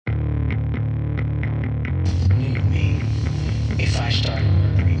started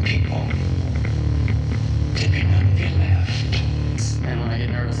murdering people. Dipping on your left. And when I get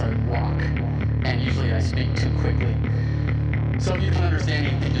nervous, I walk. And usually I speak too quickly. So if you don't understand,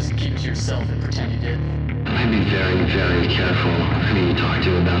 you can just keep it to yourself and pretend you did. I'd be very, very careful who you talk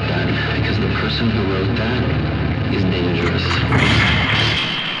to about that, because the person who wrote that is dangerous.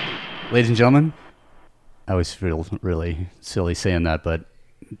 Ladies and gentlemen, I always feel really silly saying that, but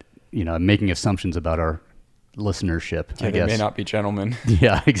I'm making assumptions about our listenership. Yeah, I they guess. may not be gentlemen.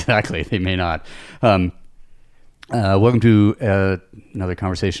 Yeah, exactly. They may not. Welcome to another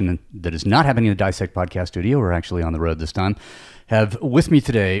conversation that is not happening in the Dissect Podcast studio. We're actually on the road this time. Have with me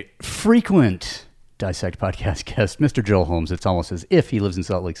today Frequent Dissect Podcast guest, Mr. Joe Holmes. It's almost as if he lives in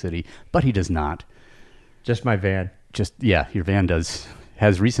Salt Lake City, but he does not. Just my van. Your van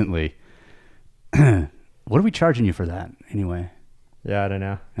has recently. What are we charging you for that anyway? Yeah, I don't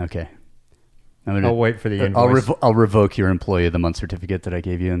know. Okay. I'll wait for the invoice. I'll revoke your Employee of the Month certificate that I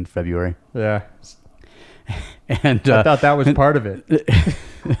gave you in February. Yeah. And I thought that was part of it.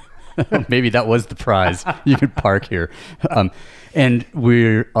 Maybe that was the prize. You could park here. And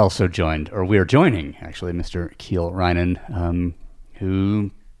we're also joining, actually, Mr. Kiel Reijnen,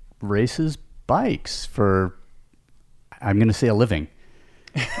 who races bikes for, I'm going to say, a living.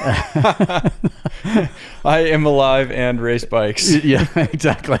 I am alive and race bikes. Yeah,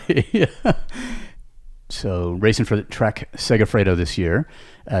 exactly. Yeah. So racing for the Trek-Segafredo this year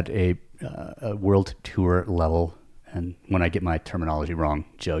at a world tour level. And when I get my terminology wrong,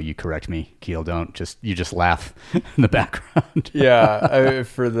 Joe, you correct me. Kiel, don't. You just laugh in the background. Yeah,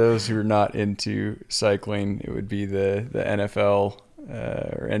 for those who are not into cycling, it would be the NFL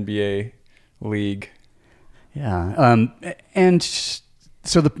or NBA league. Yeah, and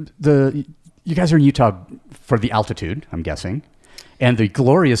so the you guys are in Utah for the altitude, I'm guessing, and the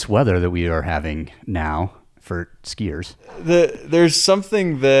glorious weather that we are having now for skiers. There's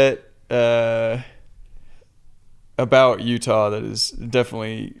something that about Utah that is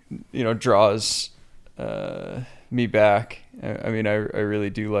definitely draws me back. I mean, I really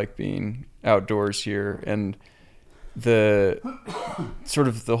do like being outdoors here, and the sort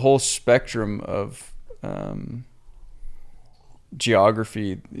of the whole spectrum of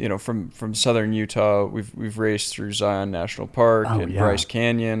geography, from southern Utah, we've raced through Zion National Park and Bryce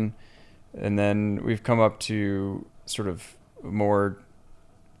Canyon, and then we've come up to sort of more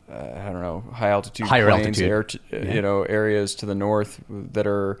higher altitude areas to the north that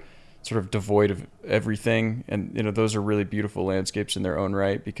are sort of devoid of everything, and those are really beautiful landscapes in their own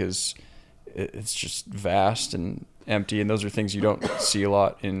right because it's just vast and empty, and those are things you don't see a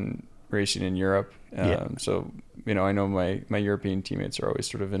lot in racing in Europe. So I know my European teammates are always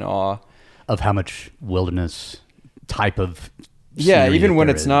sort of in awe of how much wilderness type of even when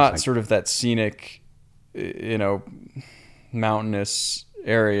it's not sort of that scenic mountainous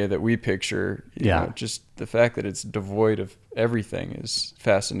area that we picture. Just the fact that it's devoid of everything is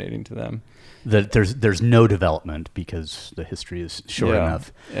fascinating to them. That there's no development because the history is short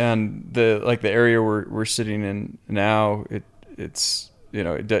enough. And the area we're sitting in now, it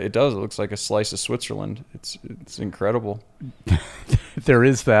looks like a slice of Switzerland. It's incredible. There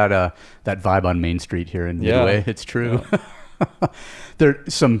is that vibe on Main Street here in Midway. It's true. Yeah.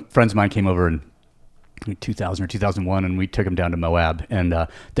 Some friends of mine came over in 2000 or 2001, and we took them down to Moab, and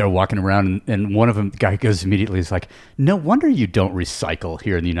they're walking around, and one of them, the guy goes immediately, he's like, "No wonder you don't recycle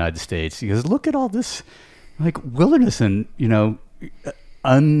here in the United States." He goes, "Look at all this wilderness and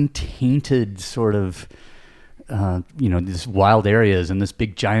untainted sort of these wild areas and this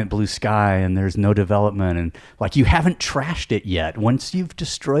big giant blue sky, and there's no development, and you haven't trashed it yet. Once you've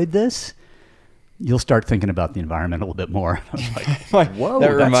destroyed this, you'll start thinking about the environment a little bit more." I was like, whoa.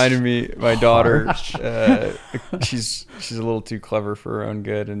 That reminded me, my daughter, she's a little too clever for her own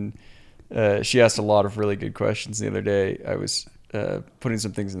good, and she asked a lot of really good questions the other day. I was putting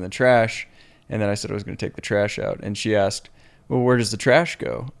some things in the trash, and then I said I was going to take the trash out, and she asked, "Well, where does the trash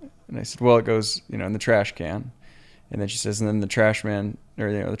go?" And I said, "Well, it goes, in the trash can." And then she says, "And then the trash man, or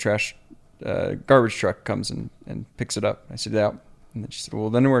the trash garbage truck comes and picks it up." I said, "Yeah." And then she said,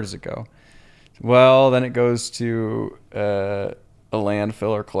 "Well, then where does it go?" Well, then it goes to a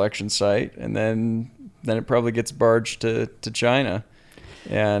landfill or collection site, and then it probably gets barged to China,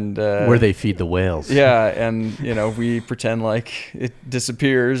 and where they feed the whales. Yeah, and we pretend like it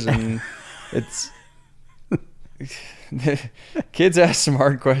disappears, and it's kids ask some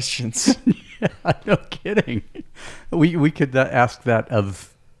hard questions. Yeah, no kidding. We could ask that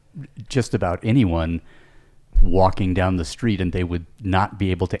of just about anyone walking down the street, and they would not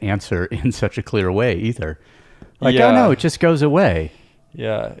be able to answer in such a clear way either. Oh no, it just goes away.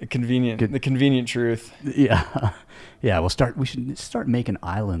 Yeah, the convenient truth. Yeah. Yeah, we should start making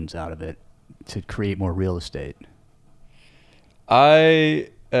islands out of it to create more real estate. I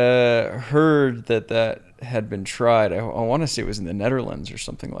heard that had been tried. I want to say it was in the Netherlands or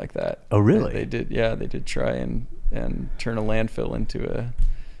something like that. Oh, really? They did try and turn a landfill into a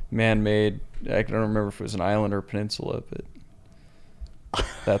man-made, I don't remember if it was an island or a peninsula, but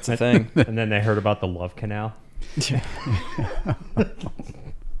that's a thing. And then they heard about the Love Canal.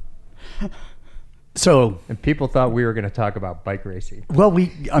 So, and people thought we were going to talk about bike racing. Well, we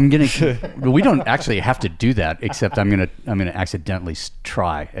don't actually have to do that, except I'm gonna accidentally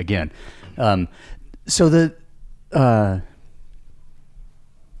try again. So the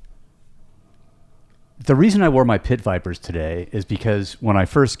reason I wore my Pit Vipers today is because when I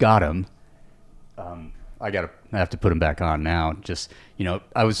first got them, I have to put them back on now. Just,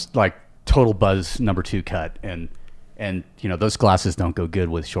 I was like total Buzz number 2 cut, and those glasses don't go good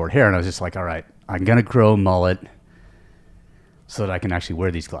with short hair, and I was just like, all right, I'm gonna grow a mullet so that I can actually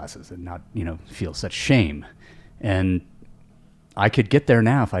wear these glasses and not feel such shame. And I could get there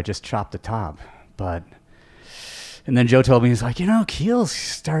now if I just chopped the top, and then Joe told me, he's like, Kiel's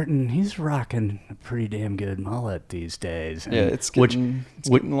he's rocking a pretty damn good mullet these days. And it's getting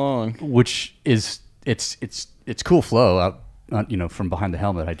long. Which is it's cool flow out, from behind the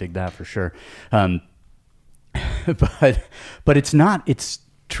helmet. I dig that for sure. But it's not. It's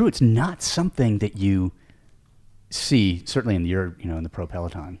true. It's not something that you see certainly in the pro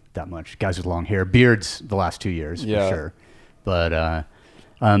peloton that much. Guys with long hair, beards the last 2 years for sure. But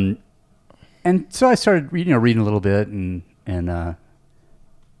and so I started reading a little bit, and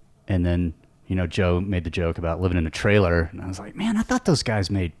then Joe made the joke about living in a trailer, and I was like, man, I thought those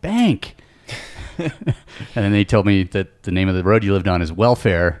guys made bank. And then they told me that the name of the road you lived on is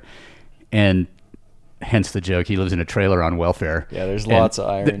Welfare, and hence the joke. He lives in a trailer on welfare. Yeah, there's lots of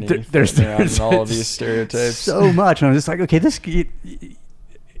irony. There's in all of these stereotypes. So much, and I was just like, okay, this Kiel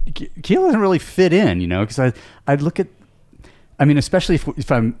doesn't really fit in, because I'd look at, especially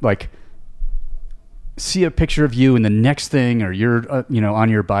if I'm like, see a picture of you, and the next thing, or you're on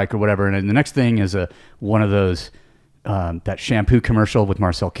your bike or whatever, and the next thing is one of those that shampoo commercial with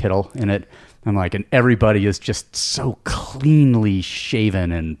Marcel Kittel in it. I'm like, and everybody is just so cleanly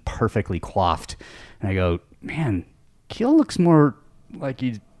shaven and perfectly coiffed. And I go, man, Kiel looks more like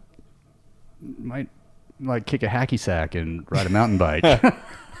he might like kick a hacky sack and ride a mountain bike.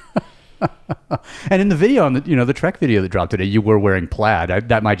 And in the video, on the Trek video that dropped today, you were wearing plaid.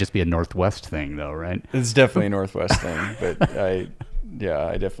 That might just be a Northwest thing, though, right? It's definitely a Northwest thing, but I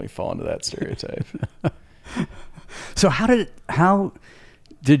definitely fall into that stereotype. So how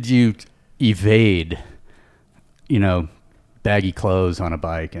did you evade, baggy clothes on a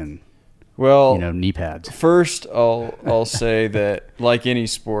bike and knee pads? First, I'll say that, like any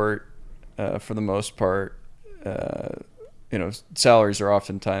sport, for the most part, salaries are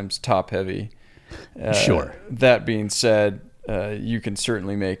oftentimes top heavy. Sure. That being said, you can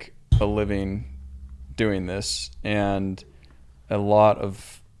certainly make a living doing this, and a lot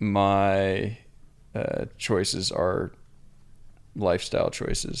of my choices are lifestyle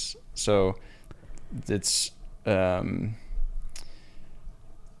choices. So it's having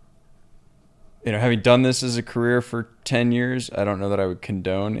done this as a career for 10 years, I don't know that I would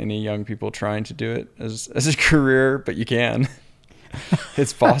condone any young people trying to do it as a career, but you can.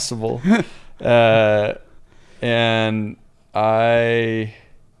 It's possible. And I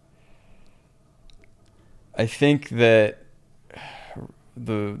think that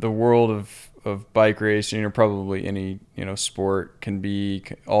the world of bike racing, or probably any sport, can be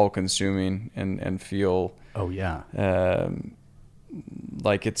all consuming and feel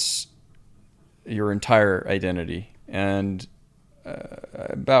like it's your entire identity. And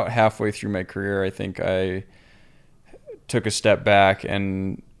about halfway through my career, I think I took a step back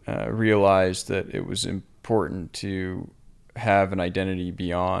and realized that it was important to have an identity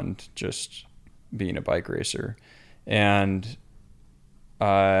beyond just being a bike racer. And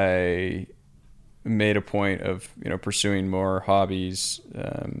I made a point of pursuing more hobbies,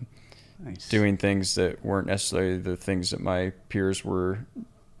 nice. Doing things that weren't necessarily the things that my peers were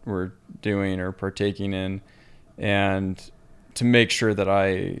doing or partaking in, and to make sure that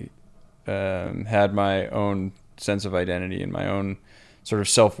I had my own sense of identity and my own sort of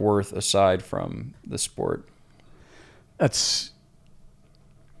self-worth aside from the sport. That's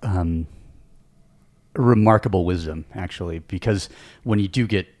remarkable wisdom, actually, because when you do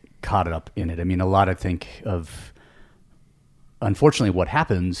get caught up in it, a lot, I think, of unfortunately what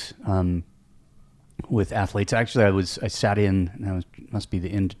happens with athletes. Actually, I sat in, must be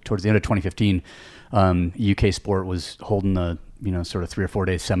towards the end of 2015, UK Sport was holding the sort of 3 or 4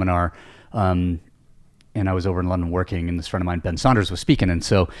 day seminar. And I was over in London working, and this friend of mine, Ben Saunders, was speaking. And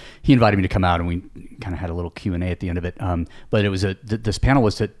so he invited me to come out, and we kind of had a little Q&A at the end of it. But it was this panel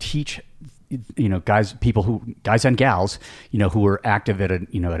was to teach, guys and gals, who were active at a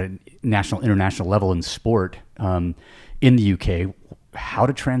national, international level in sport in the UK, how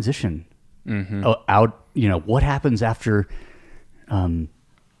to transition out, what happens after,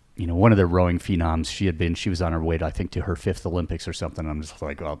 one of the rowing phenoms, she was on her way to, I think, to her 5th Olympics or something. I'm just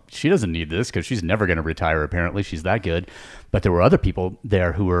like, well, she doesn't need this because she's never going to retire. Apparently she's that good. But there were other people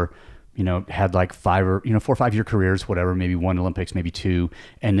there who were, had like 4 or 5 year careers, whatever, maybe 1 Olympics, maybe 2.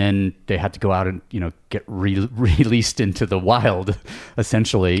 And then they had to go out and, get released into the wild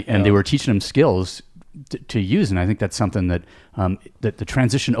essentially. And they were teaching them skills to use. And I think that's something that, that the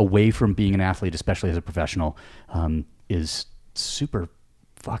transition away from being an athlete, especially as a professional, is super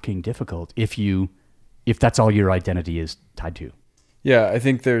fucking difficult if that's all your identity is tied to. Yeah, I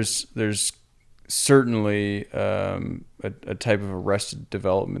think there's certainly a type of arrested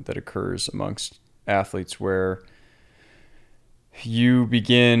development that occurs amongst athletes where you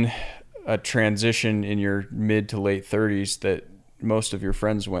begin a transition in your mid to late 30s that most of your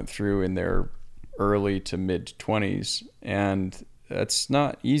friends went through in their early to mid 20s, and that's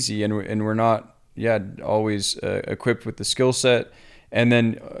not easy, and we're not always equipped with the skill set. And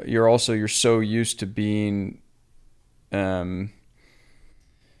then you're so used to being,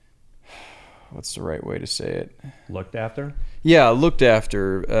 what's the right way to say it? Looked after? Yeah, looked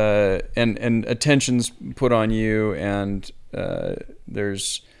after, and attention's put on you, and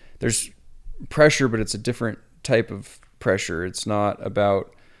there's pressure, but it's a different type of pressure. It's not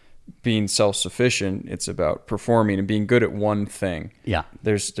about being self-sufficient. It's about performing and being good at one thing. Yeah.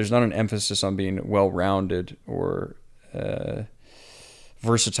 There's not an emphasis on being well-rounded or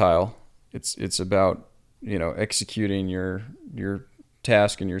versatile. It's about executing your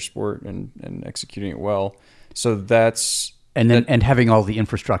task in your sport and executing it well. So that's and having all the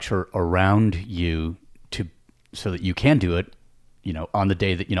infrastructure around you so that you can do it on the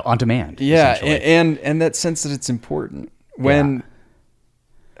day that on demand. Yeah, and that sense that it's important when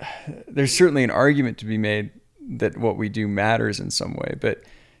there's certainly an argument to be made that what we do matters in some way, but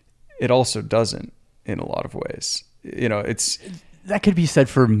it also doesn't in a lot of ways. It's that could be said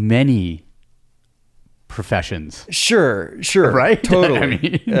for many professions. Sure, right? Totally. I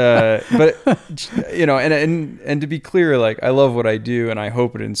mean, but and to be clear, like I love what I do, and I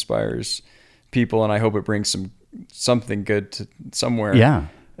hope it inspires people, and I hope it brings something good to somewhere. Yeah.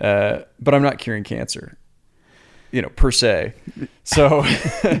 But I'm not curing cancer, per se. So,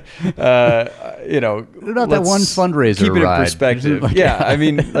 not that one fundraiser. Keep it ride. in perspective. I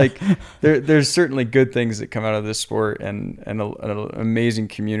mean, like there's certainly good things that come out of this sport, and an amazing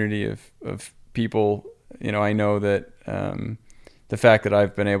community of people. I know that the fact that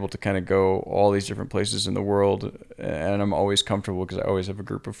I've been able to kind of go all these different places in the world, and I'm always comfortable because I always have a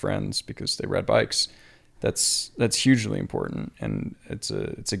group of friends because they ride bikes. That's hugely important, and it's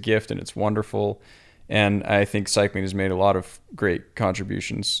a gift, and it's wonderful. And I think cycling has made a lot of great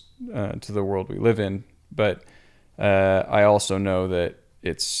contributions to the world we live in. But I also know that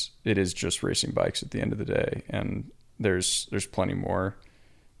it is just racing bikes at the end of the day, and there's plenty more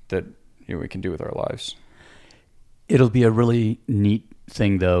that we can do with our lives. It'll be a really neat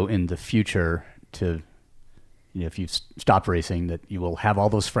thing, though, in the future to, if you've stopped racing, that you will have all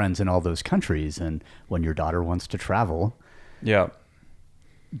those friends in all those countries, and when your daughter wants to travel,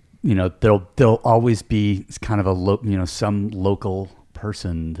 there'll always be kind of a some local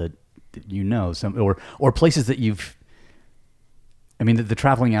person that some or places that you've. I mean, the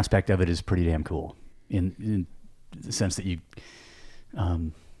traveling aspect of it is pretty damn cool in the sense that you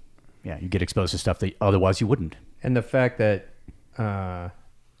get exposed to stuff that otherwise you wouldn't. And the fact that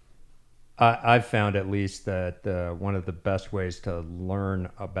I've found at least that one of the best ways to learn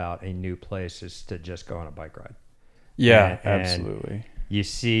about a new place is to just go on a bike ride. Yeah, and absolutely. You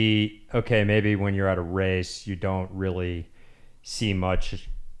see, okay, maybe when you're at a race, you don't really see much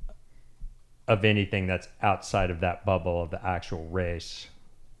of anything that's outside of that bubble of the actual race.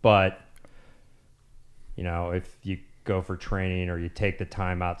 But, if you go for training or you take the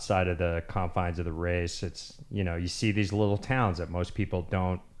time outside of the confines of the race, it's, you see these little towns that most people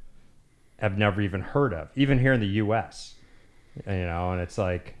have never even heard of, even here in the U.S., and it's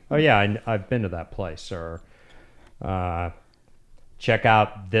like, oh yeah, I've been to that place, or check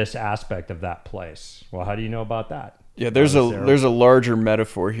out this aspect of that place. Well, how do you know about that? Yeah, there's a larger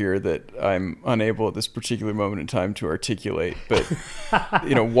metaphor here that I'm unable at this particular moment in time to articulate, but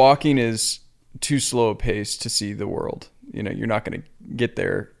walking is too slow a pace to see the world. you're not going to get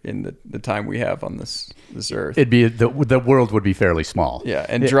there in the time we have on this earth. It'd be the world would be fairly small. Yeah,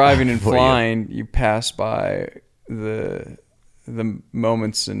 and driving and flying, you pass by the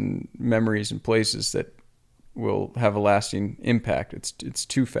moments and memories and places that will have a lasting impact. It's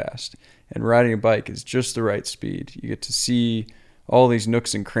too fast, and riding a bike is just the right speed. You get to see all these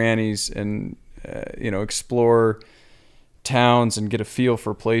nooks and crannies, and explore towns and get a feel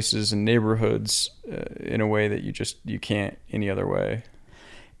for places and neighborhoods in a way that you can't any other way.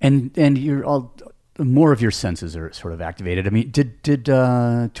 And you're all more of your senses are sort of activated. I mean, did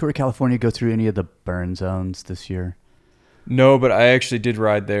Tour of California go through any of the burn zones this year? No, but I actually did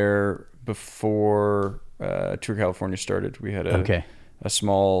ride there before Tour of California started. We had a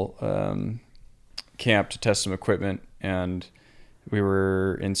small camp to test some equipment, and we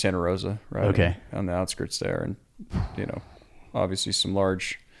were in Santa Rosa, right? On the outskirts there, and obviously some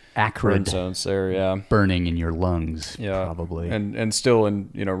large acrid burn zones there. Yeah, burning in your lungs, probably, and still in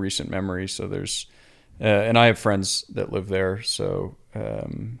recent memory. So there's, and I have friends that live there, so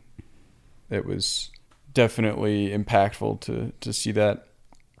it was definitely impactful to see that.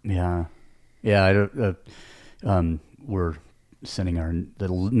 Yeah. We're sending the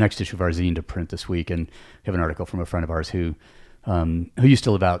next issue of our zine to print this week, and we have an article from a friend of ours who used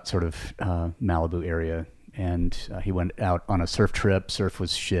to live out sort of Malibu area, and he went out on a surf trip. Surf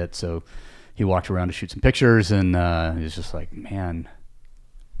was shit, so he walked around to shoot some pictures, and he was just like, man,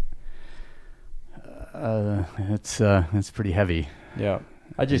 it's pretty heavy. Yeah,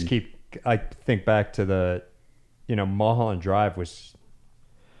 I think back to the, Mulholland Drive was,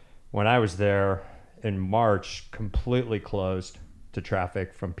 when I was there in March, completely closed to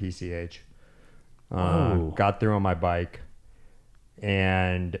traffic from PCH. Got through on my bike,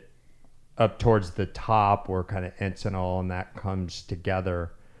 and up towards the top where kind of Encinal and that comes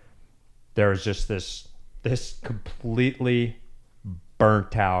together, there was just this completely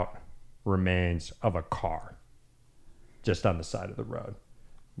burnt out remains of a car just on the side of the road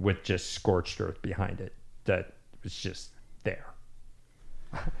with just scorched earth behind it that was just there.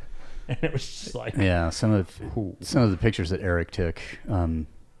 And it was just like, some of the pictures that Eric took, I'm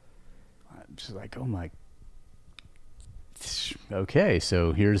just like, oh my, okay,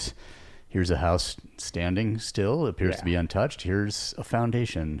 so here's a house standing still, appears to be untouched. Here's a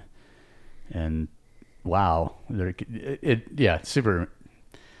foundation, and wow, super.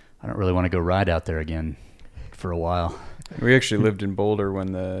 I don't really want to go ride out there again for a while. We actually lived in Boulder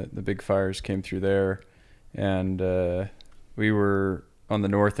when the big fires came through there, and we were on the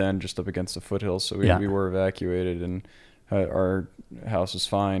north end, just up against the foothills, so we were evacuated, and our house was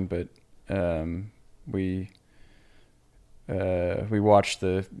fine, but we watched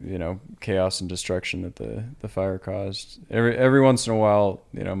the chaos and destruction that the fire caused. Every once in a while,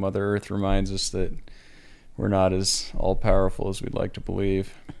 Mother Earth reminds us that we're not as all powerful as we'd like to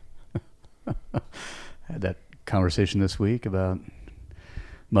believe. Had that conversation this week about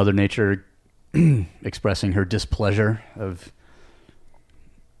Mother Nature expressing her displeasure of.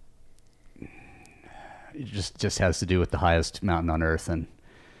 It just has to do with the highest mountain on earth, and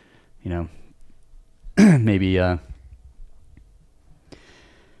maybe as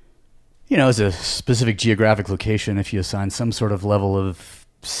a specific geographic location, if you assign some sort of level of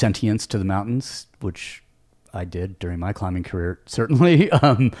sentience to the mountains, which I did during my climbing career, certainly,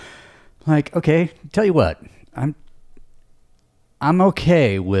 like, okay, tell you what, I'm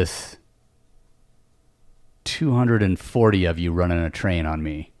okay with 240 of you running a train on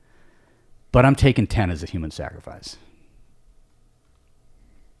me. But I'm taking 10 as a human sacrifice.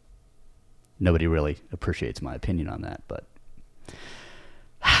 Nobody really appreciates my opinion on that, but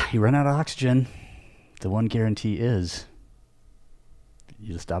you run out of oxygen. The one guarantee is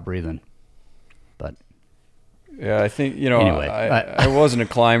you just stop breathing. But yeah, I think, anyway, I wasn't a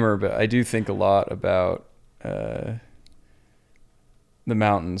climber, but I do think a lot about the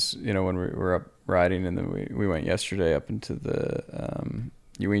mountains, when we were up riding, and then we went yesterday up into the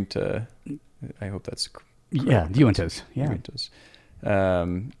Uinta, I hope that's correct. Yeah, the Uintas. Yeah. Uintas.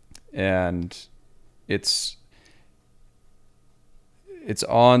 And it's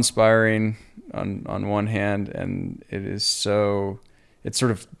awe-inspiring on one hand, and it sort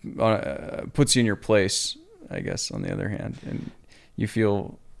of puts you in your place, I guess, on the other hand, and you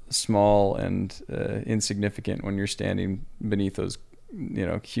feel small and insignificant when you're standing beneath those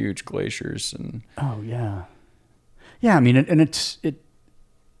huge glaciers. And I mean, and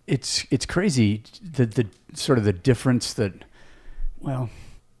it's crazy the sort of the difference that, well,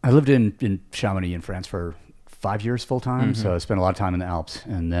 I lived in Chamonix in France for 5 years full time, so I spent a lot of time in the Alps,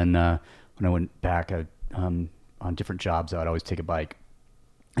 and then when I went back on different jobs, I would always take a bike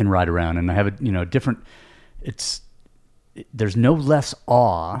and ride around, and I have a different. It's there's no less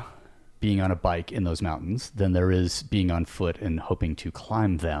awe being on a bike in those mountains than there is being on foot and hoping to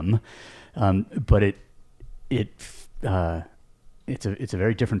climb them. But it's a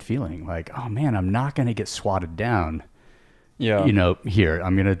very different feeling. Like, oh man, I'm not going to get swatted down. Yeah. Here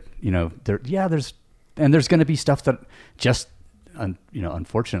I'm going to, there's going to be stuff that just,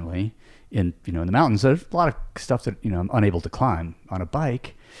 unfortunately in the mountains, there's a lot of stuff that, I'm unable to climb on a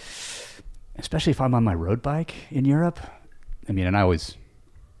bike, especially if I'm on my road bike in Europe. I mean, and I always,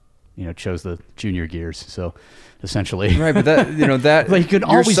 chose the junior gears. So essentially, right. But that, like you can you're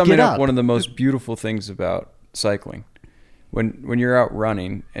always summing get up up. one of the most beautiful things about cycling. When you're out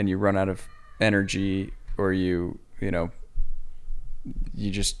running and you run out of energy, or you've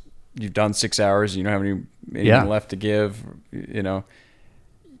done 6 hours, you don't have anything left to give,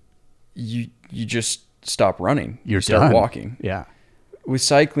 you just stop running. You start done. walking. Yeah. With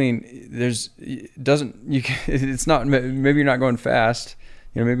cycling, it's not, maybe you're not going fast,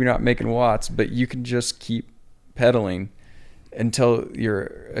 maybe you're not making watts, but you can just keep pedaling until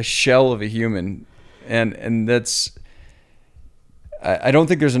you're a shell of a human. And that's, I don't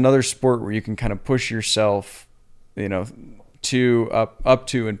think there's another sport where you can kind of push yourself, to up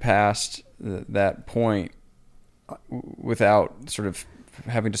to and past that point without sort of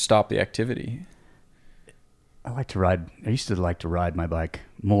having to stop the activity. I used to like to ride my bike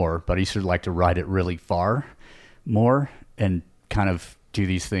more, but I used to like to ride it really far more and kind of do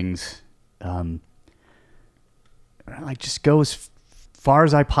these things, like just go as far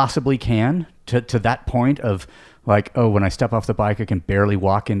as I possibly can to that point of like, oh, when I step off the bike, I can barely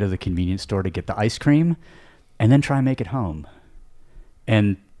walk into the convenience store to get the ice cream and then try and make it home.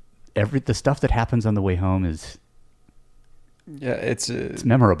 And the stuff that happens on the way home is, it's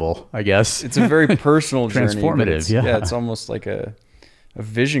memorable, I guess. It's a very personal journey. Transformative, Yeah, it's almost like a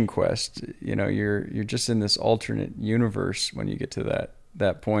vision quest. You're just in this alternate universe when you get to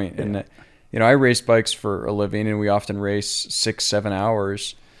that point. Yeah. And I race bikes for a living, and we often race 6-7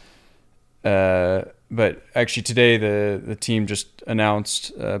 hours. But actually today the team just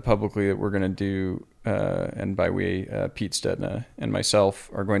announced publicly that we're going to do, and by we, Pete Stedna and myself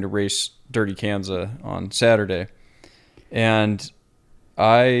are going to race Dirty Kanza on Saturday. And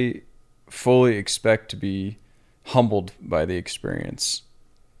I fully expect to be humbled by the experience.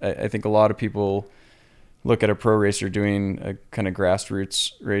 I think a lot of people look at a pro racer doing a kind of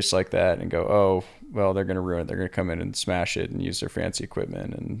grassroots race like that and go, oh, well, they're going to ruin it. They're going to come in and smash it and use their fancy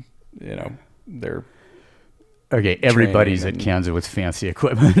equipment. And, they're... Okay, everybody's at Kanza with fancy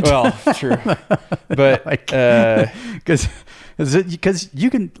equipment. Well, true. But... Because you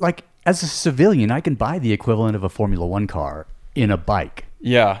can, like... As a civilian, I can buy the equivalent of a Formula One car in a bike.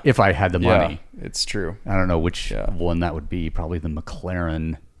 Yeah. If I had the money. Yeah, it's true. I don't know which one that would be. Probably the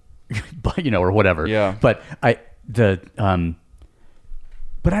McLaren, but or whatever. Yeah. But but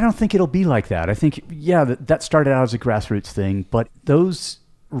I don't think it'll be like that. I think that started out as a grassroots thing, but those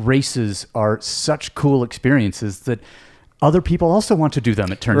races are such cool experiences that other people also want to do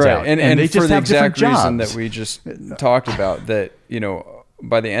them. It turns out, and they for just the have different exact reason jobs. that we just talked about, that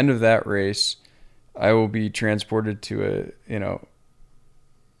by the end of that race, I will be transported to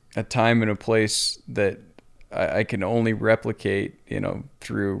a time and a place that I can only replicate,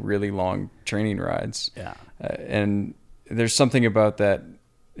 through really long training rides. Yeah. And there's something about that,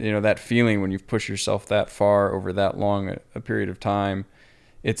 that feeling when you've pushed yourself that far over that long a period of time.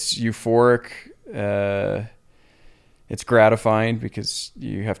 It's euphoric. It's gratifying because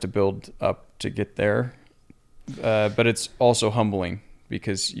you have to build up to get there. But it's also humbling,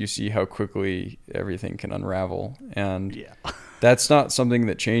 because you see how quickly everything can unravel. And that's not something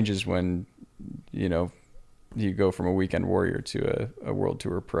that changes when, you go from a weekend warrior to a world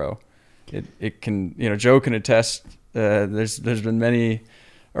tour pro. It can, Joe can attest, there's been many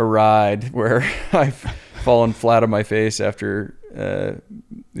a ride where I've fallen flat on my face after,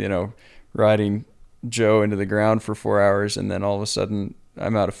 riding Joe into the ground for 4 hours. And then all of a sudden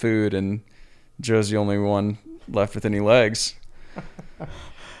I'm out of food and Joe's the only one left with any legs.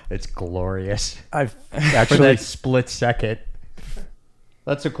 It's glorious. I've For actually that split second.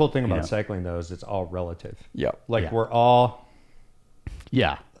 That's the cool thing about cycling, though, is it's all relative. Yeah. We're all...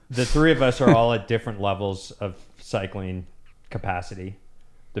 Yeah. The three of us are all at different levels of cycling capacity.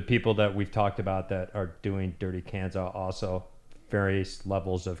 The people that we've talked about that are doing Dirty Kanza also various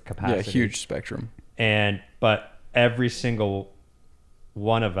levels of capacity. Yeah, huge spectrum. But every single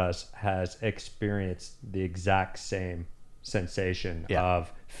one of us has experienced the exact same sensation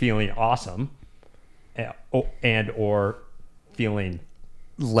of feeling awesome and or feeling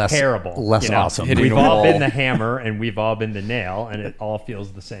terrible, less awesome. We've all been the hammer and we've all been the nail, and it all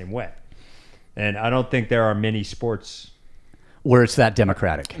feels the same way. And I don't think there are many sports where it's that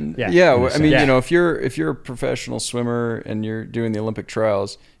democratic. Yeah. I mean, if you're a professional swimmer and you're doing the Olympic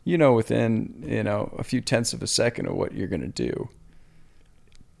trials, within a few tenths of a second of what you're going to do.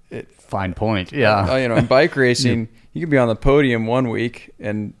 Fine point. Yeah. In bike racing, you could be on the podium one week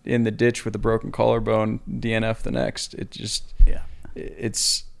and in the ditch with a broken collarbone, DNF the next. It just,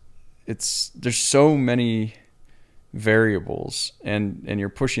 it's there's so many variables, and you're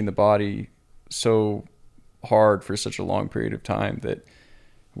pushing the body so hard for such a long period of time that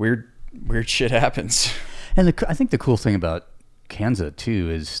weird shit happens. And I think the cool thing about Kanza too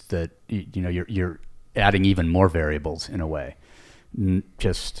is that you're adding even more variables in a way,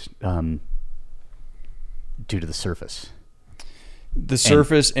 just due to the surface. The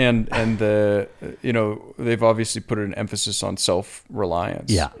surface and the they've obviously put an emphasis on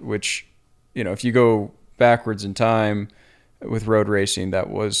self-reliance. Yeah. Which if you go backwards in time with road racing,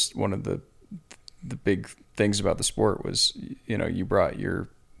 that was one of the big things about the sport was you brought your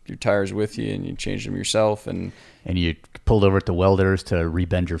tires with you and you changed them yourself and you pulled over at the welders to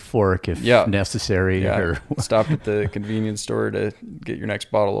rebend your fork if necessary. Or stopped at the convenience store to get your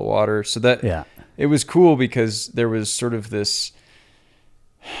next bottle of water. So that it was cool because there was sort of this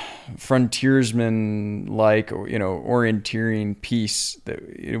frontiersman orienteering piece that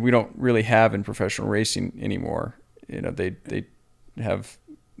we don't really have in professional racing anymore. They have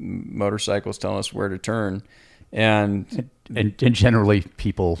motorcycles telling us where to turn, and generally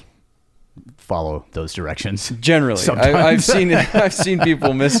people follow those directions. Generally, I've seen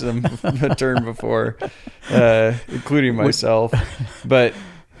people miss a turn before, including myself. But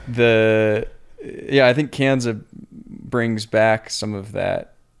I think Kanza brings back some of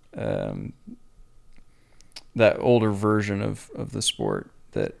that that older version of the sport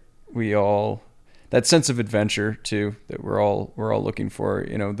that that sense of adventure too that we're all looking for.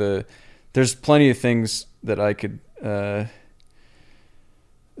 There's plenty of things that I could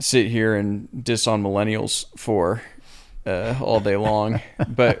sit here and diss on millennials for all day long,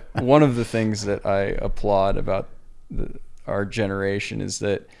 but one of the things that I applaud about our generation is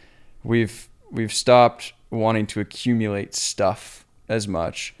that we've stopped wanting to accumulate stuff as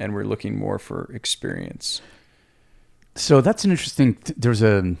much, and we're looking more for experience. So that's an interesting. There's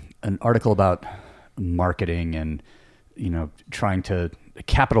an article about marketing and trying to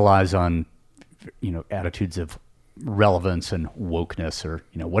capitalize on attitudes of relevance and wokeness or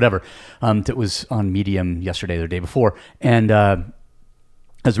whatever that was on Medium yesterday or the day before, and I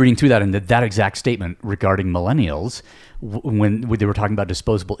was reading through that, and that exact statement regarding millennials, when they were talking about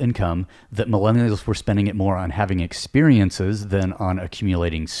disposable income, that millennials were spending it more on having experiences than on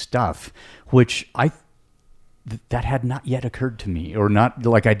accumulating stuff, which that had not yet occurred to me, or not,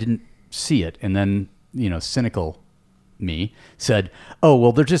 like I didn't see it. And then, cynical me said, oh,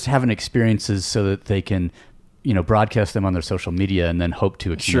 well, they're just having experiences so that they can, broadcast them on their social media and then hope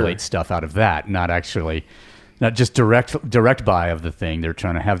to accumulate stuff out of that, not just direct buy of the thing. They're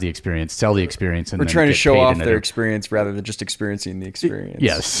trying to have the experience, sell the experience, and we're trying to show off their experience rather than just experiencing the experience.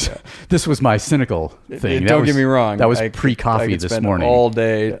 Yes, This was my cynical thing. Don't get me wrong. That was pre-coffee this morning. All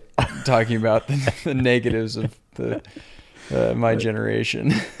day talking about the negatives of my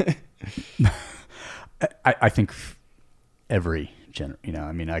generation. I think every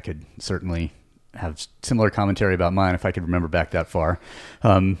I could certainly have similar commentary about mine if I could remember back that far.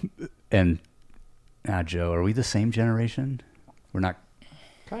 And Joe, are we the same generation? We're not.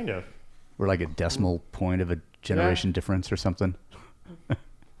 Kind of. We're like a decimal point of a generation difference or something.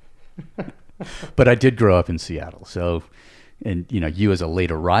 But I did grow up in Seattle, so, and you as a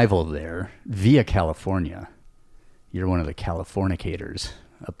late arrival there via California, you're one of the Californicators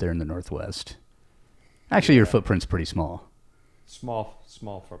up there in the Northwest. Actually, your footprint's pretty small. Small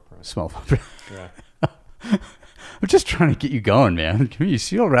footprint. Small footprint. Yeah. I'm just trying to get you going, man. You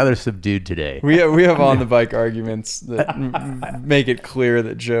feel rather subdued today. We have on the bike arguments that make it clear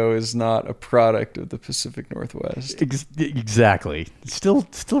that Joe is not a product of the Pacific Northwest. Exactly. Still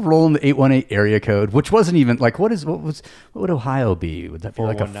rolling the 818 area code, which wasn't even like what would Ohio be? Would that be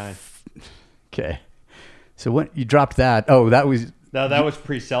like 419? Okay. So when you dropped that, that was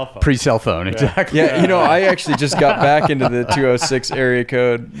pre-cell phone. Pre-cell phone, exactly. Yeah, I actually just got back into the 206 area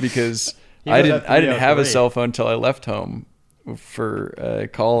code because I didn't have a cell phone until I left home for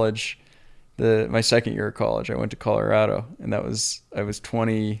college. My second year of college, I went to Colorado, and I was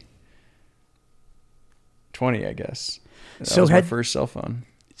 20, I guess. That was my first cell phone.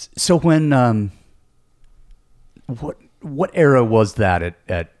 So when what era was that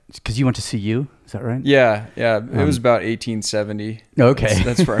at? Because you went to CU, is that right? Yeah. It was about 1870. Okay,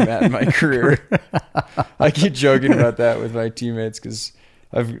 that's where I'm at in my career. I keep joking about that with my teammates because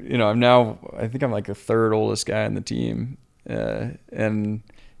I'm now, I think I'm like the third oldest guy on the team. and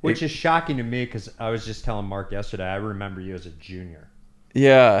which is shocking to me because I was just telling Mark yesterday. I remember you as a junior.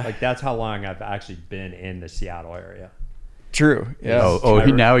 Yeah, like that's how long I've actually been in the Seattle area. True. Yeah.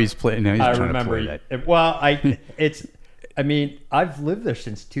 Now he's playing. Now he's I trying remember. to play that. Well, I mean, I've lived there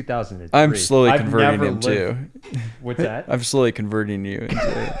since 2003. I'm slowly converting him too. What's that? I'm slowly converting you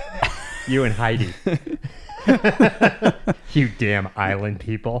into you and Heidi. You damn island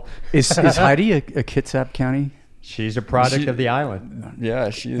people. Is Heidi a Kitsap County? She's a product of the island. Yeah,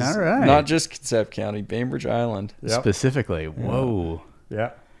 she's All right. not just Kitsap County, Bainbridge Island. Yep. Specifically. Whoa.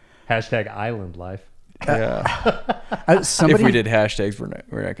 Yeah. Hashtag island life. Yeah. If we did hashtags, we're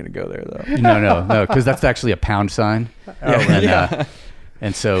not going to go there though. No, because that's actually a pound sign. Yeah.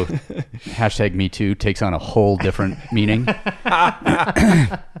 And so hashtag Me Too takes on a whole different meaning.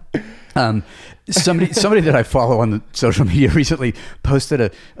 Somebody that I follow on the social media recently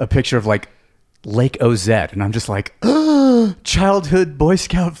posted a picture of like Lake Ozette, and I'm just like, childhood Boy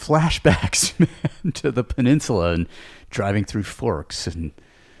Scout flashbacks, man, to the peninsula and driving through Forks and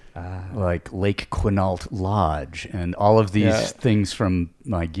like Lake Quinault Lodge and all of these things from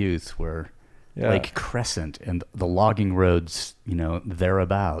my youth were Lake Crescent and the logging roads,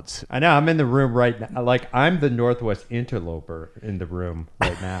 thereabouts. I know. I'm in the room right now. Like I'm the Northwest interloper in the room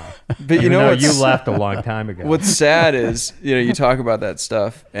right now. But you left a long time ago. What's sad is, you talk about that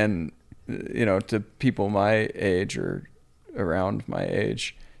stuff and, to people my age or around my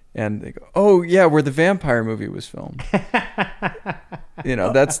age, and they go, "Oh yeah, where the vampire movie was filmed."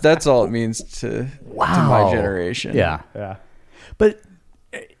 That's all it means to my generation. Yeah. Yeah. But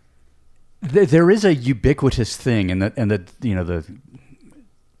there is a ubiquitous thing, and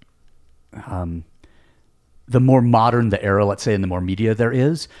the more modern the era, let's say, and the more media there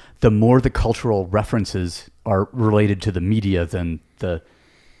is, the more the cultural references are related to the media than the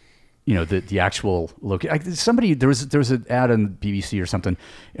actual location. There was an ad on BBC or something,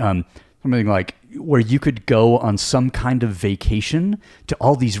 something like where you could go on some kind of vacation to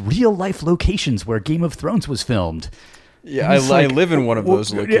all these real life locations where Game of Thrones was filmed. Yeah, I live in one of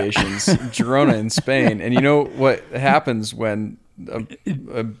those locations, Girona in Spain, and you know what happens when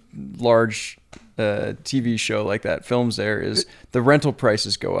a large TV show like that films there is the rental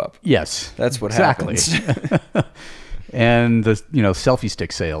prices go up. Yes, that's what happens. And the selfie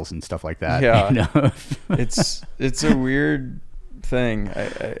stick sales and stuff like that. Yeah, it's a weird thing.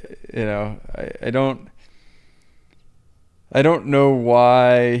 I don't know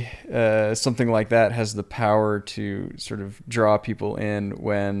why something like that has the power to sort of draw people in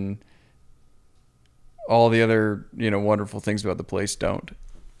when all the other wonderful things about the place don't.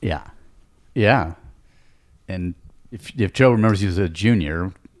 Yeah. And if Joe remembers you as a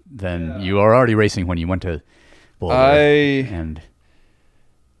junior, then you are already racing when you went to Boulder. And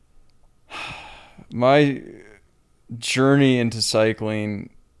my journey into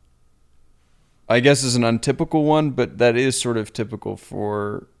cycling, I guess, is an untypical one, but that is sort of typical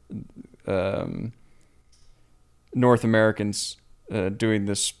for North Americans doing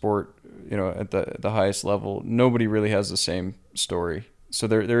this sport, at the highest level. Nobody really has the same story. So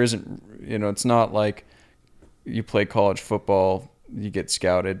there isn't, it's not like you play college football, you get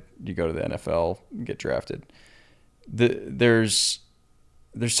scouted, you go to the NFL, you get drafted. There's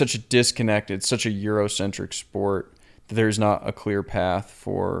such a disconnect. It's such a Eurocentric sport that there's not a clear path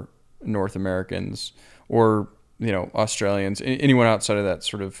for North Americans or Australians, anyone outside of that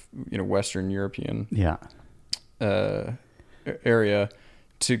sort of Western European area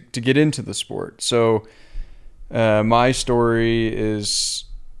to get into the sport. So my story is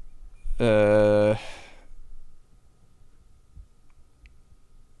I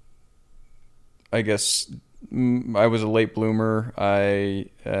guess I was a late bloomer. I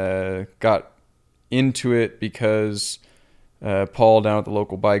got into it because Paul down at the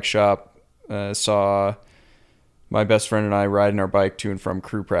local bike shop saw my best friend and I riding our bike to and from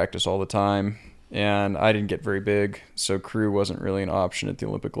crew practice all the time, and I didn't get very big, so crew wasn't really an option at the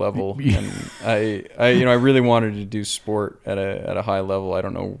Olympic level. And I really wanted to do sport at a high level. I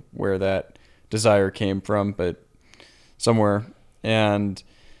don't know where that desire came from, but somewhere. And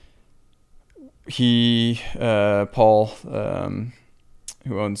Paul,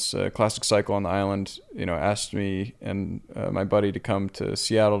 who owns Classic Cycle on the island, asked me and my buddy to come to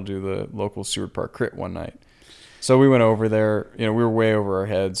Seattle to do the local Seward Park Crit one night. So we went over there. We were way over our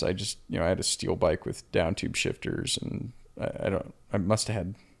heads. I just, I had a steel bike with down tube shifters, and I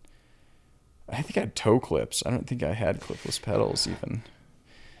think I had toe clips. I don't think I had clipless pedals even.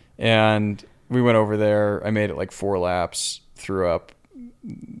 And we went over there. I made it like 4 laps, threw up.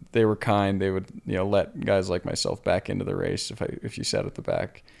 They were kind. They would, let guys like myself back into the race if you sat at the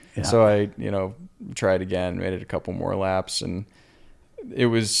back. Yeah. So I, tried again, made it a couple more laps, and it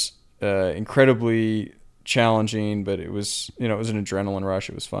was incredibly challenging, but it was, it was an adrenaline rush.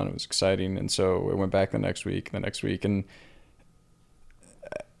 It was fun. It was exciting. And so I went back the next week, and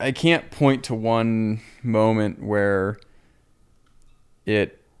I can't point to one moment where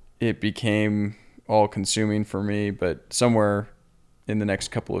it became all consuming for me, but somewhere in the next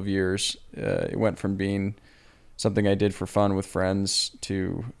couple of years, it went from being something I did for fun with friends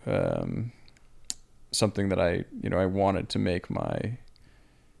to something that I wanted to make my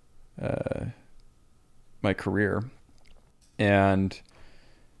career. And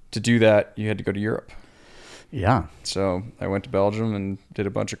to do that, you had to go to Europe. Yeah. So I went to Belgium and did a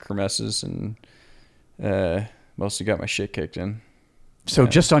bunch of kermesses and mostly got my shit kicked in. So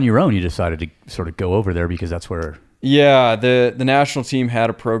just on your own, you decided to sort of go over there because that's where... Yeah, the national team had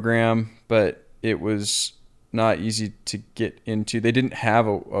a program, but it was not easy to get into. They didn't have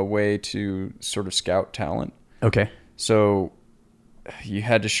a way to sort of scout talent. Okay. So you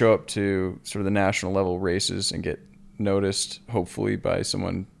had to show up to sort of the national level races and get noticed, hopefully by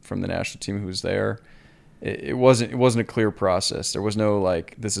someone from the national team who was there. It wasn't a clear process. There was no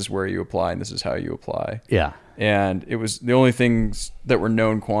like, this is where you apply and this is how you apply. Yeah. And it was the only things that were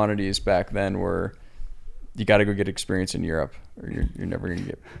known quantities back then were you got to go get experience in Europe or you're never going to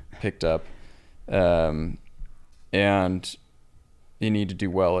get picked up. And you need to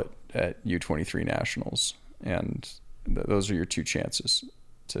do well at U23 nationals. And those are your two chances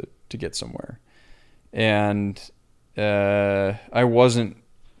to get somewhere. And I wasn't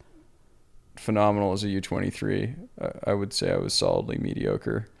phenomenal as a U23. I would say I was solidly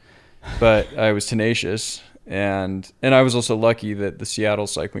mediocre, but I was tenacious. And I was also lucky that the Seattle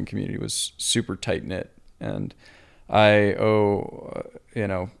cycling community was super tight knit. And I owe,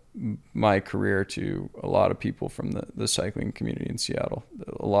 my career to a lot of people from the cycling community in Seattle.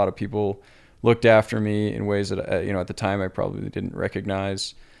 A lot of people looked after me in ways that, at the time I probably didn't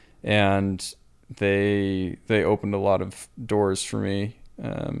recognize. And they opened a lot of doors for me.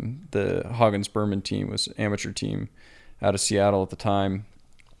 The Hagens-Berman team was an amateur team out of Seattle at the time.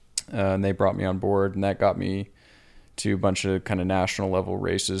 And they brought me on board, and that got me to a bunch of kind of national level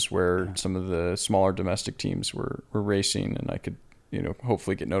races where some of the smaller domestic teams were racing, and I could,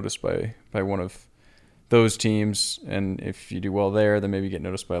 hopefully get noticed by one of those teams. And if you do well there, then maybe get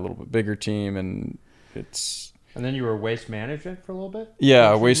noticed by a little bit bigger team. And then you were waste management for a little bit?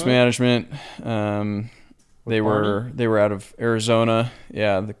 Yeah, waste management. They were out of Arizona.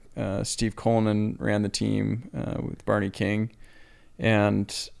 Yeah, Steve Coleman ran the team with Barney King,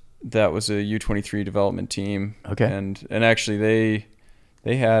 and that was a U23 development team. Okay. And actually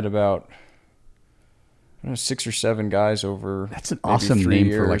they had about 6 or 7 guys over. That's an awesome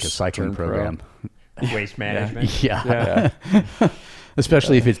name for like a cycling program. Waste management. Yeah.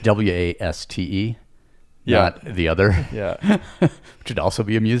 Especially if it's WASTE. Not the other. Yeah. Which would also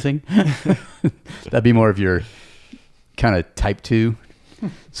be amusing. That'd be more of your kind of type 2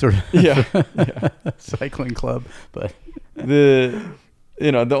 sort of cycling club. But the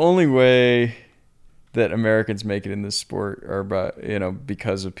only way that Americans make it in this sport are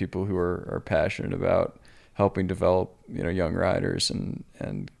because of people who are passionate about helping develop, young riders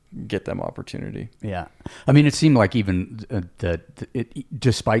and get them opportunity. Yeah. I mean, it seemed like even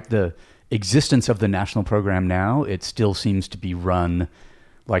despite the existence of the national program now, it still seems to be run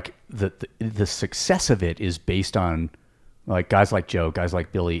like the success of it is based on like guys like Joe, guys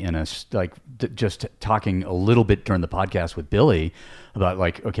like Billy Innes, like just talking a little bit during the podcast with Billy about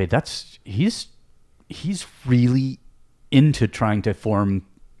like, okay, he's really into trying to form,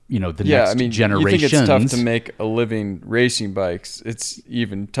 the next generations. You think it's tough to make a living racing bikes. It's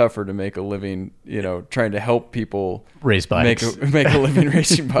even tougher to make a living, trying to help people race bikes, make a living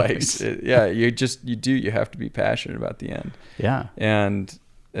racing bikes. You have to be passionate about the end. Yeah. And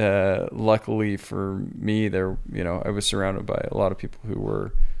luckily for me, I was surrounded by a lot of people who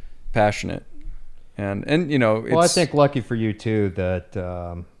were passionate, and well, I think lucky for you too that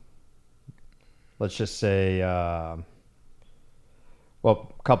let's just say,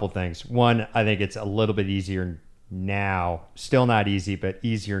 well, a couple things. One, I think it's a little bit easier now, still not easy, but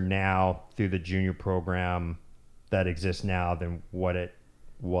easier now through the junior program that exists now than what it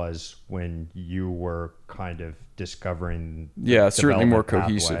was when you were kind of discovering certainly more pathway.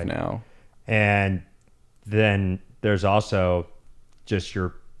 cohesive now. And then there's also just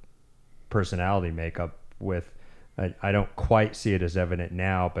your personality makeup with I don't quite see it as evident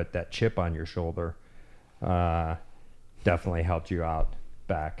now, but that chip on your shoulder definitely helped you out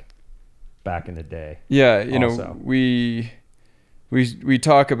back in the day. Yeah, also. We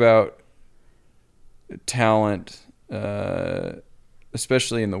talk about talent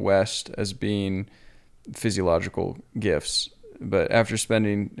especially in the West, as being physiological gifts. But after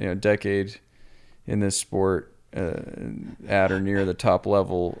spending a decade in this sport at or near the top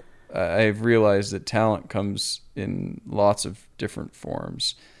level, I've realized that talent comes in lots of different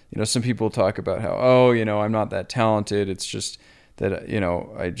forms. Some people talk about how, I'm not that talented. It's just that,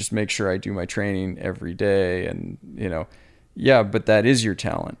 I just make sure I do my training every day. And, yeah, but that is your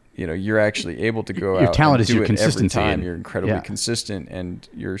talent. You're actually able to go out and talent is do your it consistency. every time. You're incredibly consistent, and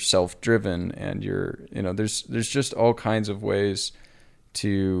you're self-driven, and there's just all kinds of ways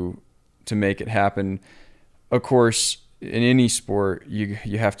to make it happen. Of course, in any sport, you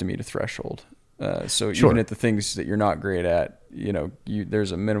have to meet a threshold. So Sure. even at the things that you're not great at,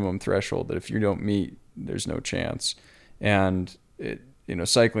 there's a minimum threshold that if you don't meet, there's no chance. And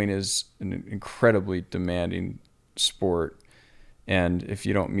cycling is an incredibly demanding sport. And if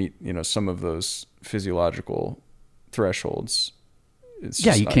you don't meet, some of those physiological thresholds, it's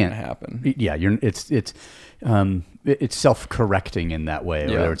just you not can't going to happen. Yeah, it's self-correcting in that way.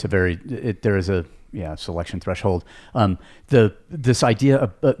 Yeah. Or there is a selection threshold. This idea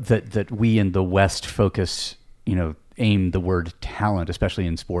of, that we in the West focus, aim the word talent, especially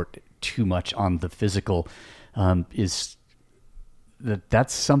in sport, too much on the physical, is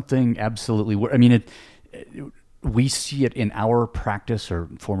that's something absolutely. We see it in our practice, or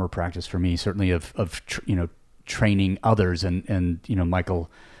former practice for me, certainly of training others, and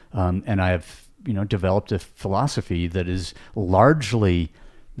Michael and I have developed a philosophy that is largely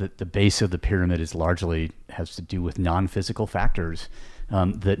that the base of the pyramid has to do with non-physical factors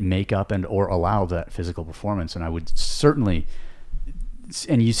that make up and or allow that physical performance. And I would certainly,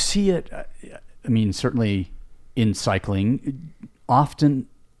 and you see it, certainly in cycling often,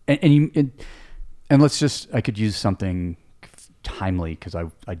 and let's just, I could use something timely, because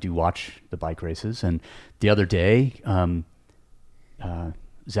I do watch the bike races. And the other day,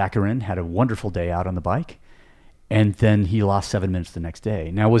 Zakarin had a wonderful day out on the bike, and then he lost 7 minutes the next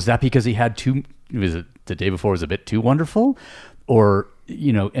day. Now, was that because he had was it the day before was a bit too wonderful? Or,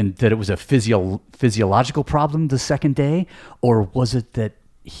 and that it was a physiological problem the second day? Or was it that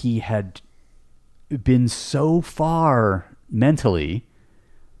he had been so far mentally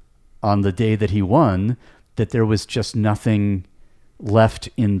on the day that he won that there was just nothing left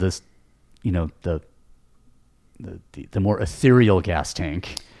in this, the more ethereal gas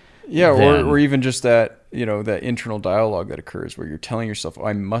tank? Yeah, or even just that, that internal dialogue that occurs where you're telling yourself,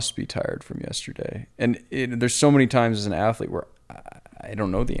 I must be tired from yesterday. And there's so many times as an athlete where I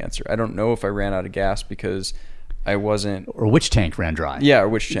don't know the answer. I don't know if I ran out of gas because I wasn't... Or which tank ran dry. Yeah, or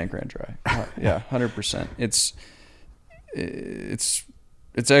which tank ran dry. Yeah, 100%.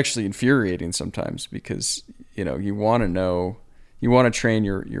 It's actually infuriating sometimes, because, you want to know... You want to train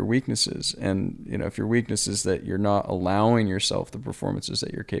your weaknesses, and if your weakness is that you're not allowing yourself the performances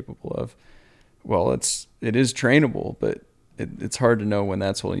that you're capable of, well, it is trainable, but it's hard to know when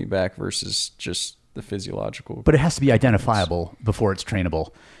that's holding you back versus just the physiological. But it has to be identifiable before it's trainable,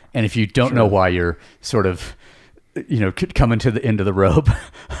 and if you don't know why you're sort of, coming to the end of the rope,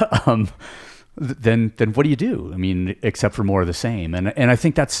 then what do you do? Except for more of the same. And I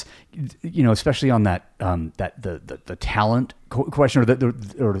think that's, especially on that the talent question,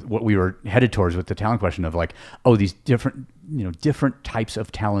 or what we were headed towards with the talent question of like, these different types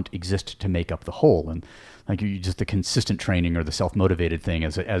of talent exist to make up the whole, and like just the consistent training or the self-motivated thing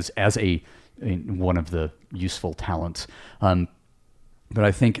as a one of the useful talents. But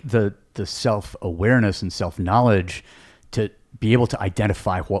I think the self-awareness and self-knowledge to be able to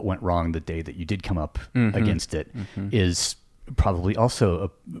identify what went wrong the day that you did come up against it is probably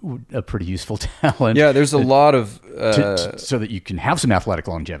also a pretty useful talent. Yeah, there's a lot of... so that you can have some athletic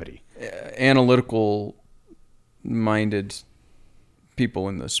longevity. Analytical-minded people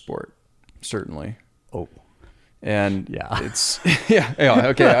in this sport, certainly. Oh. And yeah, it's... Yeah,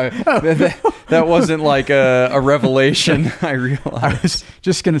 okay. That wasn't like a revelation, I realized. I was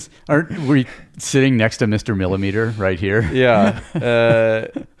just going to... Aren't we sitting next to Mr. Millimeter right here? Yeah.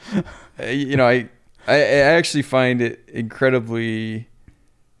 I actually find it incredibly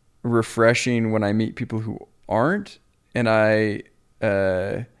refreshing when I meet people who aren't. And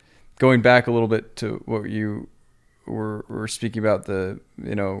going back a little bit to what you were speaking about, the,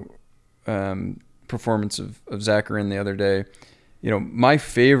 performance of Zakarin the other day. My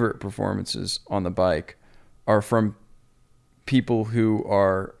favorite performances on the bike are from people who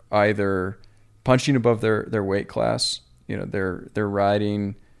are either punching above their weight class. They're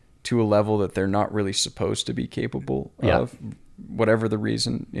riding to a level that they're not really supposed to be capable of, whatever the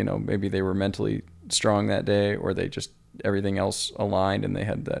reason. Maybe they were mentally strong that day, or they just, everything else aligned and they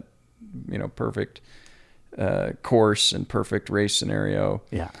had that, perfect course and perfect race scenario.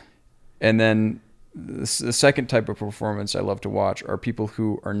 Yeah. And then the second type of performance I love to watch are people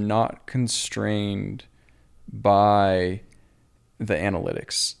who are not constrained by the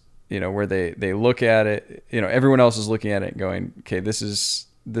analytics, where they look at it, everyone else is looking at it and going, okay, this is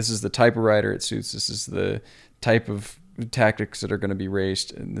the type of rider it suits. This is the type of tactics that are going to be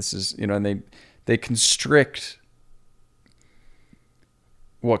raced. And this is, and they constrict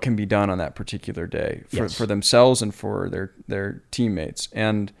what can be done on that particular day for themselves and for their teammates.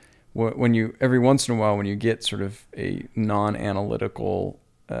 And when you, every once in a while, when you get sort of a non-analytical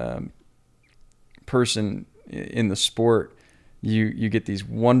person in the sport, you get these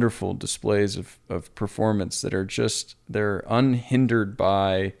wonderful displays of performance that are just, they're unhindered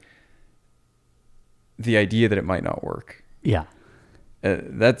by the idea that it might not work. Yeah.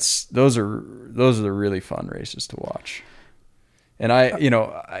 Those are the really fun races to watch. And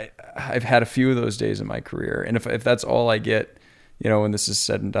I've had a few of those days in my career. And if that's all I get, when this is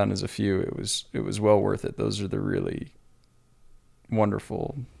said and done as a few, it was well worth it. Those are the really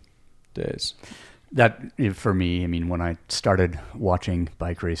wonderful days. That, for me, I mean, when I started watching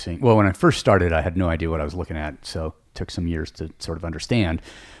bike racing, well, when I first started, I had no idea what I was looking at, so it took some years to sort of understand.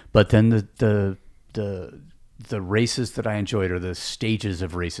 But then the races that I enjoyed, or the stages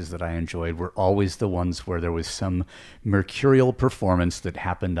of races that I enjoyed, were always the ones where there was some mercurial performance that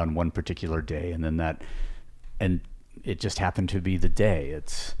happened on one particular day, and it just happened to be the day.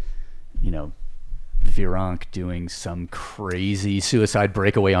 It's, Virenque doing some crazy suicide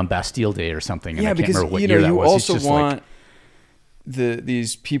breakaway on Bastille Day or something. And I can't remember what year that was. You also want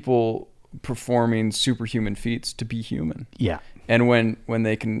these people performing superhuman feats to be human. Yeah. And when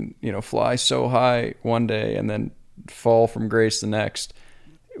they can, fly so high one day and then fall from grace the next,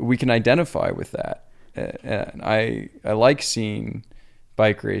 we can identify with that. And I like seeing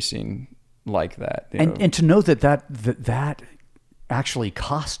bike racing like that. And to know that actually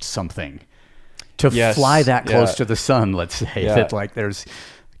costs something. To fly that close to the sun, let's say, that like there is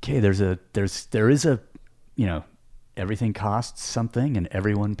a everything costs something and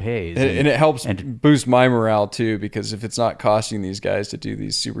everyone pays. And it helps boost my morale too, because if it's not costing these guys to do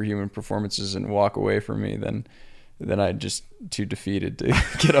these superhuman performances and walk away from me, then I'm just too defeated to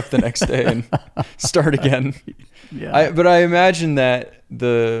get up the next day and start again. Yeah. But I imagine that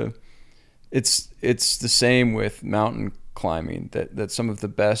it's the same with mountain climbing, that some of the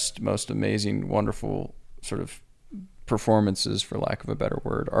best, most amazing, wonderful sort of performances, for lack of a better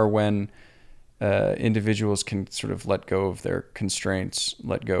word, are when individuals can sort of let go of their constraints,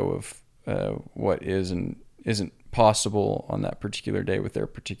 let go of what is and isn't possible on that particular day with their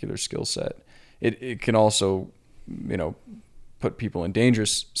particular skill set. It can also, put people in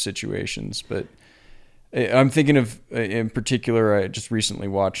dangerous situations. But I'm thinking of, in particular, I just recently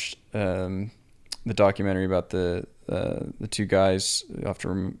watched the documentary about the two guys, you'll have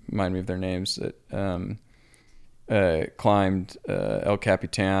to remind me of their names, that climbed El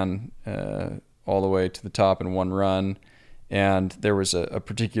Capitan all the way to the top in one run. And there was a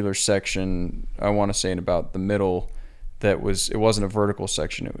particular section, I want to say in about the middle, it wasn't a vertical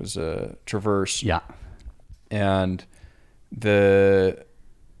section, it was a traverse. Yeah. And one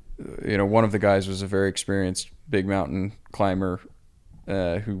of the guys was a very experienced big mountain climber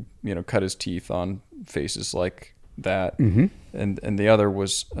who cut his teeth on faces like that. Mm-hmm. And the other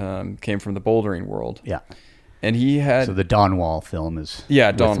was came from the bouldering world. Yeah. And he had, so the Don Wall film is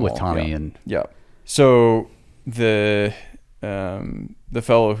with Tommy and so the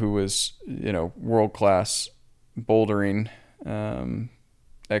fellow who was world class bouldering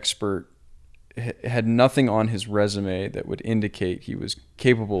expert had nothing on his resume that would indicate he was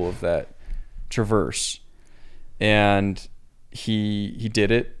capable of that traverse, and he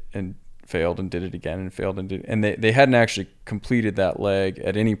did it and failed and did it again and failed and did it. And they hadn't actually completed that leg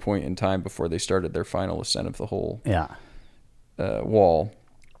at any point in time before they started their final ascent of the whole wall.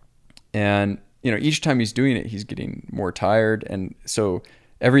 And each time he's doing it, he's getting more tired, and so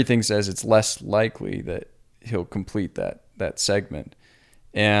everything says it's less likely that he'll complete that segment.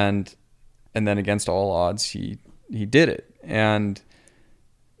 And then against all odds, he did it. And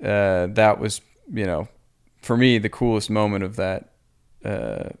that was, for me, the coolest moment of that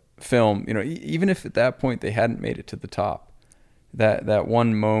film. Even if at that point they hadn't made it to the top, that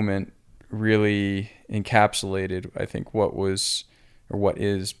one moment really encapsulated, I think, what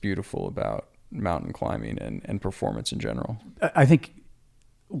is beautiful about mountain climbing and performance in general. I think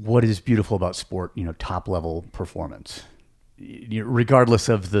what is beautiful about sport, top level performance, regardless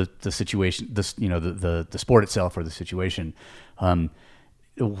of the situation, the sport itself or the situation,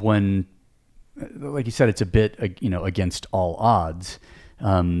 when, like you said, it's a bit, against all odds.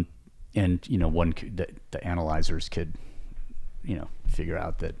 and one the analyzers could figure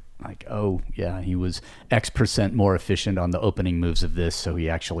out that, like, oh yeah, he was X% more efficient on the opening moves of this, so he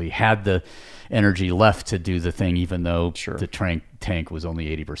actually had the energy left to do the thing, even though the tank was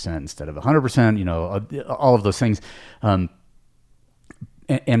only 80% instead of 100%. All of those things, I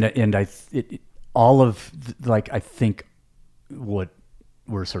think what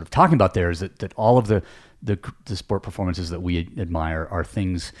we're sort of talking about there is that all of the sport performances that we admire are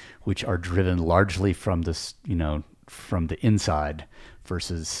things which are driven largely from this, from the inside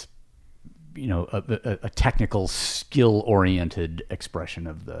versus, a technical skill-oriented expression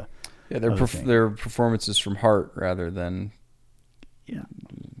of the. Yeah, they're performances from heart rather than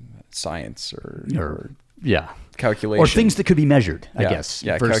science or calculation. Or things that could be measured, I guess.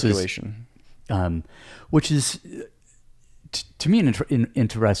 Yeah, versus, calculation. Which is, to me, an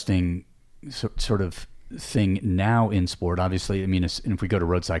interesting sort of thing now in sport. Obviously, I mean, if we go to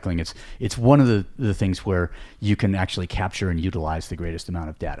road cycling, it's one of the things where you can actually capture and utilize the greatest amount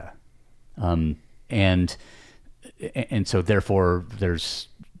of data. And so therefore there's,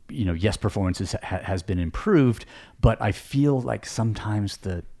 yes, performance has been improved, but I feel like sometimes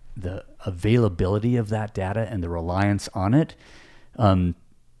the availability of that data and the reliance on it,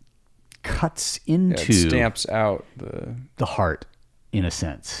 cuts into, it stamps out the heart in a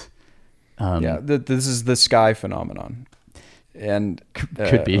sense. This is the sky phenomenon, and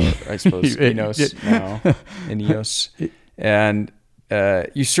could be, I suppose, Enos now, Ineos, and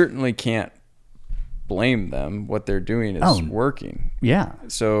you certainly can't blame them. What they're doing is working. Yeah.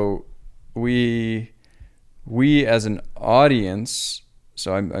 So we as an audience,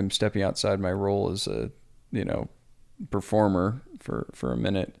 so I'm stepping outside my role as a performer for a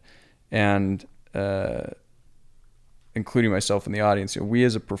minute, and including myself in the audience, we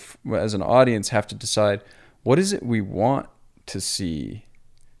as an audience have to decide what is it we want to see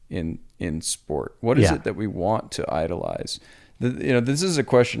in sport. What is it that we want to idolize? This is a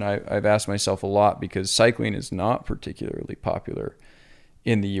question I've asked myself a lot, because cycling is not particularly popular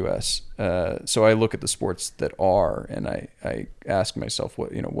in the U.S. So I look at the sports that are, and I ask myself,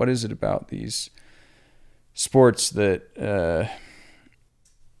 what is it about these sports that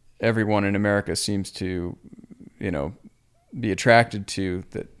everyone in America seems to, be attracted to,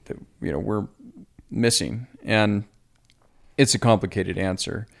 that we're missing? And it's a complicated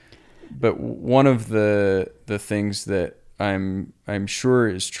answer, but one of the things that I'm sure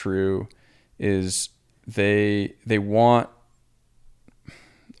is true is they want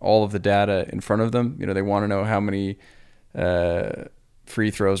all of the data in front of them. They want to know how many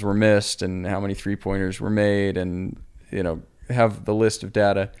free throws were missed and how many 3-pointers were made, and have the list of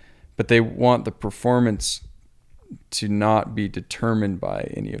data, but they want the performance to not be determined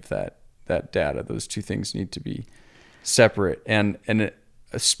by any of that data. Those two things need to be separate, and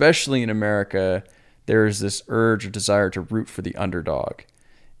especially in America, there is this urge or desire to root for the underdog.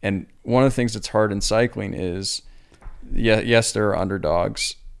 And one of the things that's hard in cycling is, yes, there are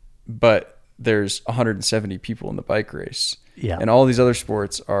underdogs, but there's 170 people in the bike race. Yeah. And all these other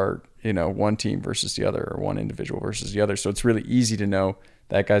sports are, one team versus the other, or one individual versus the other. So it's really easy to know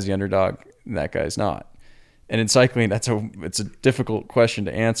that guy's the underdog and that guy's not. And in cycling, it's a difficult question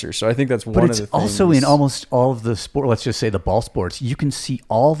to answer. So I think that's one of the things. But it's also in almost all of the sport, let's just say the ball sports, you can see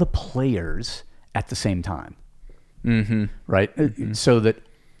all the players at the same time. Mm-hmm. Right? Mm-hmm. So that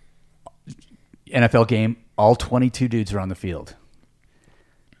NFL game, all 22 dudes are on the field.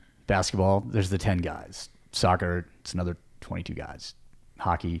 Basketball, there's the 10 guys. Soccer, it's another 22 guys.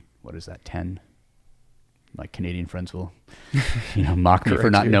 Hockey, what is that, 10? My Canadian friends will, mock me for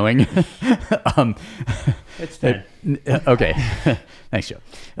not knowing. It's 10. Okay. Thanks, Joe.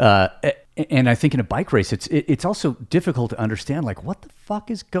 And I think in a bike race, it's also difficult to understand, like, what the fuck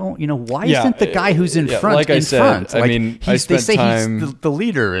is going, why isn't the guy who's in front like I said, front? I mean, they say time he's the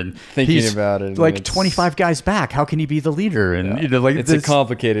leader, and thinking he's about it, like 25 guys back. How can he be the leader? And it's a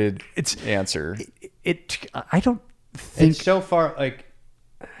complicated answer. I don't think it's so far, like,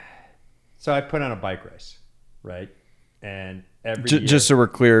 so I put on a bike race, right? And every year, just so we're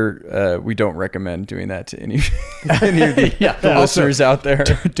clear, we don't recommend doing that to any of the listeners out there.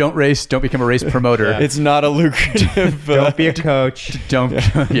 Don't race. Don't become a race promoter. Yeah. It's not a lucrative. Don't be a coach. Don't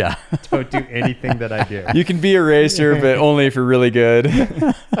do anything that I do. You can be a racer, but only if you're really good.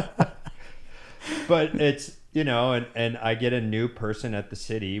 But it's, and I get a new person at the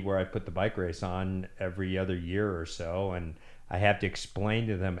city where I put the bike race on every other year or so, and I have to explain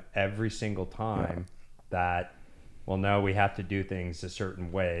to them every single time that, well, no, we have to do things a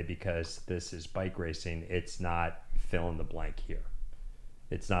certain way because this is bike racing. It's not fill in the blank here.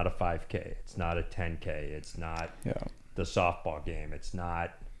 It's not a 5K. It's not a 10K. It's not the softball game. It's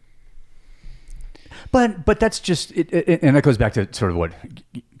not But that's just it, and that goes back to sort of what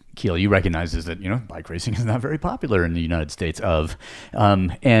Kiel, you recognize is that, bike racing is not very popular in the United States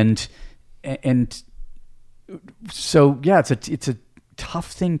and so yeah, it's a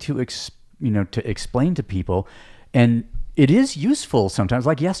tough thing to explain to people, and it is useful sometimes.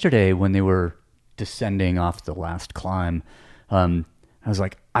 Like yesterday when they were descending off the last climb, I was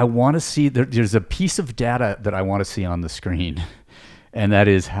like, I want to see, there's a piece of data that I want to see on the screen. And that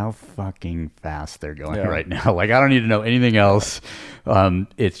is how fucking fast they're going right now. Like, I don't need to know anything else.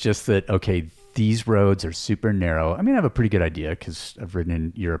 It's just that, okay, these roads are super narrow. I mean, I have a pretty good idea because I've ridden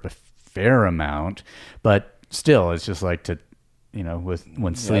in Europe a fair amount, but still, it's just like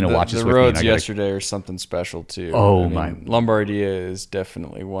when Selena watches the with roads me, yesterday are something special too. My Lombardia is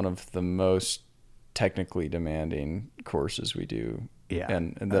definitely one of the most technically demanding courses we do. Yeah,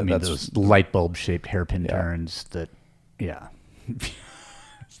 and that's those light bulb shaped hairpin turns that,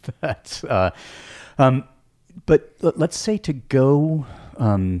 that's but let's say to go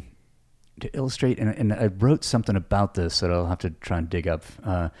to illustrate, and I wrote something about this that I'll have to try and dig up.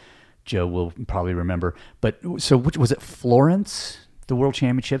 Joe will probably remember, but so which was it, Florence, the World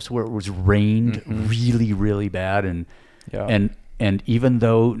Championships, where it was rained really, really bad, and even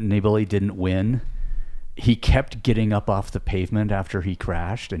though Nibali didn't win, he kept getting up off the pavement after he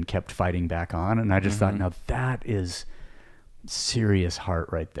crashed and kept fighting back on. And I just thought, now that is serious heart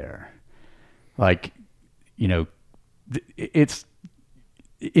right there. Like, it's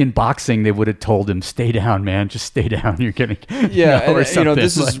in boxing, they would have told him, stay down, man, just stay down. You're getting,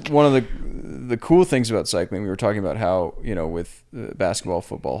 this is one of the cool things about cycling. We were talking about how, with basketball,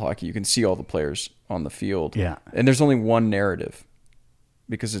 football, hockey, you can see all the players on the field. Yeah. And there's only one narrative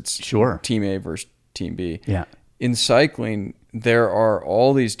because it's team A versus team B. Yeah. In cycling, there are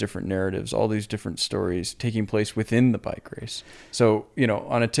all these different narratives, all these different stories taking place within the bike race. So,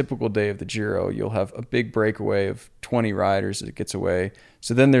 on a typical day of the Giro, you'll have a big breakaway of 20 riders that gets away.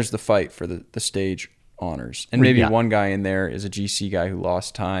 So then there's the fight for the stage honors. And maybe one guy in there is a GC guy who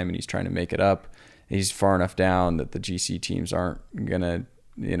lost time and he's trying to make it up. He's far enough down that the GC teams aren't going to,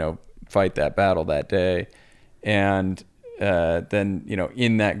 fight that battle that day. And then,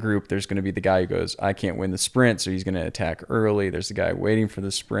 in that group, there's going to be the guy who goes, I can't win the sprint, so he's going to attack early. There's the guy waiting for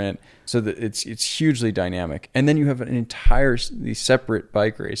the sprint. So it's hugely dynamic. And then you have an entirely separate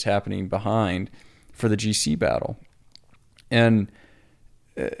bike race happening behind for the GC battle. And,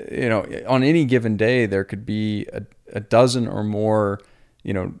 on any given day, there could be a dozen or more,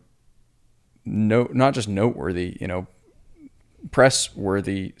 not just noteworthy,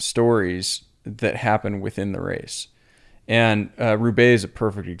 press-worthy stories that happen within the race. And Roubaix is a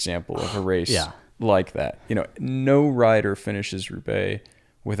perfect example of a race like that. No rider finishes Roubaix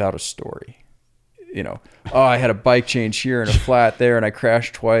without a story. I had a bike change here and a flat there, and I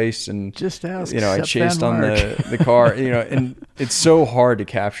crashed twice, and just ask. I chased on the car. And it's so hard to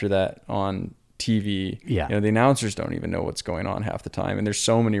capture that on TV. Yeah. The announcers don't even know what's going on half the time, and there's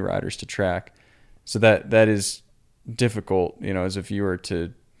so many riders to track, so that is difficult. As a viewer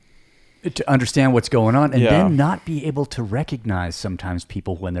to understand what's going on, and then not be able to recognize sometimes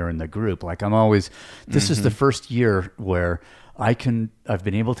people when they're in the group. Like this is the first year where I've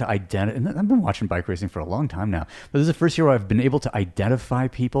been able to identify, and I've been watching bike racing for a long time now, but this is the first year where I've been able to identify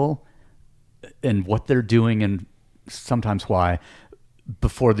people and what they're doing and sometimes why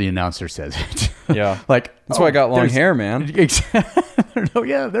before the announcer says it. Yeah. Like, that's why I got long hair, man. Oh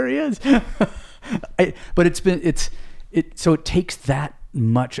yeah, there he is. So it takes that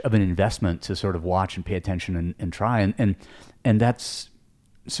much of an investment to sort of watch and pay attention and try. And that's,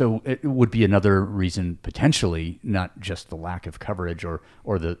 so it would be another reason potentially, not just the lack of coverage or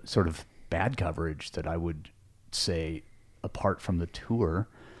the sort of bad coverage that I would say apart from the tour,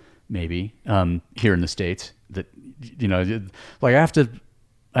 maybe here in the States, that, like I have to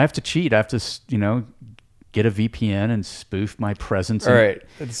cheat. I have to, get a VPN and spoof my presence. All right.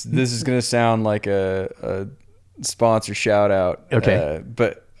 This is going to sound like a sponsor shout out. Okay.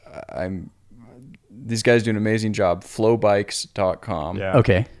 But these guys do an amazing job. Flowbikes.com. Yeah.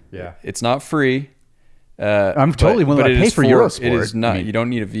 Okay. Yeah. It's not free. I'm totally willing to pay for Eurosport. It is not. You don't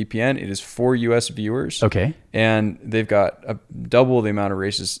need a VPN. It is for US viewers. Okay. And they've got double the amount of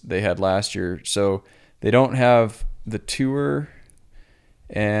races they had last year. So they don't have the tour,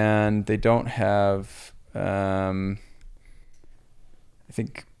 and they don't have, I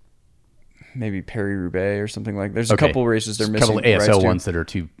think, maybe Paris-Roubaix or something like that. There's a couple races they're missing. A couple ASL ones that are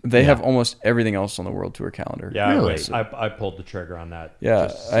too. They have almost everything else on the World Tour calendar. Yeah, really? I pulled the trigger on that.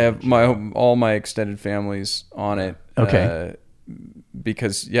 Yeah, I have all my extended families on it. Okay.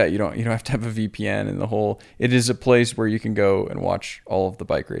 Because you don't have to have a VPN and the whole. It is a place where you can go and watch all of the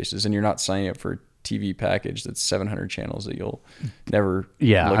bike races, and you're not signing up for TV package that's 700 channels that you'll never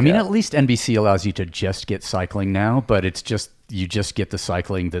Yeah, look I mean, at. at least NBC allows you to just get cycling now, but it's just you just get the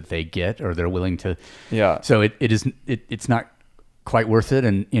cycling that they get or they're willing to. Yeah. So it's not quite worth it.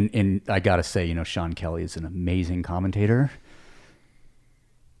 And I gotta say, you know, Sean Kelly is an amazing commentator.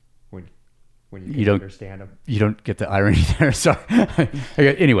 When You you don't- understand them. You don't get the irony there. Sorry.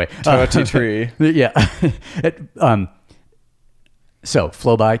 Okay, anyway, yeah. So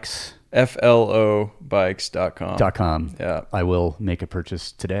Flow Bikes. FLObikes.com. .com. I will make a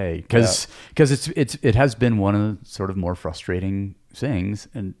purchase today because it has been one of the sort of more frustrating things,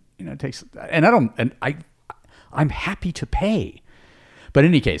 and you know it takes I'm happy to pay, but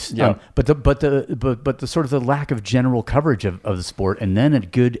in any case, but the sort of the lack of general coverage of the sport, and then a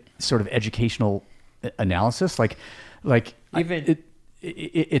good sort of educational analysis,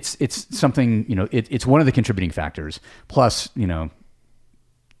 it's something, you know, it's one of the contributing factors. Plus, you know,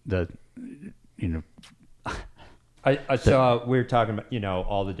 I saw we were talking about, you know,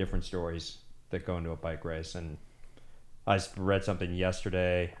 all the different stories that go into a bike race, and I read something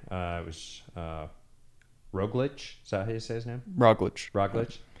yesterday. It was Roglic. Is that how you say his name? Roglic.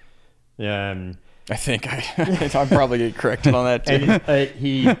 I think I'm probably getting corrected on that too. And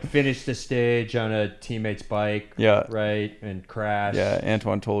he finished the stage on a teammate's bike, Yeah. right, and crashed. Yeah,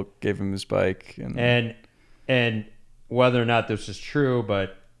 Antoine Tolk gave him his bike, and whether or not this is true,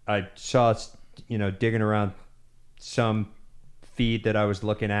 but I saw, you know, digging around some feed that I was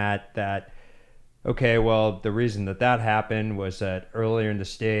looking at that, okay, well, the reason that happened was that earlier in the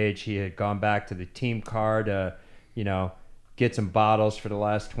stage he had gone back to the team car to, you know, get some bottles for the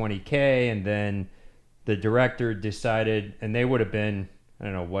last 20K, and then the director decided, and they would have been, I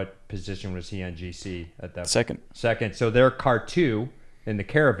don't know, what position was he on GC at that Second. So they're car 2 in the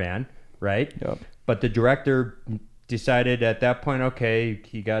caravan, right? Yep. But the director decided at that point, okay,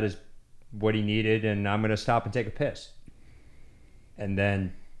 he got what he needed, and I'm going to stop and take a piss. And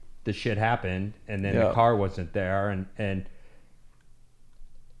then the shit happened, and then the car wasn't there, and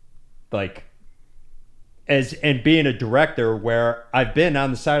like, and being a director where I've been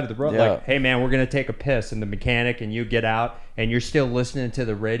on the side of the road, like, hey man, we're going to take a piss, and the mechanic and you get out and you're still listening to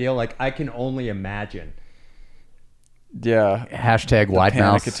the radio. Like, I can only imagine. Yeah. Hashtag wide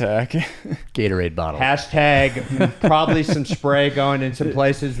mouth attack. Gatorade bottle. Hashtag probably some spray going in some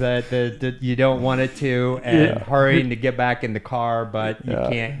places that you don't want it to, and hurrying to get back in the car, but you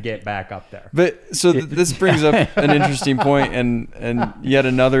can't get back up there. But so this brings up an interesting point, and yet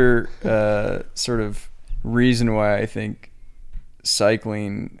another sort of reason why I think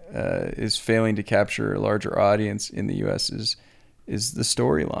cycling is failing to capture a larger audience in the U.S. is the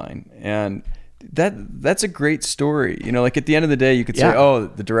storyline. And that's a great story. You know, like at the end of the day, you could say, oh,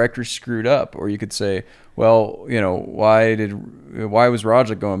 the director screwed up, or you could say, well, you know, why was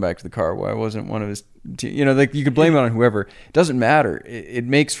Roger going back to the car? Why wasn't one of his, you know, like you could blame it on whoever. It doesn't matter. It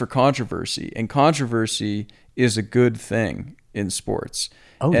makes for controversy, and controversy is a good thing in sports.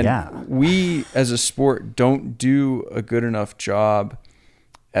 Oh, and yeah. we as a sport don't do a good enough job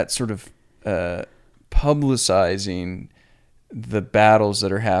at sort of publicizing the battles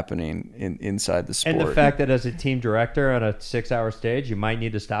that are happening inside the sport. And the fact that as a team director on a 6-hour stage, you might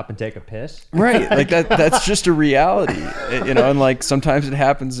need to stop and take a piss. Right. Like that's just a reality, you know, and like sometimes it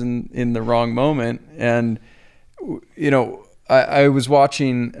happens in the wrong moment. And, you know, I was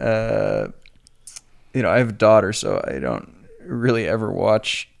watching, you know, I have a daughter, so I don't really ever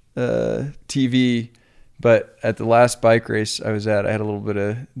watch TV, but at the last bike race I was at, I had a little bit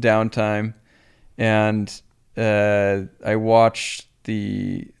of downtime, and I watched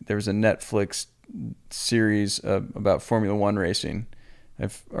there was a Netflix series about Formula One racing.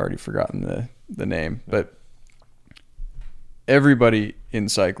 I've already forgotten the name, but everybody in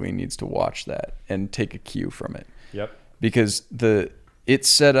cycling needs to watch that and take a cue from it. Yep. Because it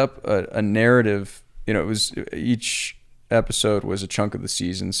set up a narrative. You know, it was each episode was a chunk of the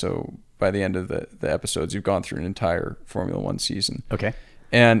season. So by the end of the episodes, you've gone through an entire Formula One season. Okay.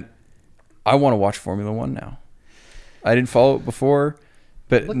 And I want to watch Formula One now. I didn't follow it before,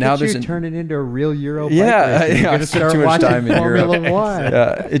 but Look now at there's you turning into a real Euro bike yeah, racer. You're I gonna spent start too much watching time in Formula Europe. One.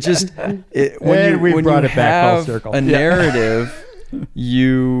 Yeah, it just when And we you brought it back full have circle. a narrative,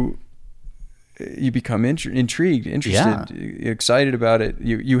 you become intrigued, interested, excited about it.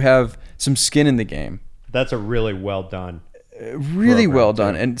 You have some skin in the game. That's a really well done. Really program, well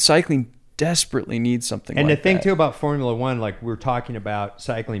done, too. and cycling desperately needs something. And like the thing that. too about Formula One, like we're talking about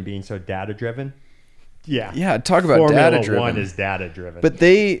cycling being so data driven. Yeah, talk about Formula data driven. One is data driven. But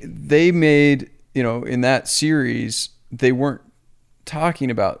they made, you know, in that series, they weren't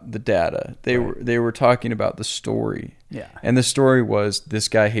talking about the data. They were talking about the story. Yeah. And the story was this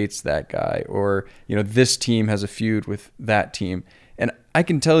guy hates that guy, or this team has a feud with that team. And I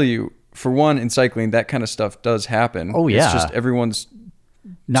can tell you, for one, in cycling, that kind of stuff does happen. Oh yeah. It's just everyone's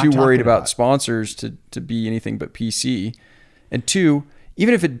Not too worried talking about sponsors to be anything but PC. And two,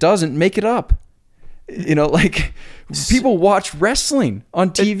 even if it doesn't, make it up. People watch wrestling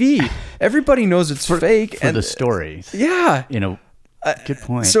on TV. Everybody knows it's fake. For the stories. Yeah. Good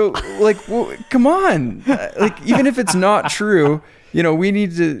point. So, come on. Even if it's not true, we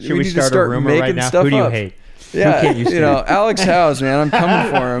need to Should we start a rumor making right now? stuff Who do you up. hate? Yeah, Who can't you stand? Alex Howes, man, I'm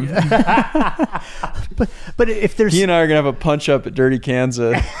coming for him. but if there's He and I are gonna have a punch up at Dirty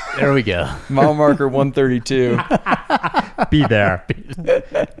Kanza. there we go. Mile marker 132. Be there.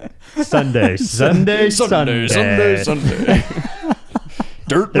 Sunday.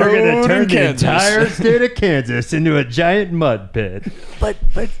 Dirt They're going road to turn in the Kansas. entire state of Kansas into a giant mud pit. But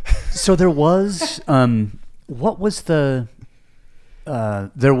so there was what was the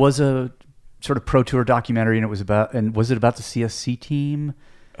there was a sort of pro tour documentary, and was it about the CSC team?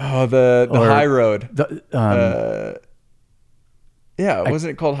 Oh, the high road.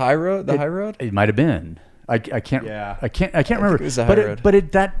 Wasn't it called High Road? High Road? It might have been. I can't remember. It was the high road. But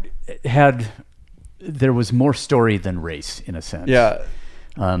there was more story than race in a sense. Yeah.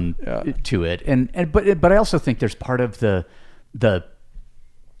 To it, but I also think there's part of the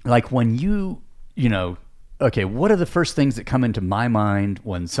when okay, what are the first things that come into my mind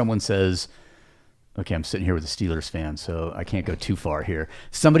when someone says, okay, I'm sitting here with a Steelers fan, so I can't go too far here.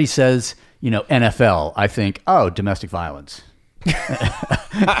 Somebody says, NFL, I think, oh, domestic violence.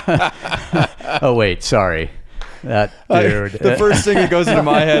 Oh wait, sorry. That dude. The first thing that goes into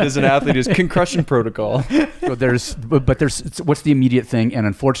my head as an athlete is concussion protocol. So there's what's the immediate thing, and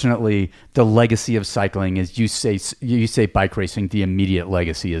unfortunately, the legacy of cycling is you say bike racing. The immediate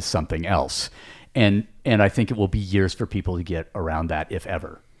legacy is something else, and I think it will be years for people to get around that, if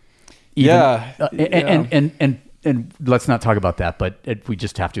ever. And let's not talk about that, but we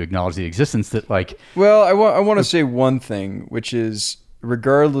just have to acknowledge the existence that Well, I want to say one thing, which is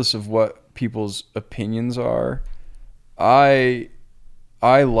regardless of what people's opinions are, I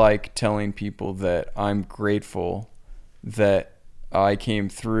like telling people that I'm grateful that I came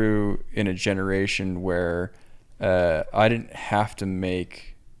through in a generation where I didn't have to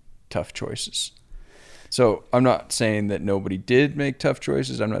make tough choices. So I'm not saying that nobody did make tough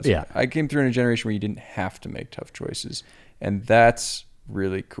choices. I'm not saying I came through in a generation where you didn't have to make tough choices, and that's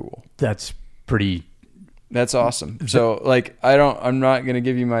really cool. That's awesome. So I'm not going to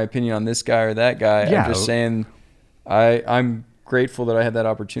give you my opinion on this guy or that guy. Yeah. I'm just saying I'm grateful that I had that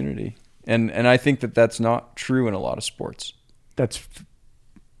opportunity. And I think that that's not true in a lot of sports. That's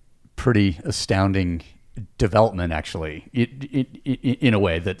pretty astounding development, actually, in a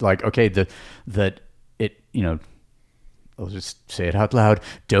way that I'll just say it out loud.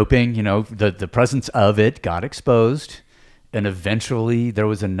 Doping, the presence of it got exposed. And eventually there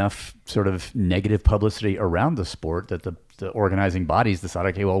was enough sort of negative publicity around the sport that the organizing bodies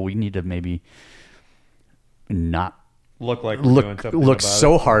decided, okay, well, we need to maybe not look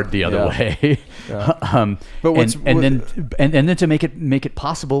so hard the other way. Yeah. Then to make it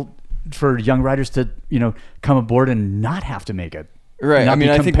possible for young riders to, come aboard and not have to make it. Right. I mean,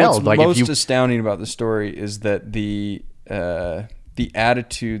 I think what's most if astounding about the story is that the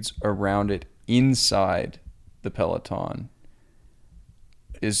attitudes around it inside the peloton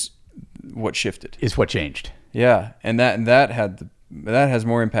is what shifted. Is what changed. Yeah, and that has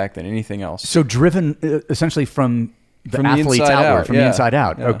more impact than anything else. So driven essentially from the athletes outward, from the inside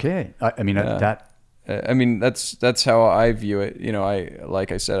out. Yeah. Okay, I mean that's how I view it.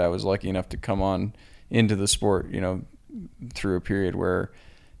 Like I said, I was lucky enough to come on into the sport, through a period where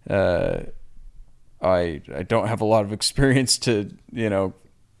I don't have a lot of experience to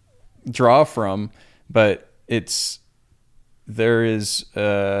draw from, but there is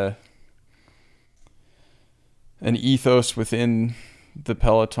an ethos within the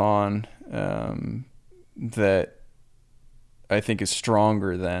peloton that I think is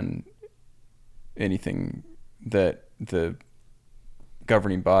stronger than anything that the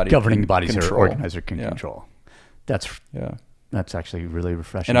governing bodies or organizer can control. That's actually really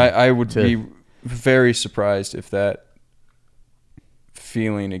refreshing. And I would be very surprised if that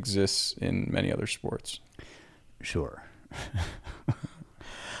feeling exists in many other sports. Sure.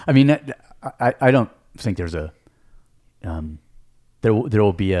 I mean, I don't think there's a there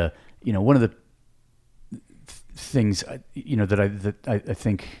will be a one of the things that I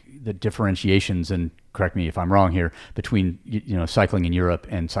think the differentiations, and correct me if I'm wrong here, between cycling in Europe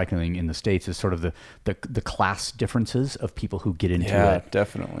and cycling in the States is sort of the class differences of people who get into it. Yeah,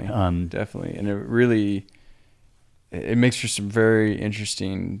 definitely, definitely, and it makes for some very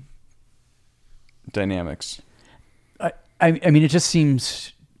interesting dynamics. I mean, it just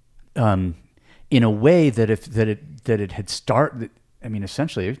seems, in a way that it had started. I mean,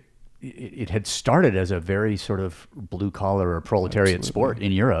 essentially, it had started as a very sort of blue collar or proletariat sport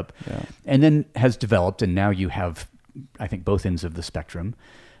in Europe, and then has developed, and now you have, I think, both ends of the spectrum,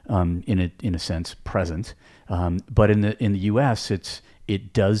 in a sense, present. But in the U.S.,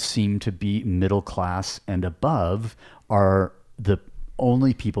 it does seem to be middle class and above are the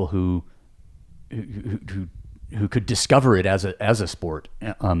only people who could discover it as a sport,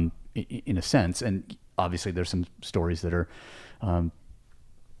 in a sense. And obviously, there's some stories that are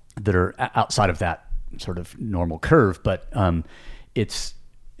outside of that sort of normal curve, but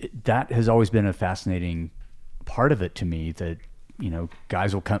that has always been a fascinating part of it to me, that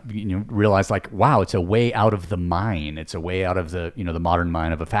guys will come, realize like, wow, it's a way out of the mine. It's a way out of the the modern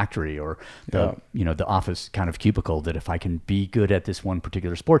mine of a factory, or the the office kind of cubicle, that if I can be good at this one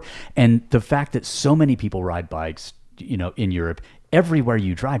particular sport. And the fact that so many people ride bikes, in Europe, everywhere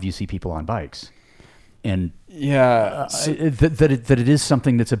you drive, you see people on bikes. And that it is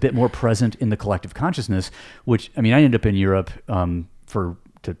something that's a bit more present in the collective consciousness, which, I mean, I ended up in Europe when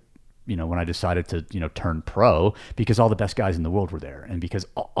I decided to turn pro, because all the best guys in the world were there, and because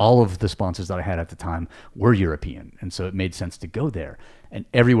all of the sponsors that I had at the time were European, and so it made sense to go there. And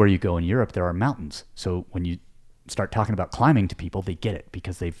everywhere you go in Europe, there are mountains. So when you start talking about climbing to people, they get it,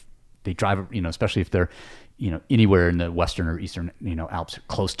 because they drive, especially if they're anywhere in the western or eastern Alps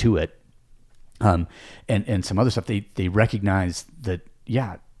close to it. And some other stuff, they recognize that,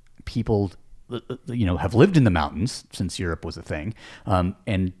 people, have lived in the mountains since Europe was a thing.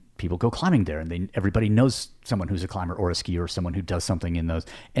 And people go climbing there, and everybody knows someone who's a climber or a skier or someone who does something in those.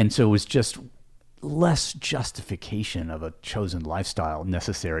 And so it was just less justification of a chosen lifestyle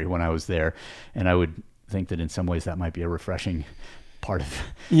necessary when I was there. And I would think that in some ways that might be a refreshing part of.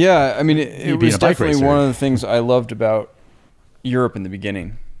 Yeah. I mean, it was definitely one of the things I loved about Europe in the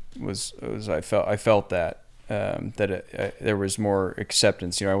beginning. Was I felt that there was more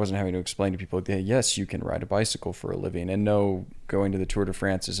acceptance. I wasn't having to explain to people that, yes, you can ride a bicycle for a living, and no, going to the Tour de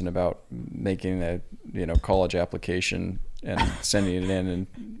France isn't about making a college application and sending it in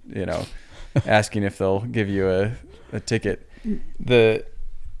and asking if they'll give you a ticket. The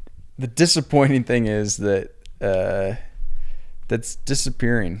disappointing thing is that that's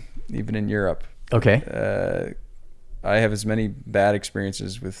disappearing even in Europe. Okay. I have as many bad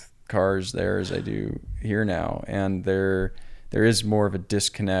experiences with cars there as I do here now, and there is more of a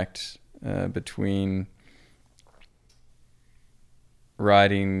disconnect between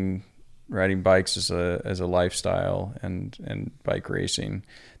riding bikes as a lifestyle and bike racing.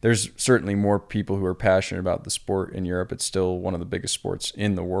 There's certainly more people who are passionate about the sport in Europe. It's still one of the biggest sports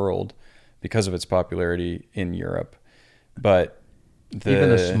in the world because of its popularity in Europe, but even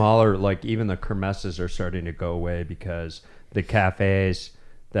the smaller, like even the kermesses are starting to go away, because the cafes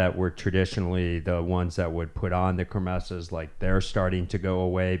that were traditionally the ones that would put on the kermesses, like they're starting to go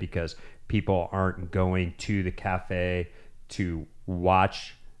away because people aren't going to the cafe to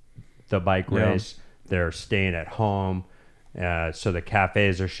watch the bike race. They're staying at home. So the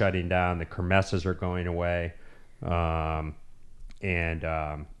cafes are shutting down. The kermesses are going away. There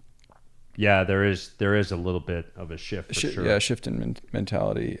is a little bit of a shift for sure. Yeah, shift in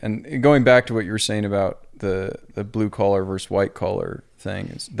mentality. And going back to what you were saying about the blue collar versus white collar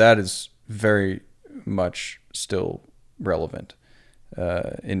thing, that is very much still relevant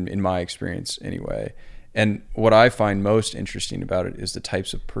in my experience anyway. And what I find most interesting about it is the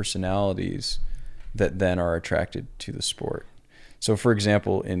types of personalities that then are attracted to the sport. So, for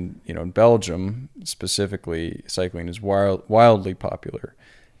example, in Belgium specifically, cycling is wildly popular,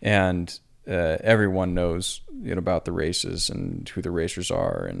 and everyone knows about the races and who the racers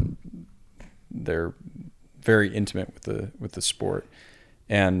are, and they're very intimate with the sport.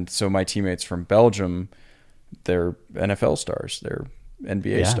 And so my teammates from Belgium, they're NFL stars, they're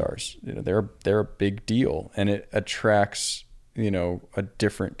NBA stars. They're a big deal, and it attracts a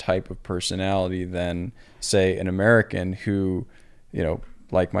different type of personality than, say, an American who,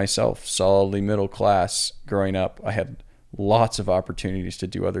 like myself, solidly middle class growing up. I had lots of opportunities to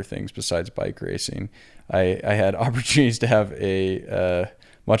do other things besides bike racing. I had opportunities to have a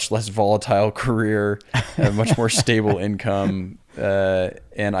much less volatile career, a much more stable income,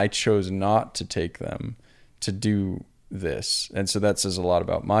 and I chose not to take them to do this. And so that says a lot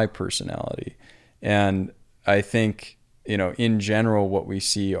about my personality. And I think in general, what we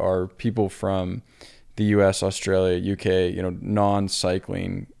see are people from the US, Australia, UK,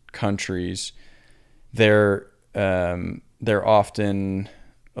 non-cycling countries. They're often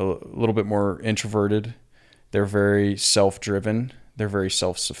a little bit more introverted. They're very self-driven. They're very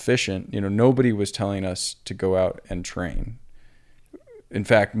self-sufficient. Nobody was telling us to go out and train. In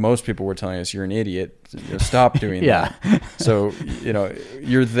fact, most people were telling us, you're an idiot. Stop doing that. So,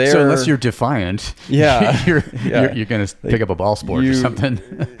 you're there. So unless you're defiant, you're going to pick up a ball sport or something.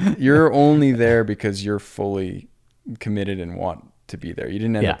 You're only there because you're fully committed and want to be there. You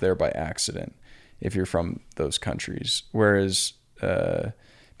didn't end up there by accident if you're from those countries. Whereas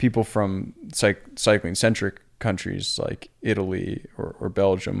people from cycling-centric countries like Italy or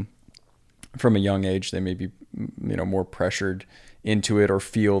Belgium, from a young age, they may be more pressured into it or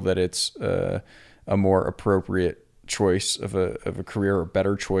feel that it's a more appropriate choice of a career, or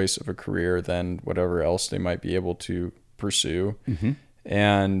better choice of a career than whatever else they might be able to pursue. Mm-hmm.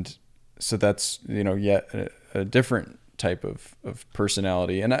 And so that's yet a different type of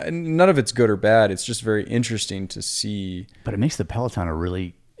personality, and none of it's good or bad. It's just very interesting to see. But it makes the peloton a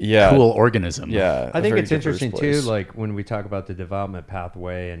really cool organism. Yeah, I think it's interesting too. Like when we talk about the development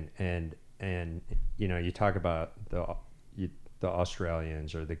pathway, and you talk about the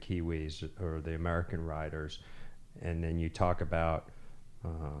Australians or the Kiwis or the American riders, and then you talk about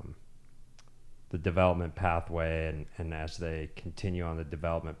the development pathway, and as they continue on the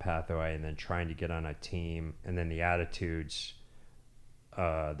development pathway and then trying to get on a team, and then the attitudes,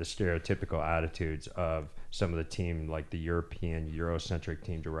 the stereotypical attitudes of some of the team, like the European Eurocentric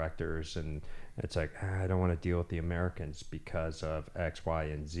team directors, and it's like, I don't want to deal with the Americans because of X, Y,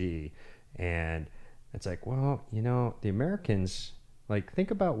 and Z. And it's like, well, the Americans, like,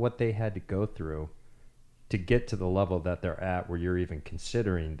 think about what they had to go through to get to the level that they're at, where you're even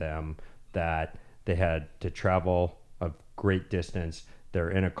considering them, that they had to travel a great distance. They're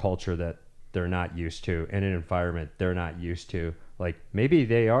in a culture that they're not used to, in an environment they're not used to. Like, maybe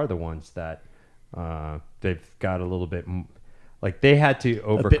they are the ones that they've got a little bit, like, they had to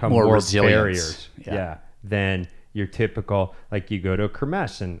overcome more barriers than your typical, like, you go to a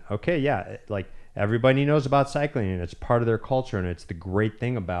kermesse and like, everybody knows about cycling and it's part of their culture and it's the great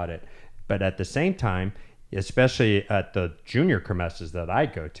thing about it. But at the same time, especially at the junior kermesses that I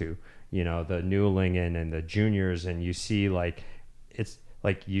go to, the Newlingen and the juniors, and you see, like, it's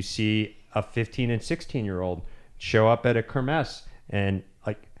like you see a 15 and 16-year-old show up at a kermesse, and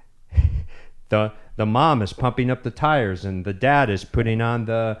like the mom is pumping up the tires and the dad is putting on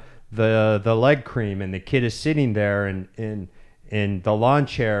the leg cream, and the kid is sitting there in the lawn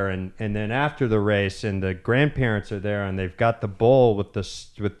chair, and then after the race, and the grandparents are there, and they've got the bowl with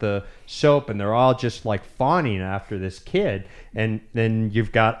the soap, and they're all just like fawning after this kid. And then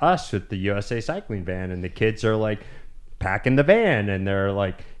you've got us with the USA Cycling van, and the kids are like packing the van, and they're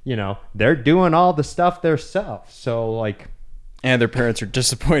like, they're doing all the stuff themselves. So like, and their parents are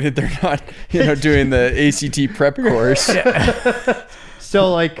disappointed they're not, doing the ACT prep course.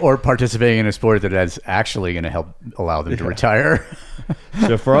 So like, or participating in a sport that is actually going to help allow them to retire.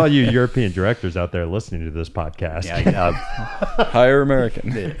 So for all you European directors out there listening to this podcast, hire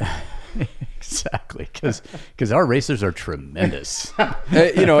American. Exactly, because our racers are tremendous.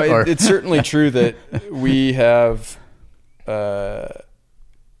 It's certainly true that we have,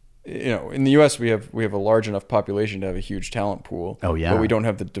 in the U.S. we have a large enough population to have a huge talent pool. Oh yeah, but we don't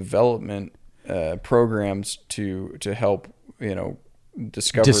have the development programs to help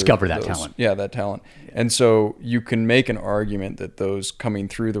discover that talent. Yeah, that talent. And so you can make an argument that those coming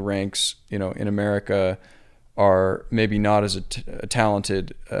through the ranks, in America, are maybe not as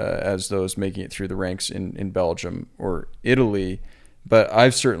talented as those making it through the ranks in Belgium or Italy. But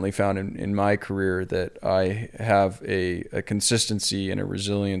I've certainly found in my career that I have a consistency and a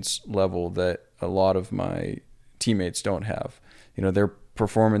resilience level that a lot of my teammates don't have. Their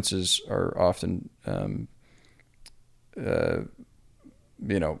performances are often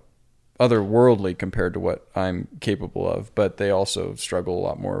otherworldly compared to what I'm capable of, but they also struggle a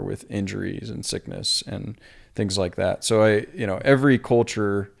lot more with injuries and sickness and things like that. So every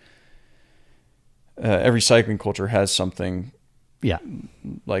culture, every cycling culture has something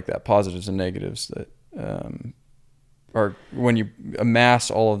like that, positives and negatives that are, when you amass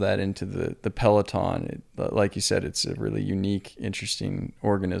all of that into the peloton, like you said, it's a really unique, interesting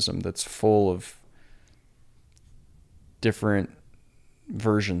organism that's full of different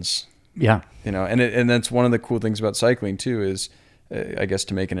versions. And that's one of the cool things about cycling too, is I guess,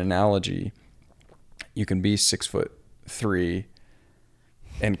 to make an analogy, you can be 6'3"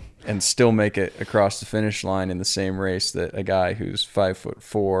 and still make it across the finish line in the same race that a guy who's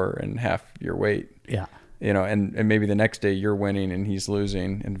 5'4" and half your weight you know, and maybe the next day you're winning and he's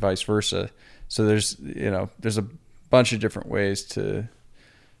losing and vice versa. So there's a bunch of different ways to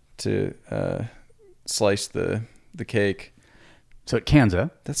slice the cake. So at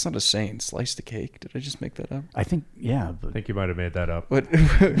Kanza, that's not a saying. Slice the cake. Did I just make that up? I think, yeah. I think you might have made that up. But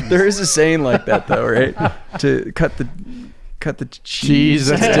there is a saying like that, though, right? To cut the cheese.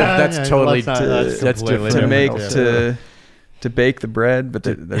 That's totally that's different. To make to bake the bread, but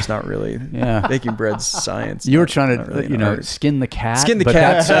there's not really baking bread's science. You were trying to really skin the cat. Skin the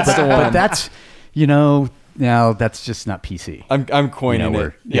cat. That's the one. But that's now that's just not PC. I'm coining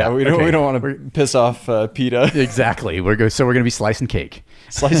it. Yeah, we don't want to piss off PETA. Exactly. We're going to be slicing cake.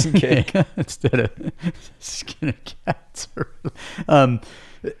 Slicing cake instead of skinning cats.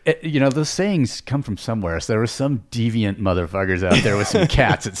 Those sayings come from somewhere. So there were some deviant motherfuckers out there with some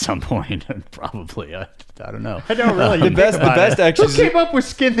cats at some point, probably. I don't know. I don't really. The best actually. Who came up with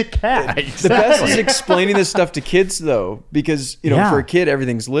skin the cat? The best is explaining this stuff to kids, though, because for a kid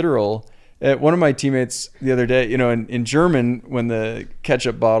everything's literal. One of my teammates the other day, in German, when the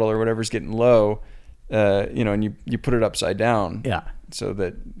ketchup bottle or whatever's getting low, and you put it upside down, so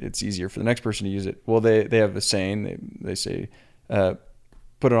that it's easier for the next person to use it. Well, they have a saying. They say,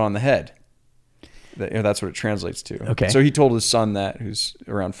 "Put it on the head." That's what it translates to. Okay. So he told his son who's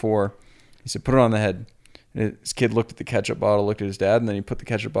around 4. He said, "Put it on the head." And his kid looked at the ketchup bottle, looked at his dad, and then he put the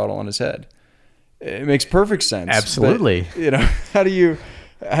ketchup bottle on his head. It makes perfect sense. Absolutely. But, how do you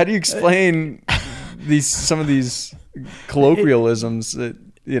explain some of these colloquialisms that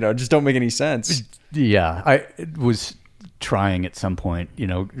just don't make any sense? Yeah, I was trying at some point.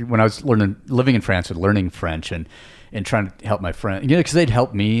 When I was living in France and learning French and trying to help my friend, because they'd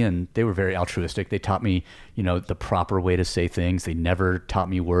help me and they were very altruistic. They taught me, the proper way to say things. They never taught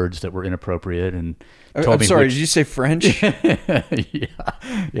me words that were inappropriate and told me. Sorry, did you say French?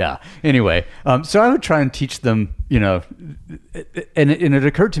 Yeah. Anyway, so I would try and teach them, and it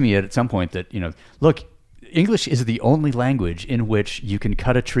occurred to me at some point that, look, English is the only language in which you can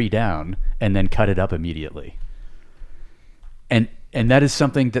cut a tree down and then cut it up immediately. And that is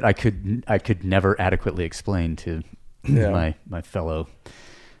something that I could never adequately explain to my fellow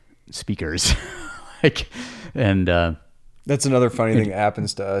speakers. That's another funny thing that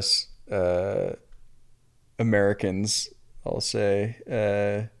happens to us Americans, I'll say,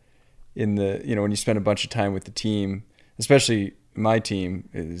 when you spend a bunch of time with the team, especially my team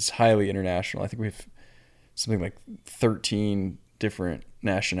is highly international. I think we have something like 13 different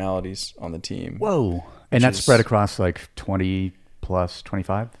nationalities on the team. Whoa. And that's spread across like 20 plus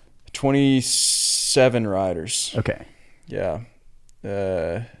 25? 27 riders. Okay. Yeah.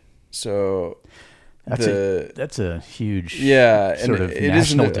 So that's a huge sort of it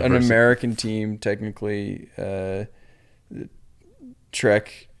national is an American team technically.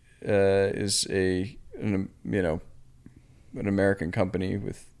 Trek is an American company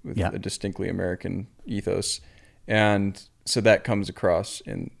with a distinctly American ethos, and so that comes across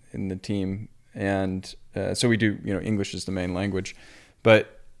in the team. And so we do, English is the main language,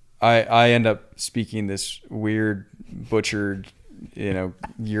 but I end up speaking this weird butchered,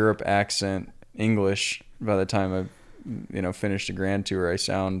 Europe accent English. By the time I've, finished a grand tour, I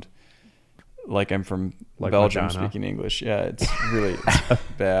sound like I'm from Belgium Madonna. speaking English. Yeah, it's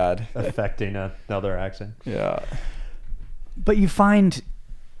bad. Affecting another accent. Yeah. But you find,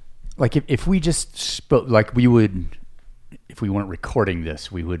 like, if we just spoke, like we would, if we weren't recording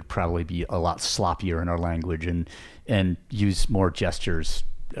this, we would probably be a lot sloppier in our language and use more gestures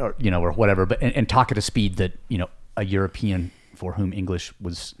or whatever, but and talk at a speed that, a European for whom English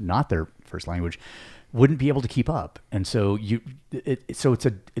was not their first language wouldn't be able to keep up. And so it's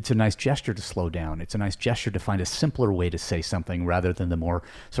a nice gesture to slow down. It's a nice gesture to find a simpler way to say something rather than the more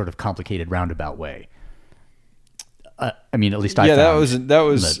sort of complicated roundabout way. At least I found. that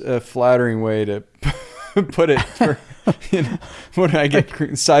was a flattering way to put it for, when I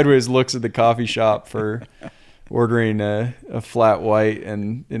get sideways looks at the coffee shop for ordering a flat white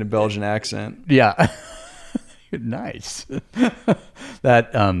and in a Belgian accent. Yeah. Nice.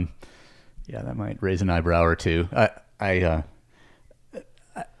 That that might raise an eyebrow or two.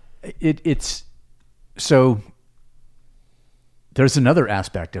 It's so there's another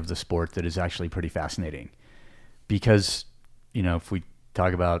aspect of the sport that is actually pretty fascinating because, if we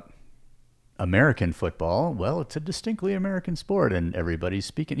talk about American football, well, it's a distinctly American sport and everybody's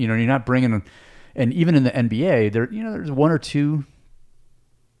speaking, you're not bringing, and even in the NBA, there's one or two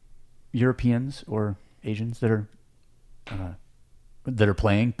Europeans or Asians that are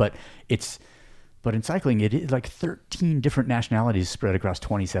playing, but in cycling it is like 13 different nationalities spread across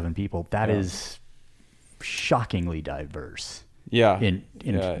 27 people. That is shockingly diverse. Yeah. In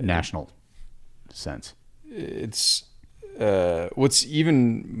national sense. it's what's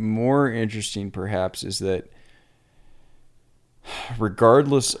even more interesting perhaps is that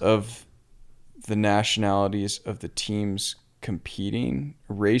regardless of the nationalities of the teams competing,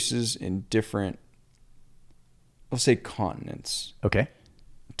 races in different, let's say, continents, Okay.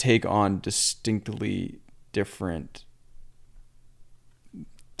 take on distinctly different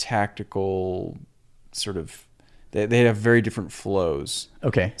tactical sort of, they have very different flows.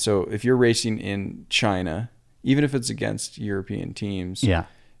 Okay. So if you're racing in China, even if it's against European teams, Yeah.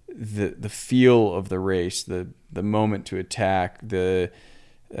 the feel of the race, the moment to attack, the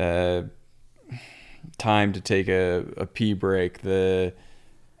time to take a pee break, the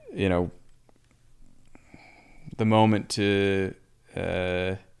moment to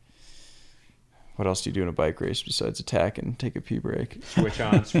what else do you do in a bike race besides attack and take a pee break? Switch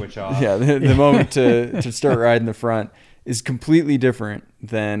on, switch off. Yeah, the moment to start riding the front is completely different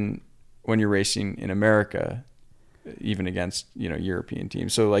than when you're racing in America, even against European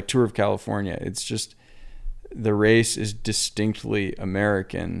teams. So like Tour of California, it's just the race is distinctly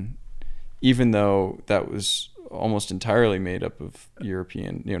American, even though that was almost entirely made up of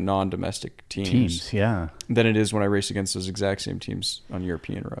European, non-domestic teams. Yeah. Than it is when I race against those exact same teams on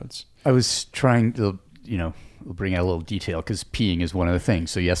European roads. I was trying to, we'll bring out a little detail because peeing is one of the things.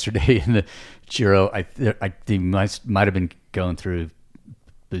 So yesterday in the Giro, they might have been going through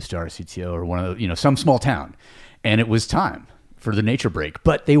Bustar, CTO, or one of the, some small town, and it was time for the nature break,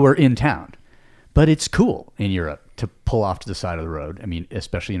 but they were in town. But it's cool in Europe to pull off to the side of the road. I mean,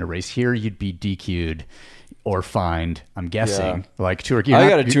 especially in a race here, you'd be DQ'd or fined, I'm guessing. Yeah. Like Tour. I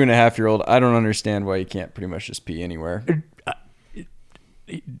got a 2.5-year-old. I don't understand why you can't pretty much just pee anywhere.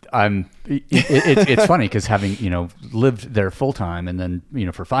 It's funny because having lived there full time and then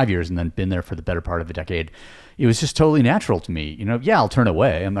for 5 years and then been there for the better part of a decade, it was just totally natural to me. I'll turn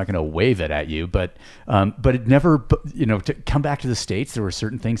away. I'm not going to wave it at you, but it never. To come back to the States, there were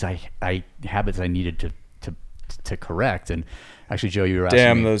certain things habits I needed to correct. And actually, Joe, you were asking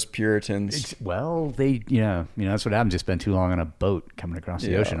Damn me, those Puritans. well, that's what happens. You spend too long on a boat coming across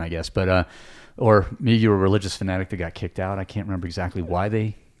the ocean, I guess. But or maybe you were a religious fanatic that got kicked out. I can't remember exactly why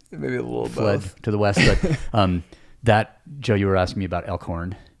they Maybe a little fled both. to the west. But that, Joe, you were asking me about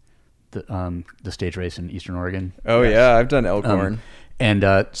Elkhorn, the stage race in Eastern Oregon. Oh yeah, I've done Elkhorn.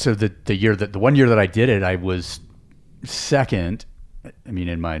 So the 1 year that I did it, I was second. I mean,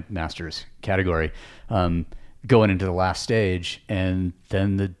 in my master's category, going into the last stage, and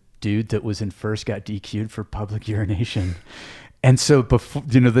then the dude that was in first got DQ'd for public urination. And so before,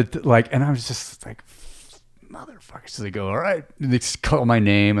 and I was just like, motherfuckers. So they go, all right. And they call my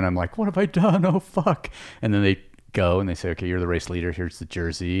name, and I'm like, what have I done? Oh, fuck. And then they go and they say, okay, you're the race leader. Here's the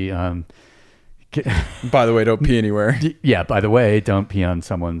jersey. By the way, don't pee anywhere. Yeah, by the way, don't pee on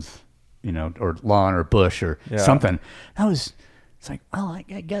someone's, or lawn or bush or something. It's like, well, I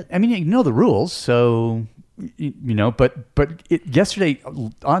guess, I mean, you know the rules, so, but yesterday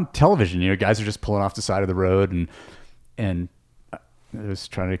on television, guys are just pulling off the side of the road, and I was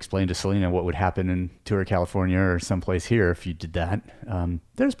trying to explain to Selena what would happen in Tour of California or someplace here if you did that.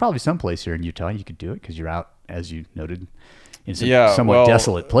 There's probably someplace here in Utah you could do it because you're out, as you noted, in some somewhat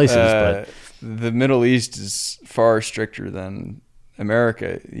desolate places. But the Middle East is far stricter than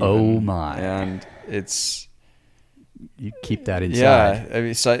America. Even. Oh my! And it's you keep that inside. Yeah, I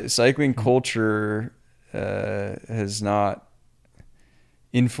mean, cycling culture has not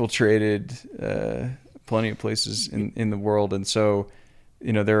infiltrated plenty of places in the world, and so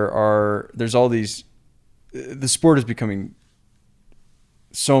there's all these. The sport is becoming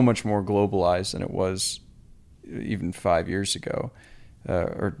so much more globalized than it was even 5 years ago,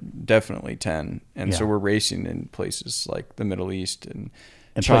 or definitely 10. And so we're racing in places like the Middle East and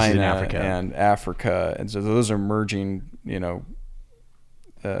China and Africa. And so those are merging,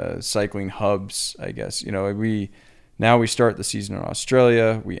 cycling hubs, I guess. We start the season in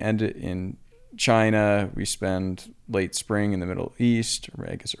Australia, we end it in China, we spend late spring in the Middle East, or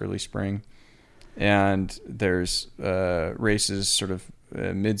I guess early spring. And there's races sort of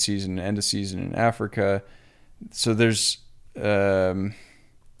mid-season, end of season in Africa. So there's going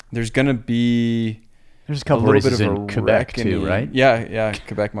to be a couple a races bit of in a Quebec too, right? Yeah,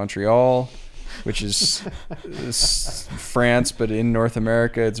 Quebec, Montreal, which is France, but in North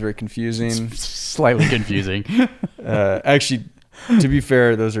America. It's very confusing. It's slightly confusing. Actually, to be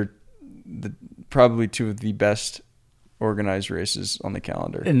fair, those are probably two of the best organized races on the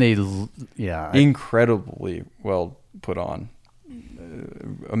calendar, and incredibly well put on.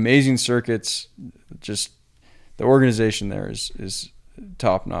 Amazing circuits. Just the organization there is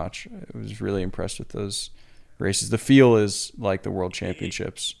top notch. I was really impressed with those races. The feel is like the World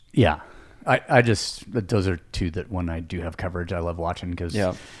Championships. Yeah, I just, those are two that when I do have coverage, I love watching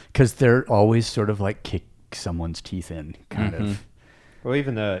Yeah. because they're always sort of like kick someone's teeth in kind of. Well,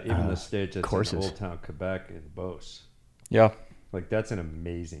 even the stage that's courses. in Old Town, Quebec in Beauce. Yeah. Like, that's an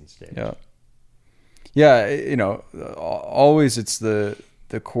amazing stage. Yeah. Yeah, you know, always it's the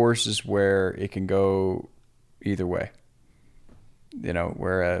courses where it can go either way. You know,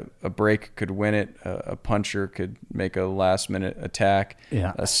 where a break could win it, a puncher could make a last-minute attack,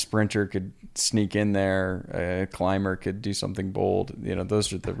 a sprinter could sneak in there, a climber could do something bold. You know,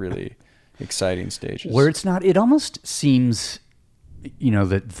 those are the really exciting stages. Where it's not, it almost seems, you know,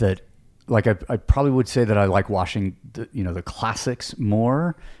 that like I probably would say that I like watching the classics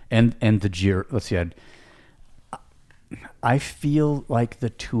more and the Giro. Let's see, I feel like the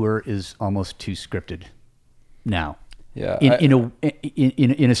Tour is almost too scripted now. Yeah, in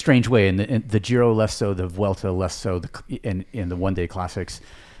a strange way, and the Giro less so, the Vuelta less so, and the one day classics,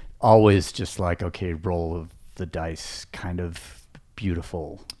 always just like, okay, roll of the dice, kind of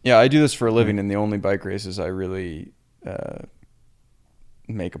beautiful. Yeah, I do this for a living, and the only bike races I really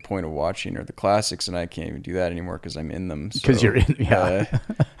make a point of watching are the classics, and I can't even do that anymore because I'm in them. Because you're in, yeah.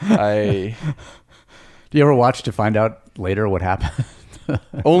 Do you ever watch to find out later what happened?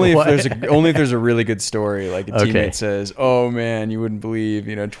 Only if there's a really good story, like a teammate says, "Oh man, you wouldn't believe,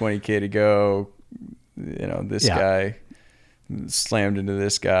 20K to go, this guy slammed into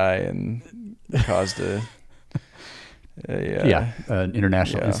this guy and caused an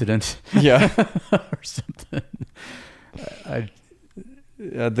international incident, or something."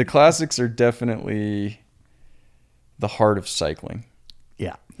 The classics are definitely the heart of cycling.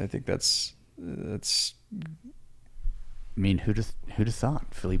 Yeah, I think that's. I mean, who'd have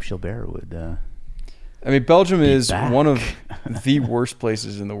thought Philippe Gilbert would? Belgium is one of the worst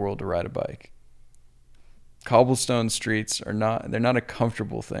places in the world to ride a bike. Cobblestone streets they're not a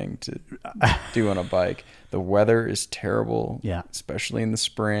comfortable thing to do on a bike. The weather is terrible, especially in the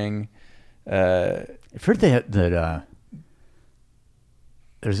spring. I've heard that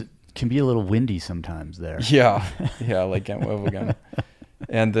can be a little windy sometimes there. Yeah, like Gent-Wevelgem.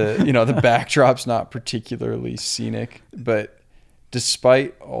 And the backdrop's not particularly scenic, but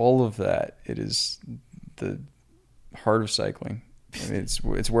despite all of that, it is the heart of cycling. It's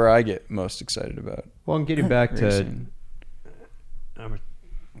where I get most excited about. Well, and getting back to what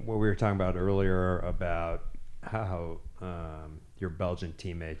we were talking about earlier about how your Belgian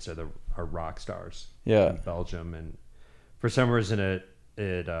teammates are rock stars in Belgium, and for some reason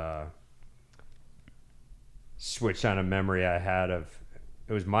it switched on a memory I had of.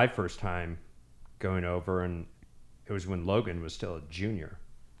 It was my first time going over, and it was when Logan was still a junior,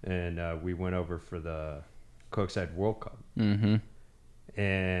 and we went over for the Koksijde World Cup. Mm-hmm.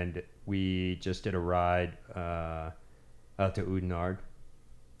 And we just did a ride out to Oudenaarde.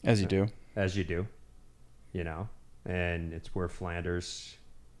 As you do. And it's where Flanders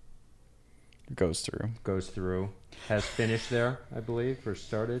goes through. Has finished there, I believe, or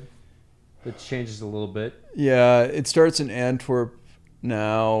started. It changes a little bit. Yeah, it starts in Antwerp.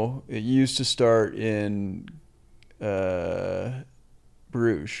 Now, it used to start in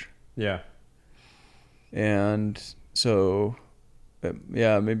Bruges. Yeah. And so,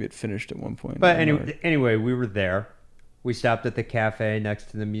 maybe it finished at one point. But anyway, we were there. We stopped at the cafe next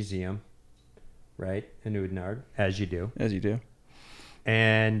to the museum, right, in Oudenaarde, as you do.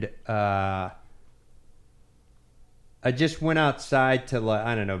 And I just went outside to,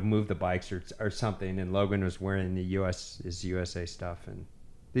 move the bikes or something, and Logan was wearing his USA stuff, and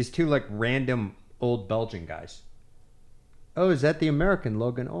these two random old Belgian guys. Oh, is that the American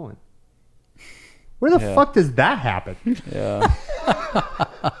Logan Owen? Where the fuck does that happen? Yeah.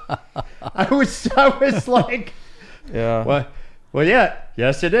 I was like, yeah. Well, yeah,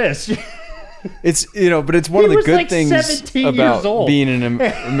 yes, it is. It's but it's one of the good things 17 about years old. being an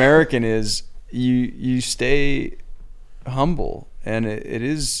American is you stay humble, and it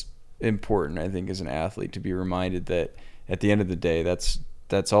is important, I think, as an athlete to be reminded that at the end of the day, that's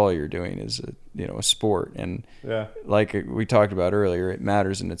all you're doing is a sport, and like we talked about earlier, it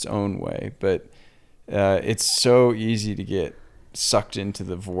matters in its own way, but it's so easy to get sucked into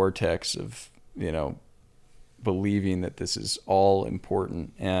the vortex of believing that this is all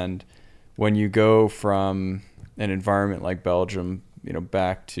important. And when you go from an environment like Belgium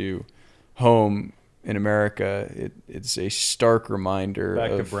back to home in America, it's a stark reminder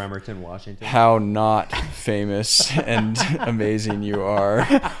back of to Bremerton, Washington, how not famous and amazing you are,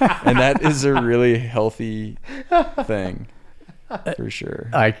 and that is a really healthy thing, for sure.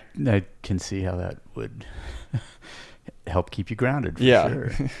 I can see how that would help keep you grounded. For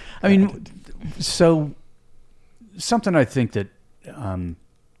sure. I mean, so something I think that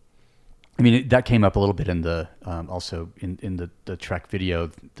I mean, that came up a little bit in the also in the Trek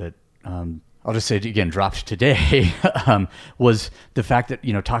video that I'll just say it again, dropped today, was the fact that,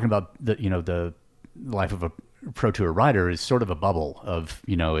 talking about the life of a pro tour rider is sort of a bubble of,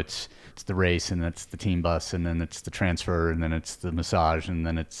 it's the race, and it's the team bus, and then it's the transfer, and then it's the massage, and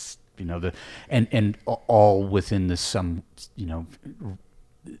then it's, and all within this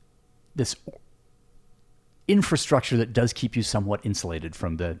this infrastructure that does keep you somewhat insulated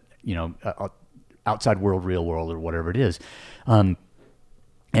from the, outside world, real world, or whatever it is.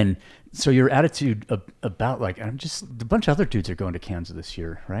 And so your attitude about a bunch of other dudes are going to Kanza this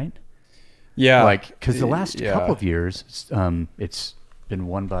year, right? Yeah. Because the last couple of years, it's been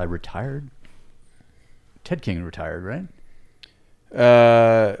won by retired. Ted King retired, right?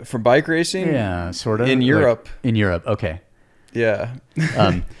 For bike racing? Yeah, sort of. In Europe. In Europe, okay. Yeah.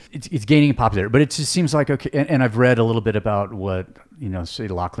 It's gaining popularity, but it just seems like, okay. And I've read a little bit about what, say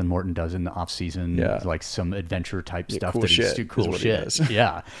Lachlan Morton does in the off season, like some adventure type stuff. Cool that shit. He's do cool shit. He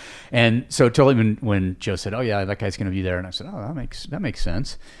Yeah. And so totally when Joe said, oh yeah, that guy's going to be there. And I said, oh, that makes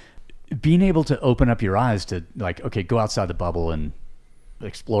sense. Being able to open up your eyes to okay, go outside the bubble and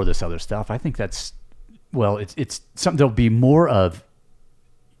explore this other stuff. I think that's, it's something there'll be more of,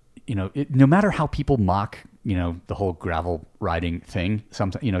 no matter how people mock, the whole gravel riding thing,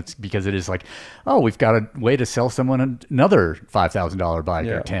 sometimes, it's because it is like, oh, we've got a way to sell someone another $5,000 bike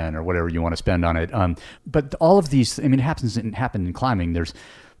or 10 or whatever you want to spend on it. But all of these, it happens in climbing. There's,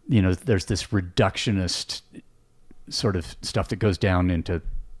 there's this reductionist sort of stuff that goes down into,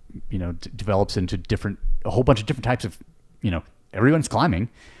 develops into a whole bunch of different types of, everyone's climbing.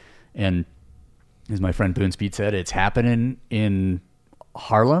 And as my friend Boone Speed said, it's happening in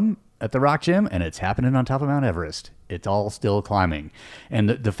Harlem at the Rock Gym, and it's happening on top of Mount Everest. It's all still climbing. And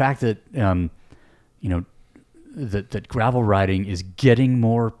the fact that, that gravel riding is getting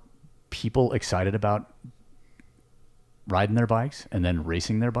more people excited about riding their bikes and then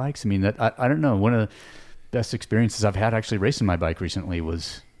racing their bikes. I don't know. One of the best experiences I've had actually racing my bike recently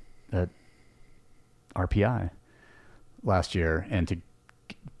was at RPI last year, and to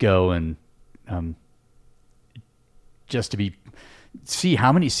go and just to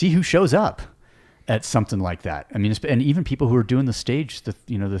see who shows up at something like that. And even people who are doing the stage, the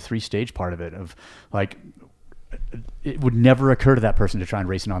 3-stage part of it, of it would never occur to that person to try and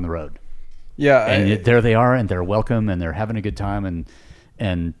race it on the road. Yeah. And there they are, and they're welcome, and they're having a good time,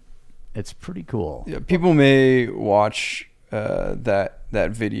 and it's pretty cool. Yeah, people may watch that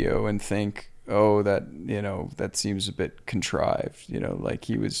video and think, oh, that seems a bit contrived. Like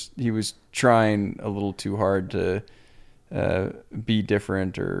he was trying a little too hard to be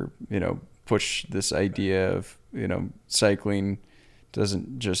different, or push this idea of cycling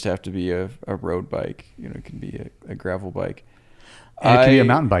doesn't just have to be a road bike. It can be a gravel bike. And it can be a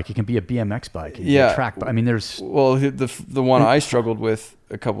mountain bike. It can be a BMX bike. It can be a track bike. There's the one I struggled with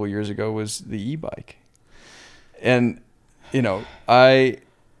a couple of years ago was the e-bike, and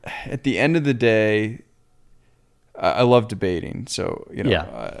at the end of the day, I love debating. So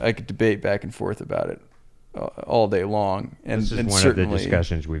I could debate back and forth about it all day long. And this is one of the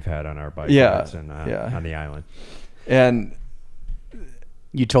discussions we've had on our bike rides and on the island. And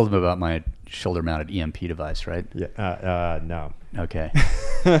you told them about my shoulder-mounted EMP device, right? Yeah. No. Okay.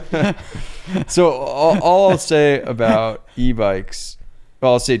 So all I'll say about e-bikes,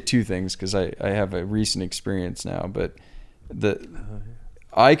 I'll say two things because I have a recent experience now. But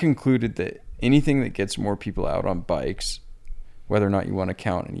I concluded that anything that gets more people out on bikes, whether or not you want to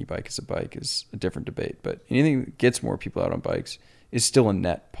count an e-bike as a bike is a different debate, but anything that gets more people out on bikes is still a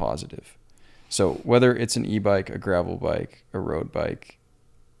net positive. So whether it's an e-bike, a gravel bike, a road bike,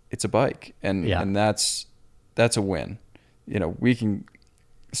 it's a bike. And that's a win. We can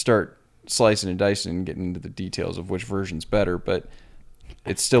start slicing and dicing and getting into the details of which version's better, but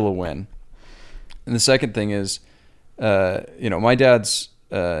it's still a win. And the second thing is, my dad's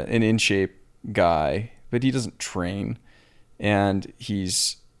an in-shape guy, but he doesn't train. And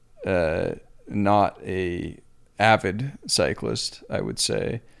he's not a avid cyclist, I would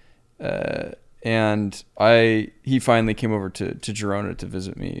say. And he finally came over to Girona to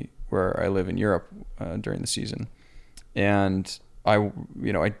visit me where I live in Europe during the season. And I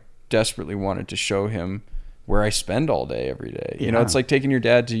desperately wanted to show him where I spend all day every day. It's like taking your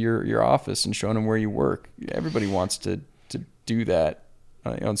dad to your office and showing him where you work. Everybody wants to do that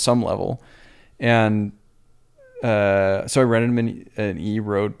on some level. And so I rented him an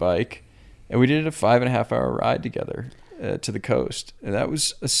e-road bike, and we did a 5.5 hour ride together to the coast. And that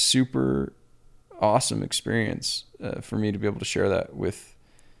was a super awesome experience for me to be able to share that with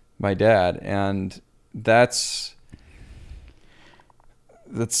my dad. And that's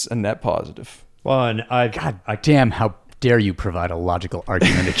that's a net positive. Well, and God damn, how dare you provide a logical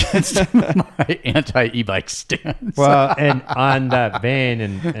argument against my anti-e-bike stance? Well, and on that vein,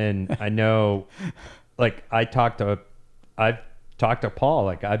 and I know, like I've talked to Paul.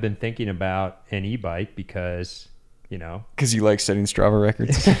 Like I've been thinking about an e-bike because, Because you like setting Strava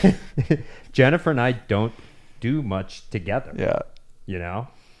records. Jennifer and I don't do much together. Yeah.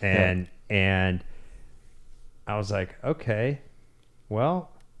 And I was like, okay, well,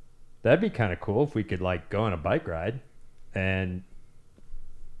 that'd be kind of cool if we could like go on a bike ride. And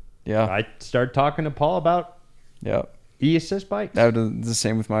I started talking to Paul about e-assist bikes. I would do the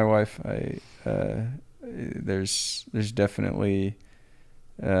same with my wife. There's definitely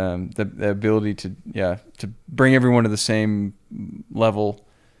the ability to bring everyone to the same level.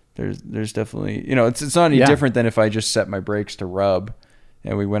 There's definitely, it's not any different than if I just set my brakes to rub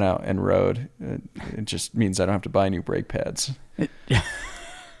and we went out and rode. It just means I don't have to buy new brake pads.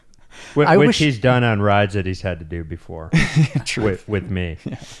 Which he's done on rides that he's had to do before with me.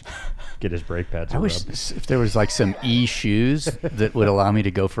 Yeah. Get his brake pads. I wish if there was like some shoes that would allow me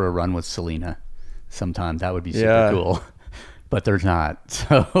to go for a run with Selena sometime. That would be super cool. But there's not.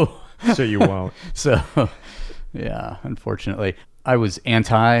 So you won't. So yeah, unfortunately. I was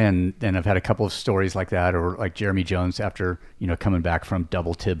anti, and I've had a couple of stories like that, or like Jeremy Jones after coming back from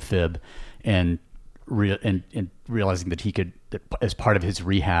double tib fib, and realizing that that as part of his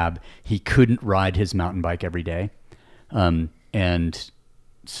rehab, he couldn't ride his mountain bike every day, and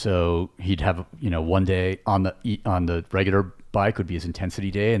so he'd have one day on the regular bike would be his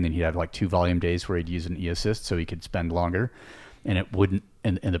intensity day, and then he'd have like 2 volume days where he'd use an e-assist so he could spend longer, and it wouldn't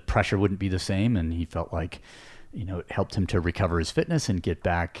and the pressure wouldn't be the same, and he felt like it helped him to recover his fitness and get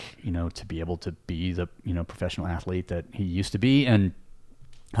back, to be able to be the, professional athlete that he used to be. And,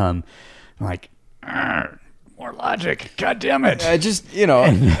 more logic. God damn it.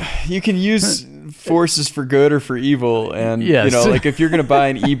 You can use forces for good or for evil. And, yes. Like if you're going to buy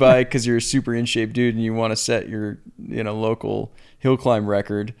an e-bike because you're a super in shape dude and you want to set your, local hill climb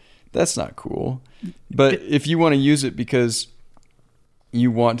record, that's not cool. But if you want to use it because you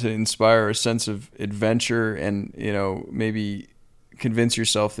want to inspire a sense of adventure and, maybe convince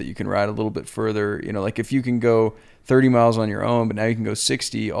yourself that you can ride a little bit further, like if you can go 30 miles on your own, but now you can go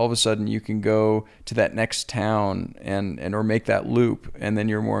 60, all of a sudden you can go to that next town or make that loop. And then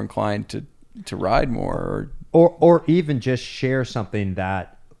you're more inclined to ride more or even just share something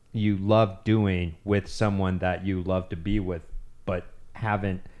that you love doing with someone that you love to be with, but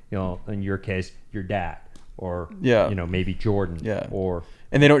haven't, in your case, your dad. Or maybe Jordan,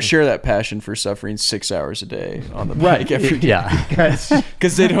 and they don't share that passion for suffering 6 hours a day on the bike every day,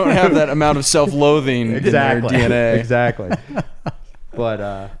 because they don't have that amount of self-loathing in their DNA. Exactly. But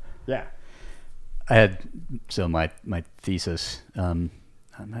I had my thesis. I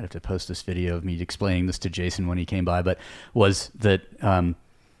might have to post this video of me explaining this to Jason when he came by, but was that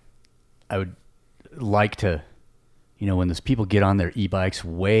I would like to. When those people get on their e-bikes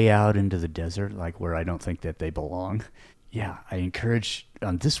way out into the desert, like where I don't think that they belong. Yeah, I encourage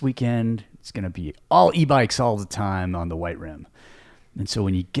on this weekend, it's going to be all e-bikes all the time on the White Rim. And so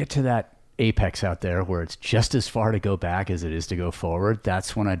when you get to that apex out there where it's just as far to go back as it is to go forward,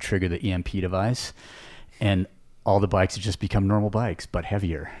 that's when I'd trigger the EMP device. And all the bikes would just become normal bikes, but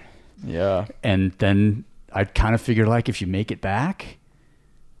heavier. Yeah. And then I'd kind of figure like if you make it back,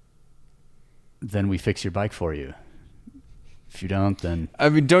 then we fix your bike for you. If you don't, then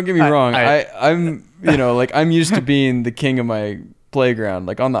don't get me wrong. I'm I'm used to being the king of my playground.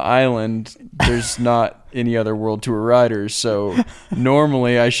 Like on the island, there's not any other World Tour riders, so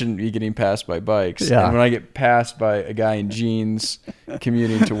normally I shouldn't be getting passed by bikes. Yeah. And when I get passed by a guy in jeans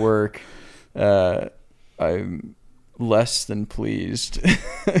commuting to work, I'm less than pleased.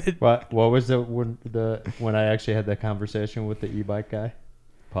 What was when I actually had that conversation with the e-bike guy?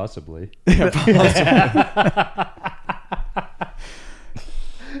 Possibly. Yeah, possibly.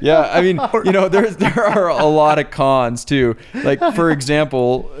 Yeah, there are a lot of cons too. Like for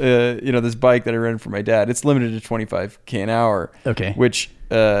example, this bike that I rent for my dad, it's limited to 25k an hour. Okay. Which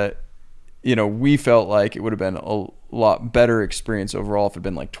we felt like it would have been a lot better experience overall if it had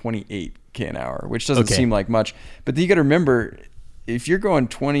been like 28k an hour, which doesn't seem like much. But you got to remember, if you're going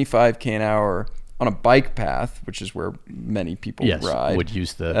 25k an hour on a bike path, which is where many people ride, would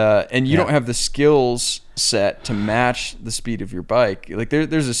use the and you don't have the skills set to match the speed of your bike. Like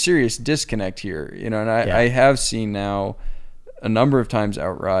there's a serious disconnect here, and I have seen now a number of times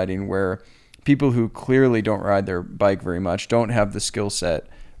out riding where people who clearly don't ride their bike very much, don't have the skill set,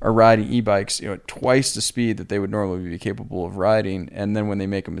 are riding e-bikes at twice the speed that they would normally be capable of riding, and then when they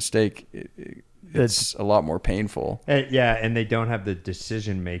make a mistake, it's a lot more painful. Yeah, and they don't have the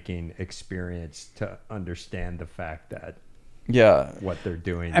decision-making experience to understand the fact that what they're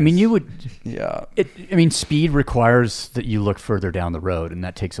doing. I mean, you would. Yeah. Speed requires that you look further down the road, and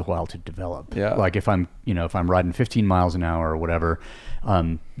that takes a while to develop. Yeah. Like if I'm riding 15 miles an hour or whatever,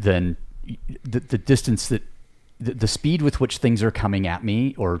 then the distance that the speed with which things are coming at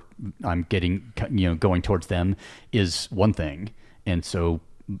me, or I'm getting, going towards them, is one thing, and so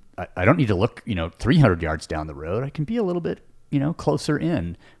I don't need to look, 300 yards down the road. I can be a little bit, closer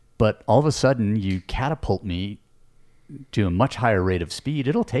in, but all of a sudden you catapult me to a much higher rate of speed.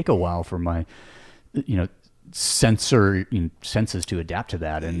 It'll take a while for my, senses to adapt to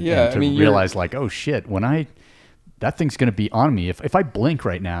that, and to realize like, oh shit, that thing's going to be on me. If I blink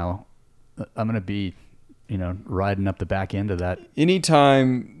right now, I'm going to be, riding up the back end of that.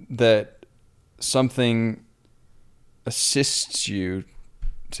 Anytime that something assists you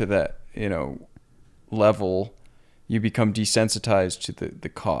to that, level, you become desensitized to the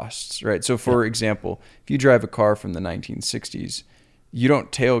costs, right? So for example, if you drive a car from the 1960s, you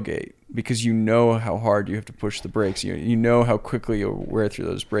don't tailgate because you know how hard you have to push the brakes. You know how quickly you'll wear through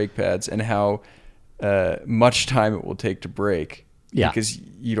those brake pads and how much time it will take to brake because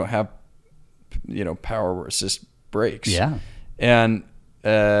you don't have, power assist brakes. Yeah. And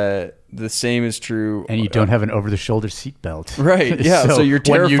the same is true. And you don't have an over-the-shoulder seatbelt. Right. Yeah. So you're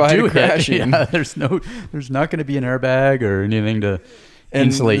terrified of crashing. There's not going to be an airbag or anything to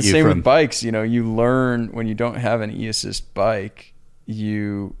insulate you from. Same with bikes. You learn when you don't have an e-assist bike,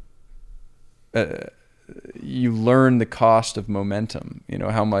 you learn the cost of momentum,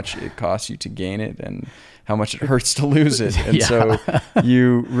 how much it costs you to gain it and how much it hurts to lose it. And so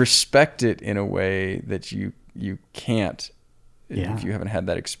you respect it in a way that you can't if you haven't had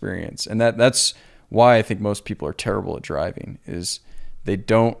that experience. And that's why I think most people are terrible at driving, is they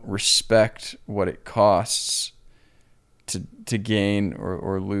don't respect what it costs to gain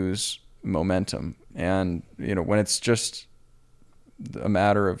or lose momentum. And, when it's just a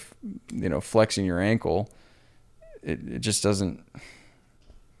matter of, flexing your ankle, it just doesn't.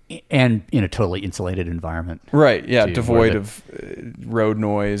 And in a totally insulated environment. Right. Yeah. Devoid of road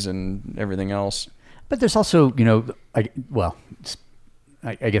noise and everything else. But there's also,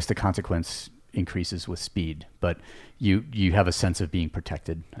 I guess the consequence increases with speed, but you have a sense of being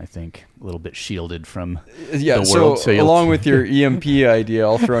protected, I think, a little bit shielded from the world. So along with your EMP idea,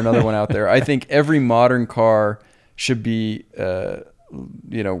 I'll throw another one out there. I think every modern car should be,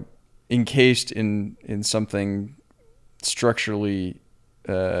 encased in something structurally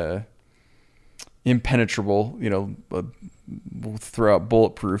impenetrable, we'll throw out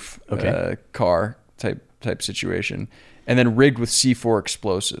bulletproof car type situation, and then rigged with C4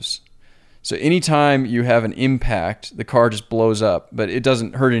 explosives. So anytime you have an impact, the car just blows up, but it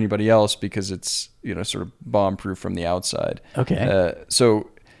doesn't hurt anybody else because it's, sort of bomb-proof from the outside. Okay. So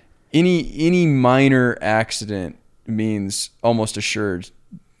any minor accident means almost assured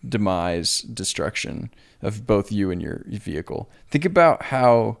demise, destruction of both you and your vehicle. Think about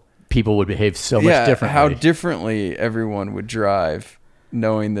how people would behave so much differently. How differently everyone would drive,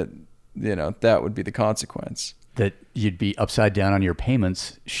 knowing that, that would be the consequence. That you'd be upside down on your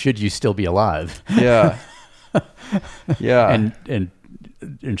payments should you still be alive. Yeah. Yeah. And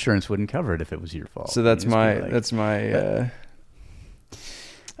insurance wouldn't cover it if it was your fault. So that's my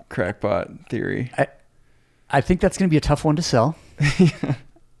crackpot theory. I think that's going to be a tough one to sell.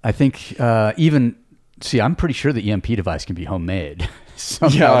 I think I'm pretty sure the EMP device can be homemade.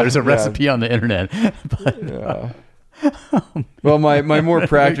 Somehow there's a recipe on the internet. But, well, my more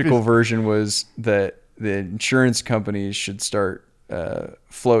practical version was that the insurance companies should start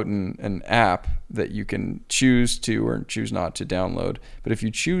floating an app that you can choose to or choose not to download. But if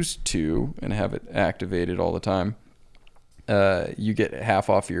you choose to and have it activated all the time, you get half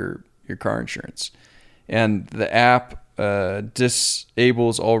off your car insurance. And the app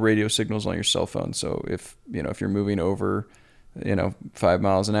disables all radio signals on your cell phone. So if you're moving over 5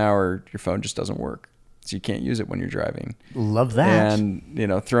 miles an hour, your phone just doesn't work. So you can't use it when you're driving. Love that.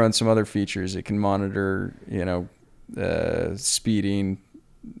 And, throw in some other features. It can monitor, speeding,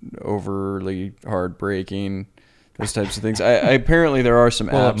 overly hard braking, those types of things. I apparently there are some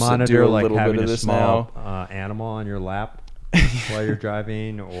apps that do a little bit of this now. Animal on your lap while you're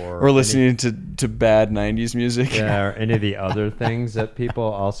driving, or listening to bad 90s music. Yeah, or any of the other things that people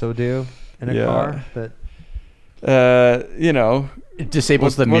also do in a car that it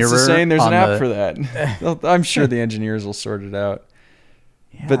disables the mirror. What's the saying? There's an app for that. I'm sure the engineers will sort it out.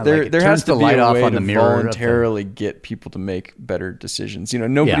 Yeah, but there has to be a way to voluntarily get people to make better decisions.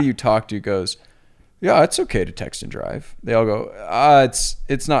 Nobody you talk to goes, yeah, it's okay to text and drive. They all go,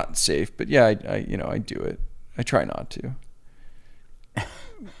 it's not safe, but yeah, I do it. I try not to.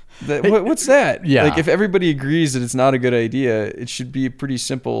 What's that? Yeah. Like if everybody agrees that it's not a good idea, it should be pretty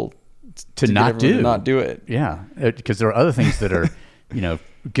simple to not do it. Yeah, because there are other things that are,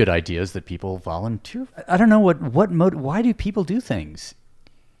 good ideas that people volunteer. I don't know why do people do things?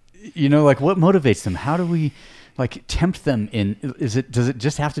 Like what motivates them? How do we tempt them in? Does it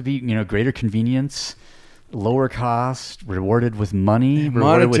just have to be, greater convenience, lower cost, rewarded with money?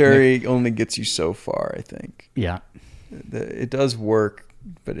 Monetary only gets you so far, I think. Yeah. It does work,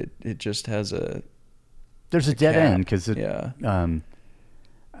 but it just has there's a dead end because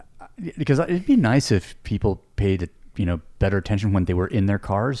because it'd be nice if people paid better attention when they were in their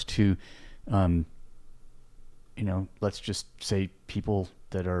cars to let's just say people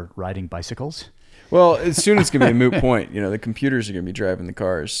that are riding bicycles. Well, soon it's going to be a moot point. The computers are going to be driving the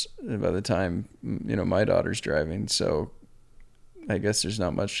cars by the time my daughter's driving, so I guess there's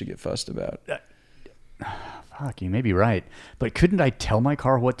not much to get fussed about. Fuck, you may be right. But couldn't I tell my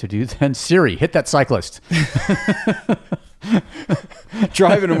car what to do then? Siri, hit that cyclist.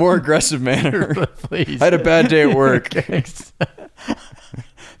 Drive in a more aggressive manner. Please. I had a bad day at work. That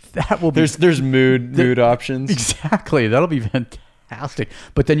will be... There's mood options. Exactly. That'll be fantastic.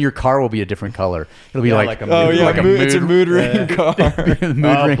 But then your car will be a different color. It'll be like a mood. It's a mood ring car.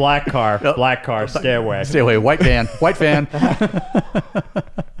 Black car. Black car. Stay away. Stay away. White van. White van.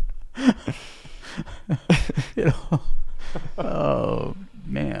 Oh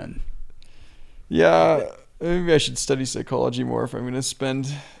man. Yeah, maybe I should study psychology more if I'm going to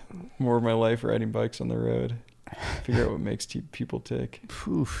spend more of my life riding bikes on the road. Figure out what makes people tick.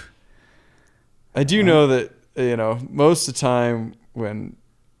 Oof. I do know that most of the time when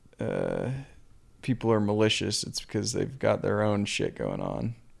people are malicious, it's because they've got their own shit going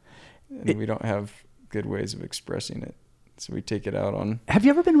on, and we don't have good ways of expressing it. So we take it out on... Have you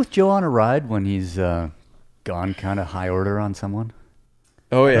ever been with Joe on a ride when he's gone kind of high order on someone?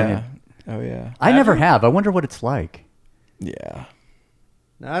 Oh, yeah. I never have. I wonder what it's like. Yeah.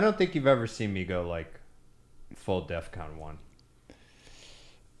 No, I don't think you've ever seen me go full DEFCON 1.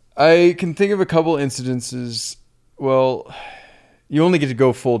 I can think of a couple incidences. Well, you only get to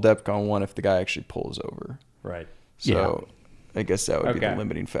go full DEFCON 1 if the guy actually pulls over. Right. So I guess that would be the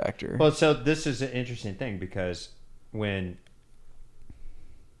limiting factor. Well, so this is an interesting thing because when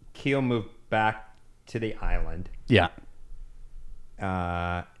Kiel moved back to the island,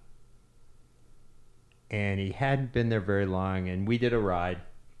 and he hadn't been there very long, and we did a ride,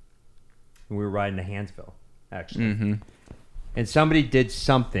 and we were riding to Hansville, actually, and somebody did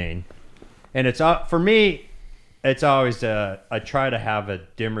something, and it's for me, it's always I try to have a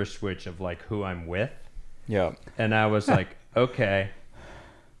dimmer switch of who I'm with, and I was like, okay,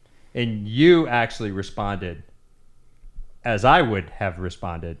 and you actually responded as I would have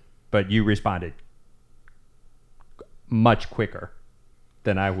responded, but you responded much quicker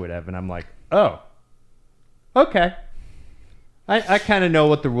than I would have. And I'm like, oh, okay. I kind of know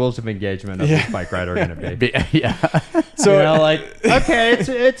what the rules of engagement of this bike ride are going to be. Yeah. So okay,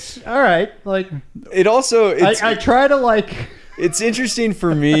 it's all right. It also, I try to it's interesting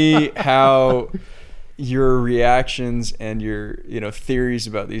for me how your reactions and your, theories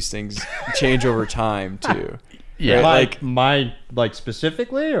about these things change over time too. Yeah, right? Mine,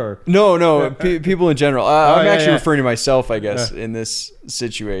 specifically, or no, people in general. I'm actually referring to myself, I guess, in this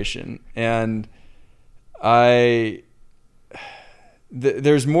situation. And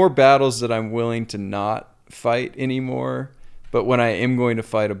there's more battles that I'm willing to not fight anymore. But when I am going to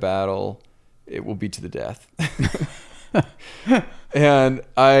fight a battle, it will be to the death. And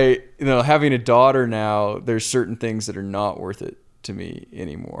having a daughter now, there's certain things that are not worth it to me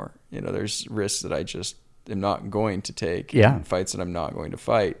anymore. There's risks that I just am not going to take, fights that I'm not going to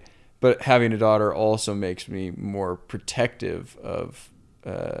fight. But having a daughter also makes me more protective of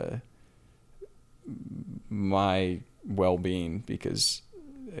my well-being because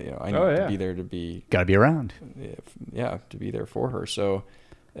I need to be there to be... Got to be around. Yeah, to be there for her. So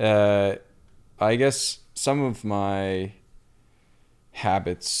I guess some of my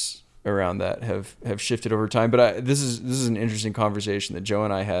habits around that have shifted over time. But this is an interesting conversation that Joe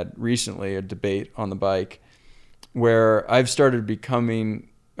and I had recently, a debate on the bike, where I've started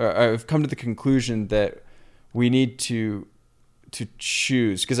I've come to the conclusion that we need to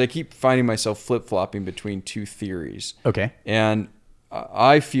choose, because I keep finding myself flip-flopping between two theories. Okay. And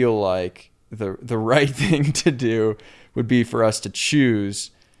I feel like the right thing to do would be for us to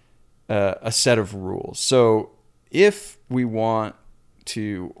choose a set of rules. So if we want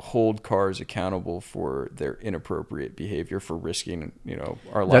to hold cars accountable for their inappropriate behavior, for risking,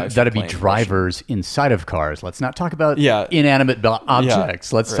 our lives. That'd be drivers inside of cars. Let's not talk about inanimate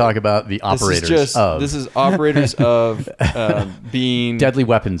objects. Let's talk about the operators This is operators of being... Deadly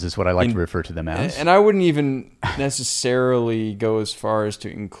weapons is what I like to refer to them as. And I wouldn't even necessarily go as far as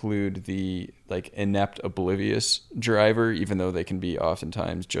to include the inept, oblivious driver, even though they can be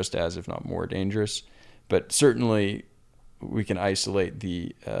oftentimes just as, if not more, dangerous. But certainly we can isolate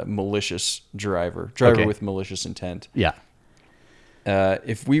the malicious driver with malicious intent. Yeah.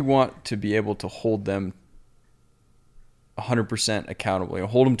 If we want to be able to hold them 100% accountable,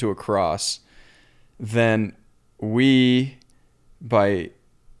 hold them to a cross, then we, by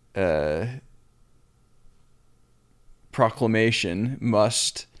proclamation,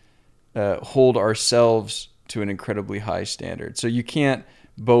 must hold ourselves to an incredibly high standard. So you can't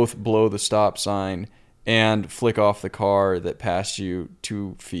both blow the stop sign and flick off the car that passed you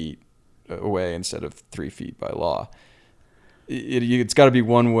 2 feet away instead of 3 feet by law. It's got to be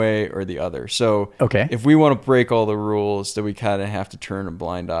one way or the other. So if we want to break all the rules, then we kind of have to turn a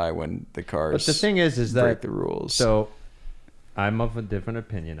blind eye when the cars. But the thing is break the rules. So I'm of a different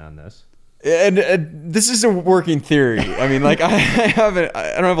opinion on this. And this is a working theory. I mean, I don't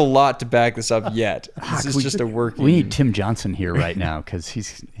have a lot to back this up yet. This is just a working. We need Tim Johnson here right now because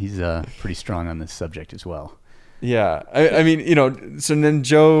he's pretty strong on this subject as well. Yeah, I mean, so then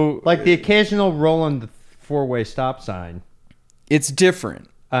Joe, the occasional roll on the 4-way stop sign. It's different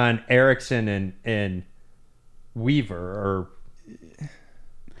on Erickson and Weaver, or did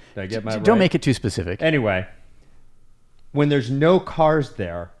I get my Don't right? make it too specific. Anyway, when there's no cars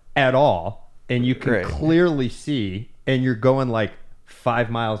there at all, and you can clearly see, and you're going 5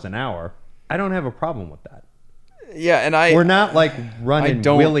 miles an hour, I don't have a problem with that. Yeah, and we're not running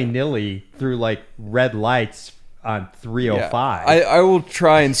willy-nilly through red lights on 305. Yeah. I will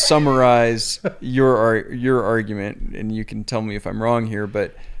try and summarize your argument, and you can tell me if I'm wrong here,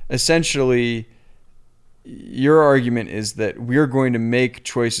 but essentially your argument is that we're going to make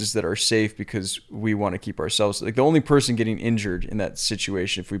choices that are safe because we want to keep ourselves. The only person getting injured in that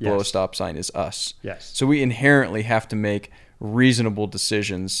situation if we blow a stop sign is us. Yes. So we inherently have to make reasonable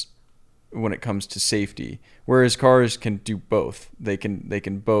decisions when it comes to safety, whereas cars can do both. They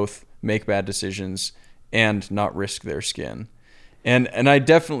can both make bad decisions and not risk their skin. And I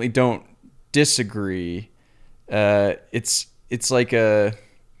definitely don't disagree. It's like a,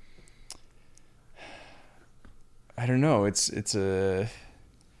 I don't know. It's a.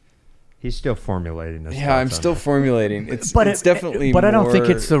 He's still formulating this. Yeah, I'm still formulating. It's definitely. But I don't think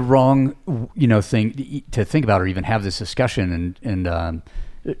it's the wrong, thing to think about or even have this discussion, and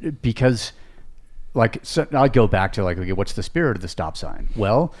because, so I go back to okay, what's the spirit of the stop sign?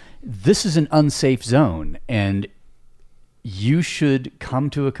 Well, this is an unsafe zone, and you should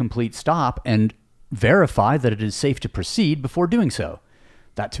come to a complete stop and verify that it is safe to proceed before doing so.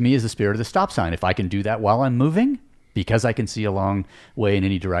 That to me is the spirit of the stop sign. If I can do that while I'm moving, because I can see a long way in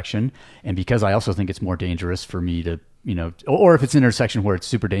any direction, and because I also think it's more dangerous for me to, or if it's an intersection where it's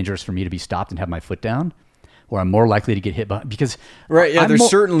super dangerous for me to be stopped and have my foot down, where I'm more likely to get hit by, because there's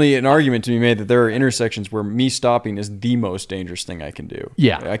certainly an argument to be made that there are intersections where me stopping is the most dangerous thing I can do.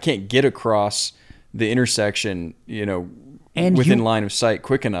 Yeah, I can't get across the intersection, and within line of sight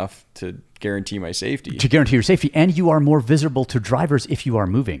quick enough to guarantee my safety. To guarantee your safety, and you are more visible to drivers if you are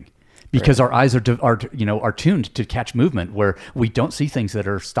moving, because our eyes are tuned to catch movement where we don't see things that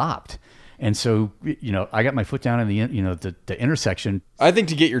are stopped. And so, I got my foot down in the intersection. I think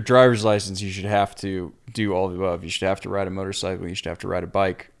to get your driver's license, you should have to do all the above. You should have to ride a motorcycle. You should have to ride a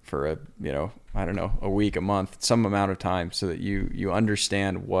bike for a week, a month, some amount of time, so that you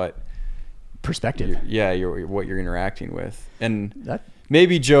understand what perspective. What you're interacting with. And that,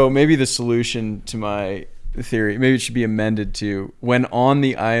 maybe the solution to my theory, maybe it should be amended to, when on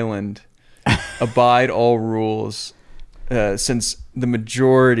the island, abide all rules. Since the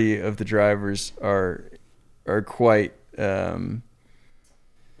majority of the drivers are quite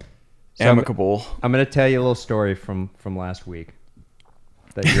amicable. I'm going to tell you a little story from last week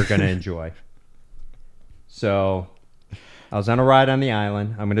that you're going to enjoy. So I was on a ride on the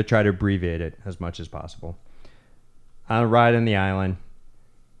island. I'm going to try to abbreviate it as much as possible. On a ride on the island,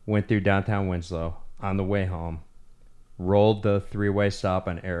 went through downtown Winslow. On the way home, rolled the 3-way stop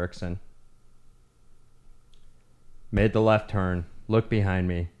on Erickson. Made the left turn, looked behind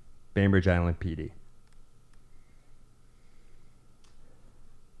me, Bainbridge Island PD.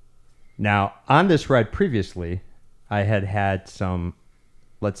 Now, on this ride previously, I had some,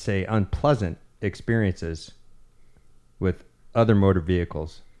 let's say, unpleasant experiences with other motor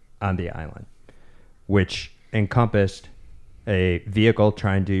vehicles on the island, which encompassed a vehicle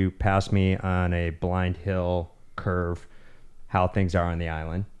trying to pass me on a blind hill curve, how things are on the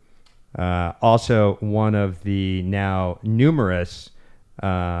island. Also, one of the now numerous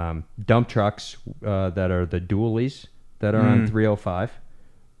dump trucks that are the dualies that are on 305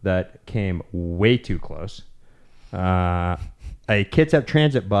 that came way too close. A Kitsap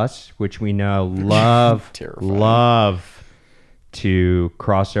Transit bus, which we know love to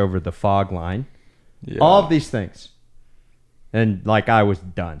cross over the fog line. Yeah. All of these things. And like I was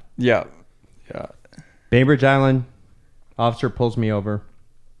done. Yeah. Bainbridge Island, officer pulls me over.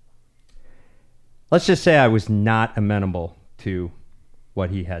 Let's just say I was not amenable to what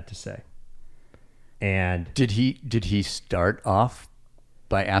he had to say. And did he start off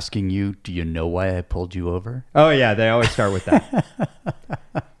by asking you, do you know why I pulled you over? Oh yeah, they always start with that.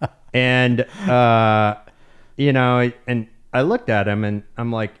 And and I looked at him and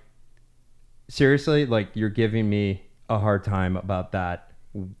I'm like, seriously, like you're giving me a hard time about that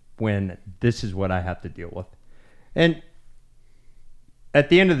when this is what I have to deal with. And at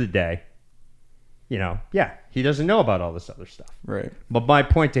the end of the day, he doesn't know about all this other stuff. Right. But my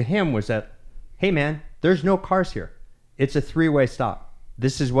point to him was that, hey man, there's no cars here. It's a 3-way stop.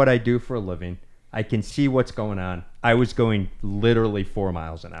 This is what I do for a living. I can see what's going on. I was going literally 4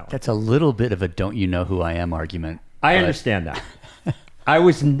 miles an hour. That's a little bit of a don't you know who I am argument. I understand that. I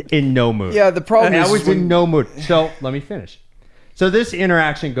was in no mood. Yeah, the problem is... I was in no mood. So let me finish. So this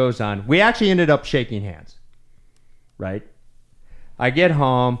interaction goes on. We actually ended up shaking hands. Right? I get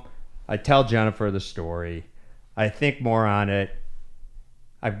home. I tell Jennifer the story. I think more on it.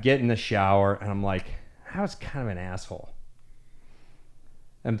 I get in the shower and I'm like, I was kind of an asshole.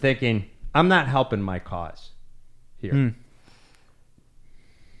 I'm thinking, I'm not helping my cause here.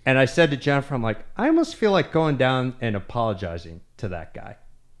 And I said to Jennifer, I'm like, I almost feel like going down and apologizing to that guy.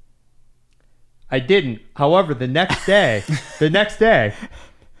 I didn't. However, the next day,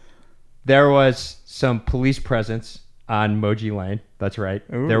 there was some police presence on Moji Lane. That's right.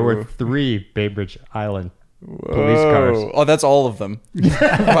 Ooh. There were 3 Bainbridge Island police cars. Oh, that's all of them, by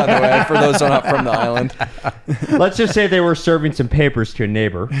the way, for those who are not from the island. Let's just say they were serving some papers to a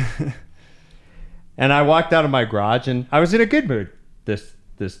neighbor. And I walked out of my garage and I was in a good mood this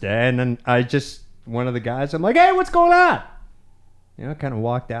day. And then one of the guys, I'm like, hey, what's going on? Kind of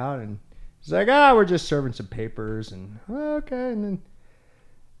walked out and he's like, we're just serving some papers. And okay. And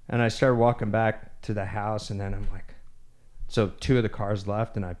I started walking back to the house and then I'm like, so 2 of the cars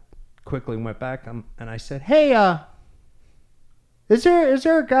left and I quickly went back and I said, hey, is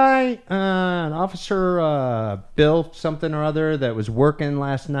there a guy, an officer, Bill something or other that was working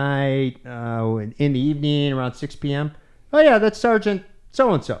last night in the evening around 6 p.m.? Oh yeah, that's Sergeant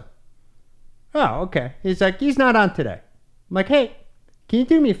so-and-so. Oh, okay. He's like, he's not on today. I'm like, hey, can you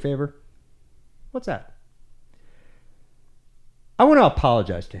do me a favor? What's that? I want to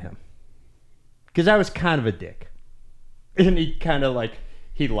apologize to him because I was kind of a dick. And he kind of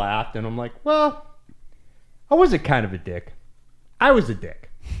he laughed and I'm like, well, I wasn't kind of a dick. I was a dick.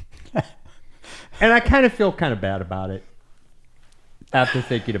 And I kind of feel kind of bad about it after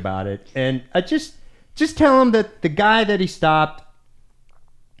thinking about it. And I just tell him that the guy that he stopped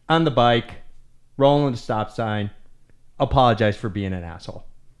on the bike, rolling the stop sign, apologized for being an asshole.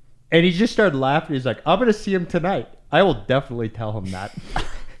 And he just started laughing. He's like, I'm going to see him tonight. I will definitely tell him that.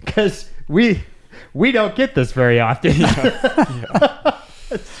 Because we don't get this very often. Yeah.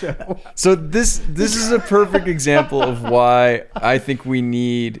 So this is a perfect example of why I think we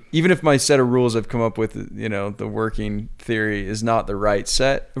need, even if my set of rules I've come up with, the working theory is not the right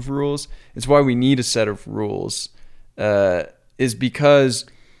set of rules, it's why we need a set of rules, is because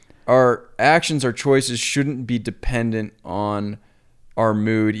our actions, our choices shouldn't be dependent on our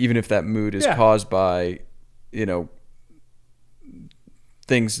mood, even if that mood is caused by,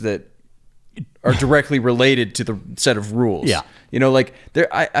 things that are directly related to the set of rules. Yeah.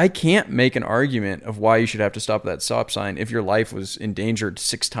 I can't make an argument of why you should have to stop at that stop sign if your life was endangered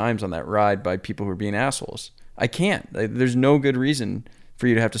 6 times on that ride by people who are being assholes. I can't. There's no good reason for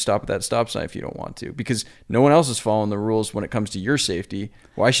you to have to stop at that stop sign if you don't want to, because no one else is following the rules when it comes to your safety.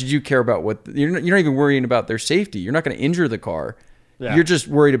 Why should you care about you're not even worrying about their safety. You're not going to injure the car. Yeah. You're just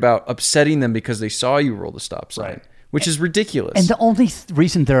worried about upsetting them because they saw you roll the stop sign. Right. Which is ridiculous. And the only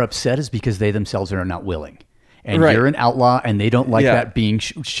reason they're upset is because they themselves are not willing. And you're an outlaw, and they don't like that being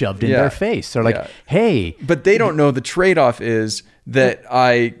shoved in their face. They're like, hey. But they don't know the trade-off is that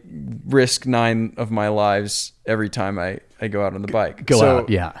I risk 9 of my lives every time I go out on the bike. And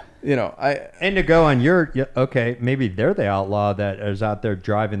to go on okay, maybe they're the outlaw that is out there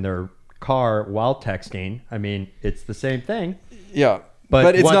driving their car while texting. I mean, it's the same thing. Yeah.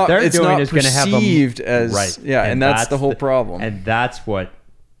 But it's what not. they're It's doing not is going to have perceived as right. Yeah, and that's the whole problem. And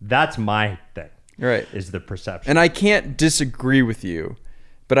that's my thing. Right. Is the perception. And I can't disagree with you,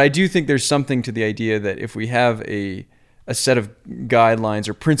 but I do think there's something to the idea that if we have a set of guidelines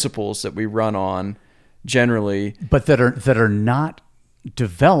or principles that we run on generally, but that are not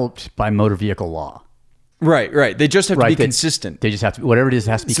developed by motor vehicle law. Right. They just have to be consistent. They just have to, whatever it is,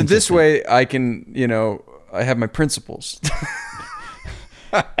 has to be so consistent. This way I can, I have my principles.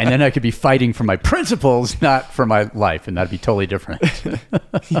 And then I could be fighting for my principles, not for my life, and that'd be totally different.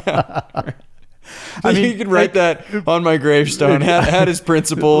 Yeah. I mean, you could write that on my gravestone. Had his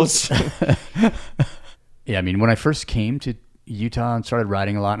principles. Yeah, I mean, when I first came to Utah and started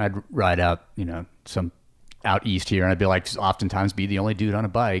riding a lot, and I'd ride out, some out east here, and I'd be like, oftentimes be the only dude on a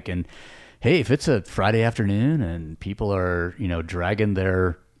bike. And hey, if it's a Friday afternoon and people are, dragging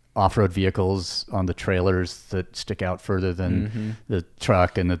their off-road vehicles on the trailers that stick out further than the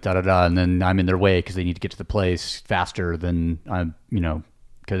truck and the da-da-da, and then I'm in their way because they need to get to the place faster than I'm,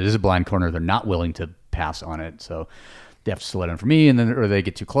 because it is a blind corner, they're not willing to pass on it. So they have to slow down for me, and then, or they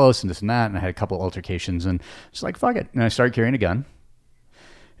get too close and this and that. And I had a couple altercations, and it's like, fuck it. And I started carrying a gun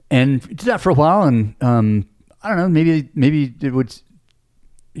and did that for a while. And, I don't know, maybe it would,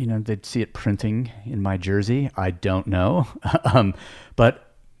 they'd see it printing in my jersey. I don't know. But,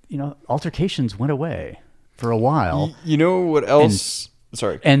 altercations went away for a while. You know what else?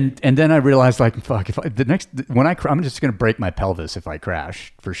 Sorry. And then I realized, like, fuck, I'm just going to break my pelvis if I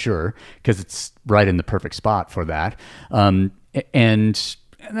crash, for sure, because it's right in the perfect spot for that. And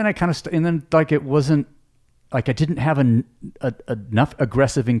then I kind of, and then like it wasn't, like I didn't have enough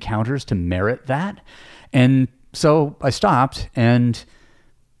aggressive encounters to merit that. And so I stopped,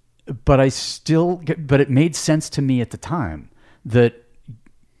 but it made sense to me at the time that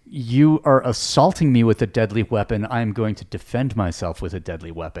you are assaulting me with a deadly weapon. I'm going to defend myself with a deadly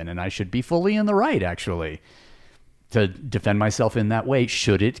weapon, and I should be fully in the right, actually, to defend myself in that way.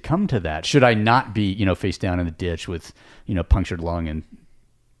 Should it come to that? Should I not be, face down in the ditch with, punctured lung and,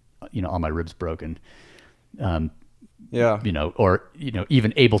 all my ribs broken? Yeah. Or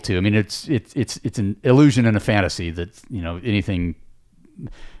even able to. I mean, it's an illusion and a fantasy that anything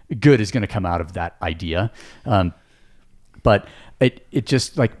good is going to come out of that idea. But it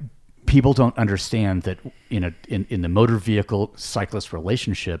just, like, people don't understand that in the motor vehicle cyclist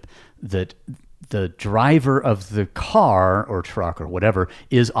relationship, that the driver of the car or truck or whatever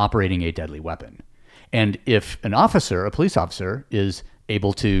is operating a deadly weapon. And if a police officer is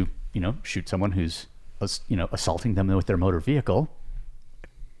able to, shoot someone who's, assaulting them with their motor vehicle,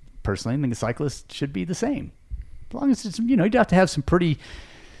 personally, I think a cyclist should be the same. As long as it's, you'd have to have some pretty,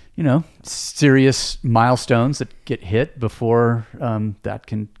 serious milestones that get hit before that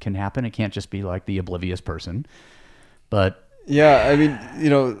can happen. It can't just be like the oblivious person. But yeah, I mean,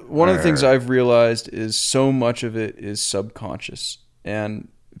 one of the things I've realized is so much of it is subconscious, and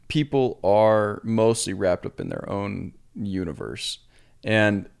people are mostly wrapped up in their own universe.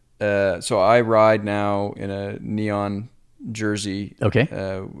 And so I ride now in a neon jersey. Okay.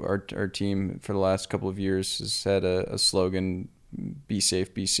 Our team for the last couple of years has had a slogan, "Be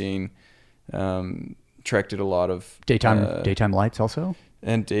safe, be seen." Trek did a lot of daytime lights also,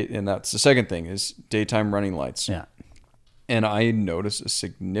 and that's the second thing is daytime running lights. Yeah. And I noticed a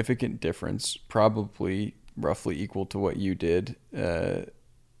significant difference, probably roughly equal to what you did,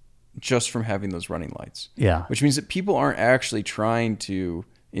 just from having those running lights. Yeah. Which means that people aren't actually trying to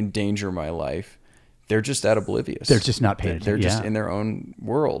endanger my life. They're just that oblivious. They're just not paying attention. They're just in their own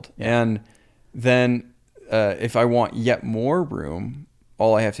world. Yeah. And then if I want yet more room,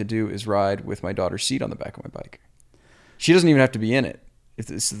 all I have to do is ride with my daughter's seat on the back of my bike. She doesn't even have to be in it.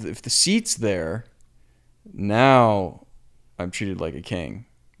 If the seat's there, now I'm treated like a king.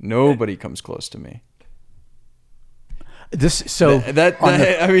 Nobody comes close to me. It's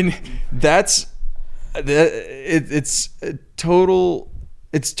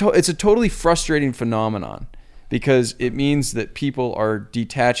a totally frustrating phenomenon, because it means that people are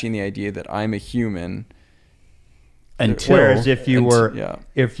detaching the idea that I'm a human. Whereas if you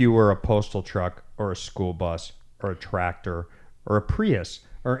were a postal truck or a school bus or a tractor or a Prius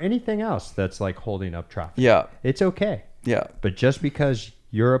or anything else that's like holding up traffic, it's okay. Yeah. But just because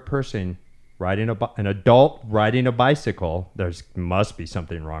you're a person an adult riding a bicycle, must be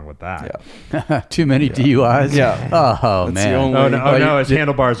something wrong with that. Yeah. Too many DUIs. Yeah. Oh, that's man. No, his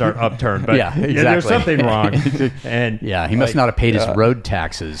handlebars aren't upturned. But yeah, exactly. There's something wrong. And he must not have paid his road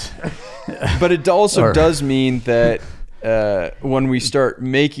taxes. But it also does mean that when we start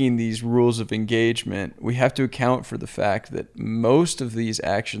making these rules of engagement, we have to account for the fact that most of these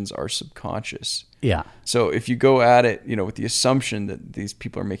actions are subconscious. Yeah. So if you go at it, with the assumption that these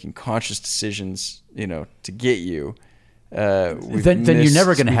people are making conscious decisions, to get you, then you're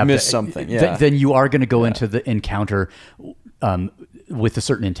never going to have missed something. Yeah. Then you are going to go into the encounter with a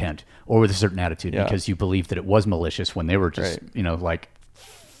certain intent or with a certain attitude because you believe that it was malicious when they were just, like,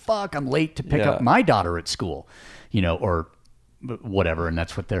 fuck, I'm late to pick up my daughter at school, or whatever. And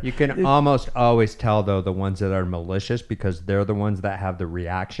that's what they're... You can almost always tell, though, the ones that are malicious because they're the ones that have the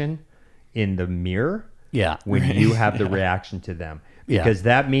reaction in the mirror when you have the reaction to them. Because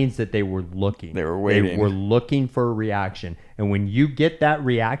that means that they were looking. They were waiting. They were looking for a reaction. And when you get that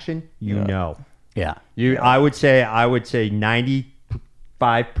reaction, you know. Yeah. I would say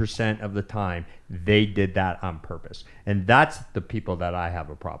 95% of the time they did that on purpose. And that's the people that I have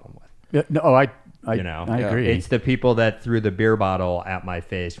a problem with. No, I agree. It's the people that threw the beer bottle at my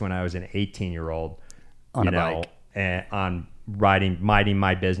face when I was an 18-year-old on a bike. And on minding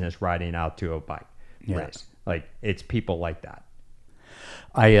my business, riding out to a bike race. Like, it's people like that.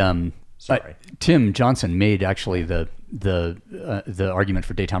 Tim Johnson made actually the argument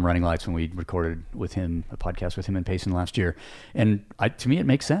for daytime running lights when we recorded with him a podcast with him and Payson last year, and to me it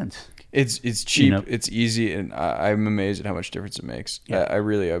makes sense. It's cheap, it's easy, and I'm amazed at how much difference it makes. Yeah.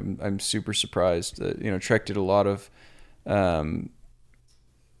 I'm super surprised. Trek did a lot of,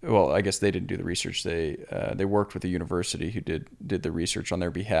 well, I guess they didn't do the research. They worked with a university who did the research on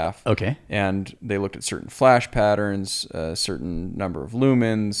their behalf. Okay. And they looked at certain flash patterns, a certain number of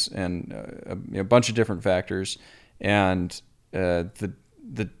lumens, and a bunch of different factors. And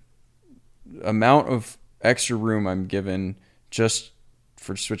the amount of extra room I'm given just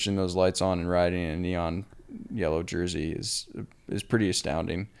for switching those lights on and riding in a neon yellow jersey is pretty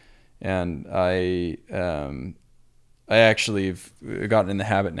astounding. And I actually have gotten in the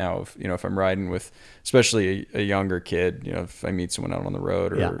habit now of, if I'm riding with, especially a younger kid, if I meet someone out on the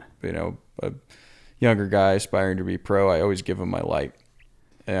road or, a younger guy aspiring to be pro, I always give them my light.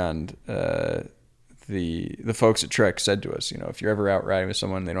 And the folks at Trek said to us, if you're ever out riding with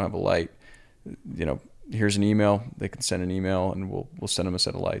someone and they don't have a light, here's an email. They can send an email and we'll send them a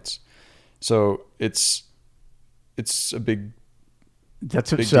set of lights. So it's a big,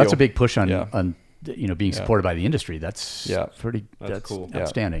 that's a big push on being supported by the industry. That's that's cool.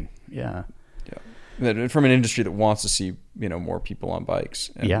 Outstanding. Yeah. From an industry that wants to see, more people on bikes.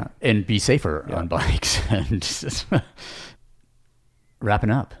 And be safer on bikes. And just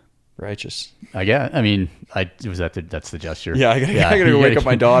wrapping up. Righteous. That's the gesture. Yeah, I gotta go wake up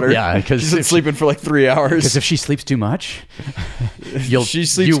my daughter. Yeah, because she's been sleeping for like 3 hours. Because if she sleeps too much, if she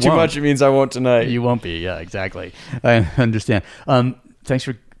sleeps too much, it means I won't tonight. You won't be. Yeah, exactly. I understand. Thanks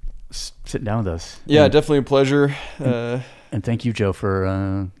for sitting down with us. Yeah, definitely a pleasure. And thank you, Joe,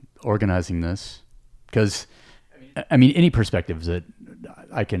 for organizing this. Because, any perspectives that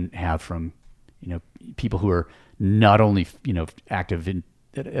I can have from, people who are not only, active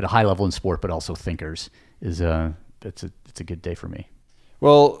at a high level in sport, but also thinkers it's a good day for me.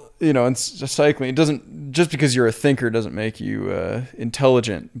 Well, in cycling, it doesn't, just because you're a thinker doesn't make you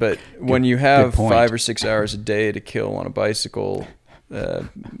intelligent. But when you have 5 or 6 hours a day to kill on a bicycle,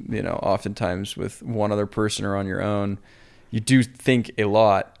 oftentimes with one other person or on your own, you do think a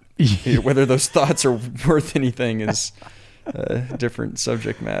lot. Whether those thoughts are worth anything is a different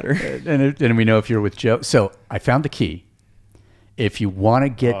subject matter. And we know if you're with Joe. So I found the key. If you want to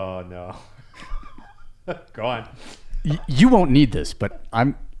get... Oh, no. Go on. You won't need this, but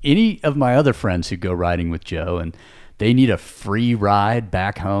any of my other friends who go riding with Joe and they need a free ride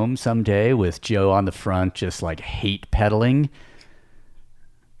back home someday with Joe on the front, just like hate pedaling.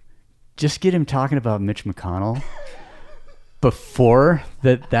 Just get him talking about Mitch McConnell before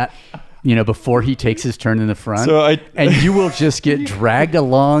before he takes his turn in the front. And you will just get dragged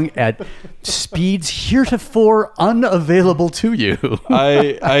along at speeds heretofore unavailable to you.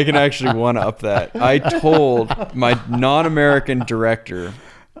 I can actually one up that. I told my non-American director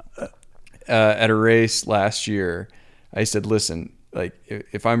at a race last year, I said, listen, like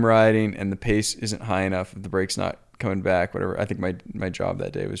if I'm riding and the pace isn't high enough, if the brake's not coming back, whatever, I think my job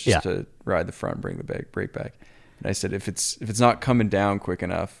that day was just to ride the front, bring the brake back. And I said, if it's not coming down quick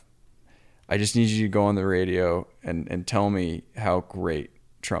enough, I just need you to go on the radio and tell me how great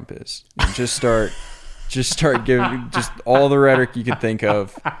Trump is. And just start giving just all the rhetoric you can think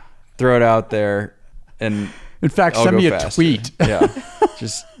of, throw it out there, and in fact, send me a tweet. Yeah,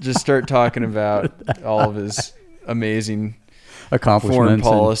 just start talking about all of his amazing accomplishments, foreign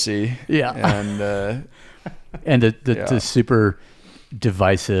policy, and the super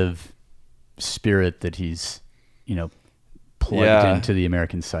divisive spirit that he's plugged into the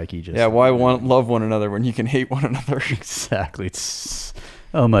American psyche. Just love one another when you can hate one another? Exactly. It's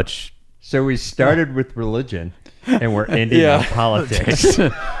so much. So we started with religion, and we're ending on politics.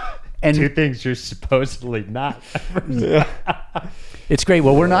 And 2 things you're supposedly not. It's great.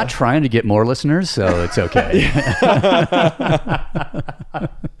 Well, we're not trying to get more listeners, so it's okay.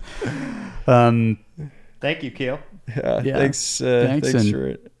 Thank you, Kiel. Yeah. Thanks for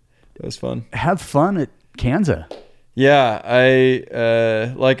it. That was fun. Have fun at Kanza. Yeah,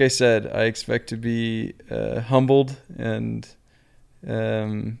 I like I said, I expect to be humbled and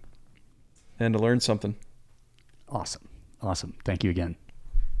to learn something. Awesome. Thank you again.